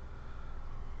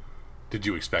 Did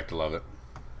you expect to love it?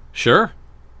 Sure.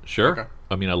 Okay.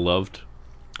 I mean, I loved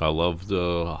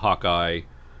Hawkeye.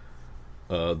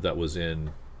 That was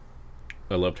in.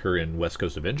 I loved her in West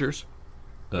Coast Avengers.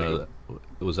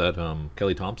 Was that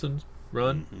Kelly Thompson's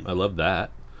run? Mm-hmm. I loved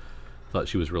that. Thought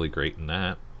she was really great in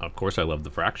that. Of course, I loved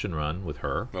the Fraction run with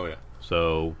her. Oh yeah.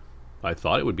 So I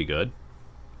thought it would be good.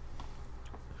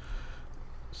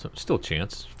 So still a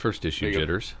chance. First issue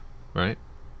jitters, right?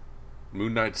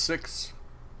 Moon Knight 6.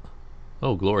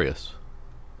 Oh, glorious.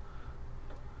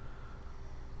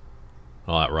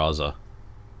 Oh, that Raza.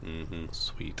 Mm-hmm.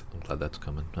 Sweet. I'm glad that's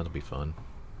coming. That'll be fun.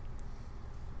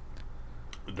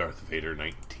 Darth Vader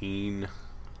 19.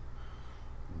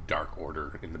 Dark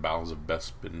Order. In the battles of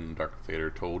Bespin, Darth Vader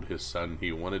told his son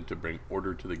he wanted to bring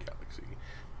order to the galaxy.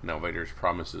 Now Vader's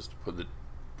promises to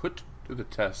put to the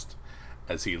test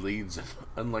as he leads an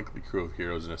unlikely crew of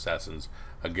heroes and assassins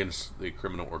against the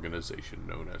criminal organization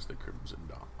known as the Crimson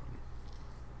Dawn.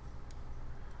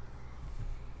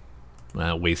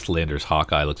 Wastelander's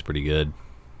Hawkeye looks pretty good.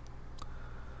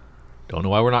 Don't know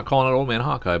why we're not calling it Old Man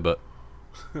Hawkeye, but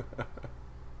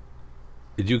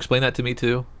did you explain that to me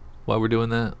too? Why we're doing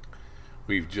that?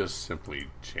 We've just simply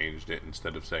changed it.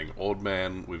 Instead of saying old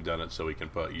man, we've done it so we can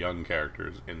put young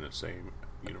characters in the same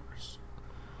universe.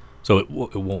 So it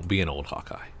won't be an old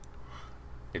Hawkeye.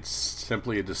 It's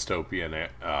simply a dystopian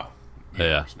Yeah.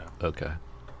 universe now. Okay.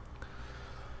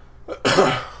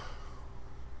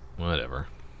 Whatever.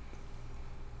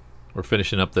 We're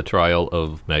finishing up the trial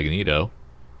of Magneto.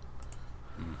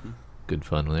 Mm-hmm. Good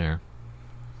fun there.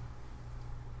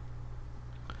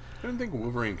 I didn't think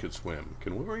Wolverine could swim.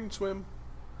 Can Wolverine swim?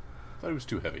 I thought he was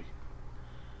too heavy.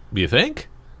 Do you think?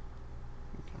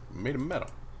 Made of metal.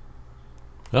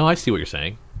 Oh, I see what you're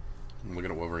saying. I'm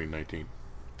looking at Wolverine 19.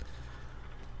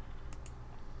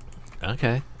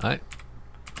 Okay.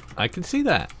 I can see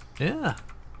that. Yeah.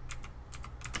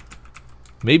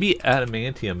 Maybe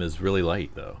adamantium is really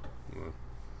light though.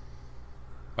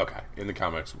 Okay. In the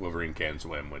comics, Wolverine can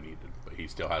swim when needed, but he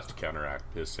still has to counteract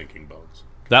his sinking bones.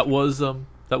 That's in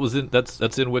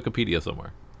Wikipedia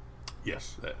somewhere.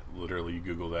 Yes. Literally, you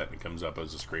Google that and it comes up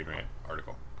as a Screen Rant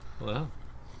article. Well,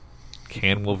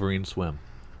 can Wolverine swim?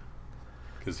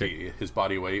 Because his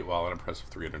body weight, while an impressive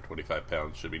 325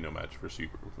 pounds, should be no match for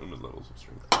superhuman levels of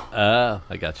strength.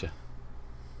 I gotcha.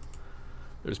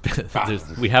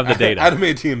 We have the data.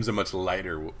 Adamantium's a much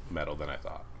lighter metal than I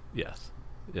thought. Yes.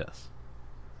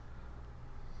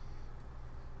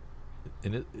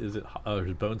 And his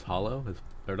bones hollow?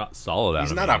 They're not solid adamantium.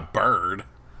 He's not a bird.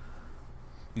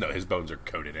 No, his bones are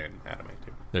coated in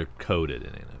adamantium. They're coated in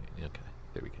adamantium. Okay,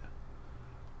 there we go.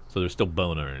 So there's still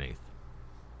bone underneath.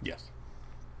 Yes.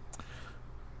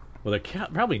 Well, they're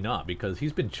probably not because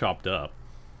he's been chopped up.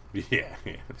 Yeah.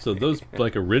 So those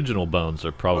original bones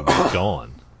are probably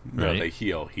gone. No, right? they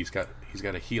heal. He's got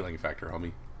a healing factor,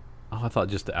 homie. Oh, I thought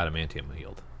just the adamantium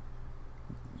healed.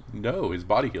 No, his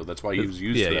body healed. That's why he was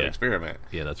used for that experiment.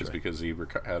 Yeah, that's just right. because he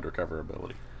had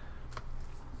recoverability.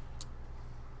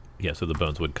 Yeah, so the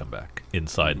bones would come back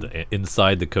inside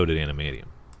the coated adamantium.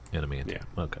 Yeah.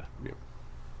 Okay. Yep.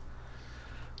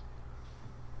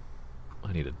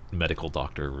 I need a medical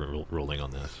doctor ruling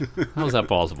on this. How is that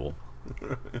possible?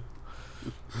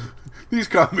 These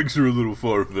comics are a little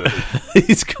far-fetched.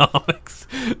 These comics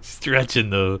stretching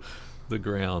the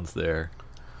grounds there.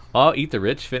 Oh, Eat the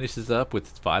Rich finishes up with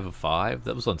 5 of 5.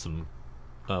 That was on some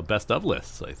best of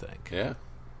lists, I think. Yeah.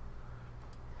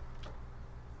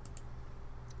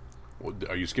 Well,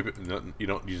 are you skipping?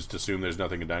 You just assume there's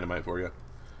nothing in Dynamite for you?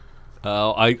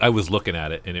 I was looking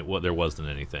at it, and there wasn't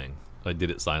anything. I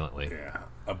did it silently. Yeah,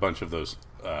 a bunch of those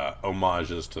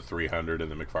homages to 300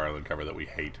 and the McFarlane cover that we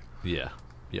hate. Yeah.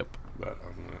 Yep. But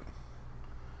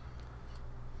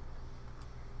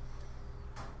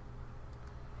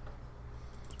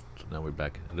so now we're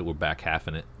back. We're back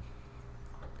halving it.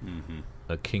 Mm-hmm.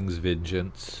 A King's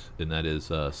Vengeance, and that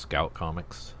is Scout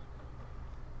Comics.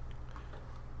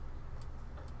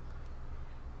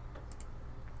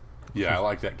 Yeah, I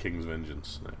like that King's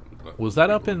Vengeance. Was that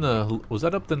up in the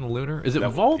Lunar? Is it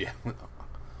Vault? Yeah.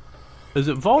 Is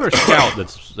it Vault or Scout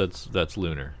that's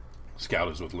Lunar? Scout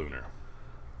is with Lunar.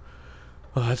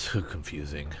 Oh, that's so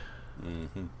confusing.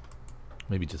 Mm-hmm.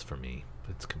 Maybe just for me,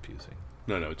 but it's confusing.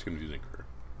 No, it's confusing for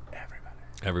everybody.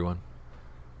 Everyone?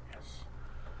 Yes.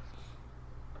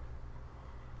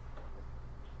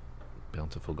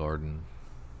 Bountiful Garden.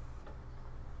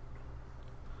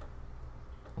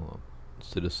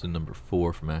 Citizen number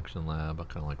 4 from Action Lab. I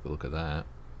kind of like the look of that.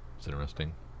 It's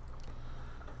interesting.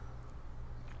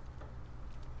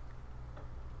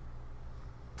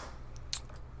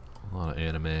 A lot of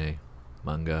anime,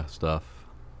 manga stuff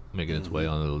making its way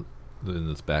on in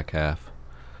this back half.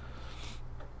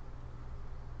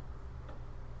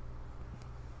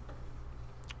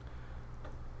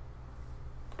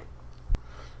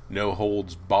 No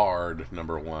Holds Barred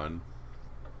number 1.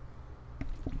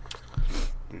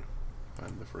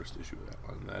 Find the first issue of that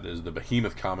one. That is the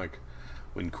Behemoth comic.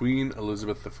 When Queen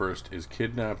Elizabeth I is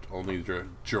kidnapped, only the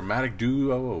dramatic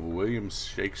duo of William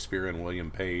Shakespeare and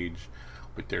William Page,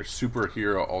 with their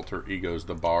superhero alter egos,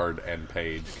 the Bard and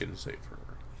Page, can save her.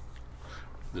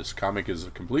 This comic is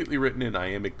completely written in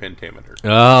iambic pentameter.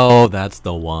 Oh, that's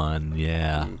the one.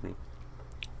 Yeah.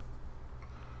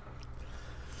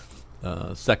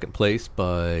 Second place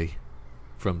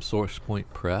from Source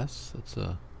Point Press. That's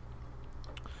a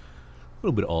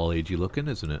little bit all-agey looking,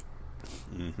 isn't it?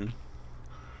 Mm-hmm.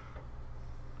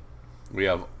 We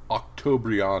have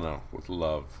Octobriana with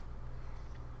Love.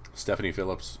 Stephanie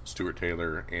Phillips, Stuart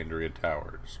Taylor, Andrea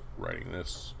Towers writing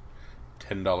this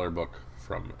 $10 book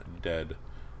from Dead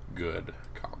Good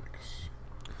Comics.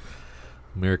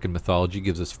 American Mythology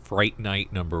gives us Fright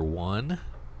Night number 1.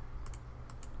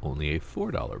 Only a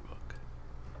 $4 book.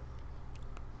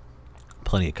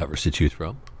 Plenty of covers to choose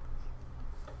from.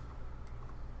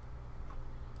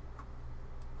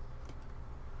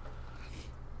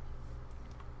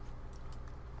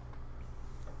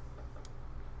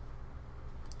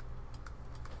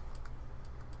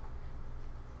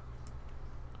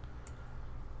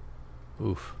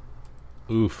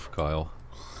 Oof, Kyle.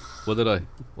 What did I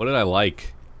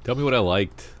like? Tell me what I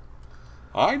liked.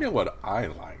 I know what I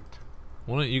liked.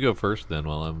 Why don't you go first then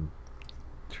while I'm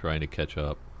trying to catch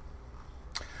up?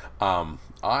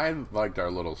 I liked our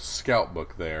little scout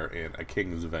book there in A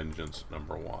King's Vengeance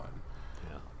number 1.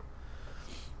 Yeah.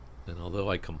 And although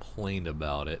I complained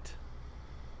about it,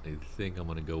 I think I'm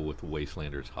going to go with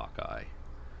Wastelander's Hawkeye.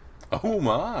 Oh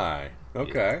my.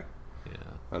 Okay. Yeah.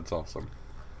 That's awesome.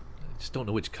 I just don't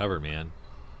know which cover, man.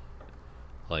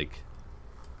 Like,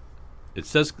 it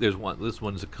says there's one. This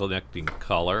one's a connecting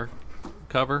color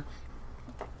cover,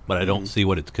 but I don't see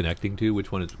what it's connecting to.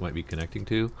 Which one it might be connecting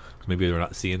to? 'Cause maybe they're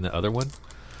not seeing the other one,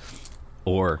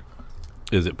 or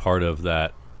is it part of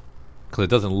that? Because it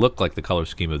doesn't look like the color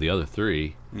scheme of the other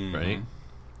 3, right?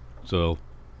 So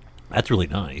that's really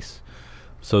nice.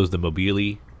 So is the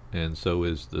Mobili, and so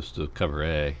is the cover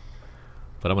A.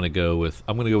 But I'm gonna go with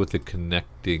the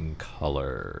connecting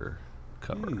color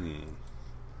cover.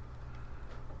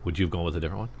 Would you have gone with a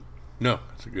different one? No,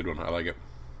 it's a good one. I like it.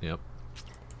 Yep.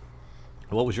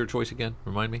 What was your choice again?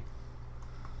 Remind me.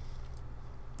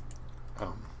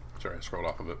 Sorry, I scrolled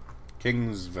off of it.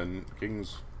 King's.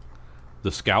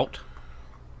 The Scout.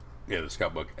 Yeah, the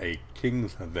Scout book. A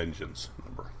King's Vengeance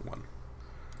number 1.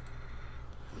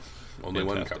 Only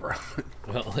Fantastic. one cover.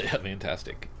 Well, yeah,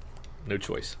 fantastic. No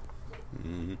choice.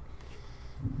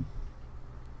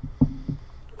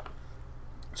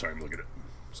 Sorry, I'm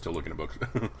still looking at books.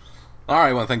 All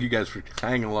right, well, thank you guys for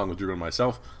hanging along with Drew and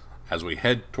myself as we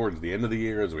head towards the end of the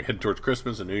year, as we head towards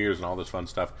Christmas and New Year's and all this fun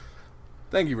stuff.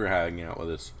 Thank you for hanging out with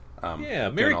us. Yeah,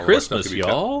 Merry Christmas,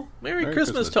 y'all. Merry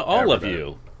Christmas to all of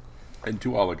you. And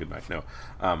to all a good night. No.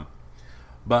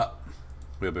 But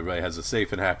we hope everybody has a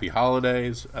safe and happy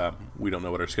holidays. We don't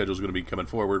know what our schedule is going to be coming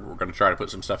forward. We're going to try to put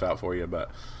some stuff out for you,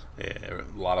 but a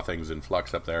lot of things in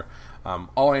flux up there.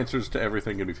 All answers to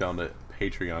everything can be found at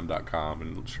patreon.com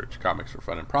and search Comics for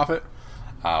Fun and Profit.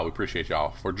 We appreciate y'all.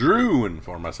 For Drew and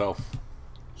for myself,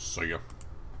 see ya.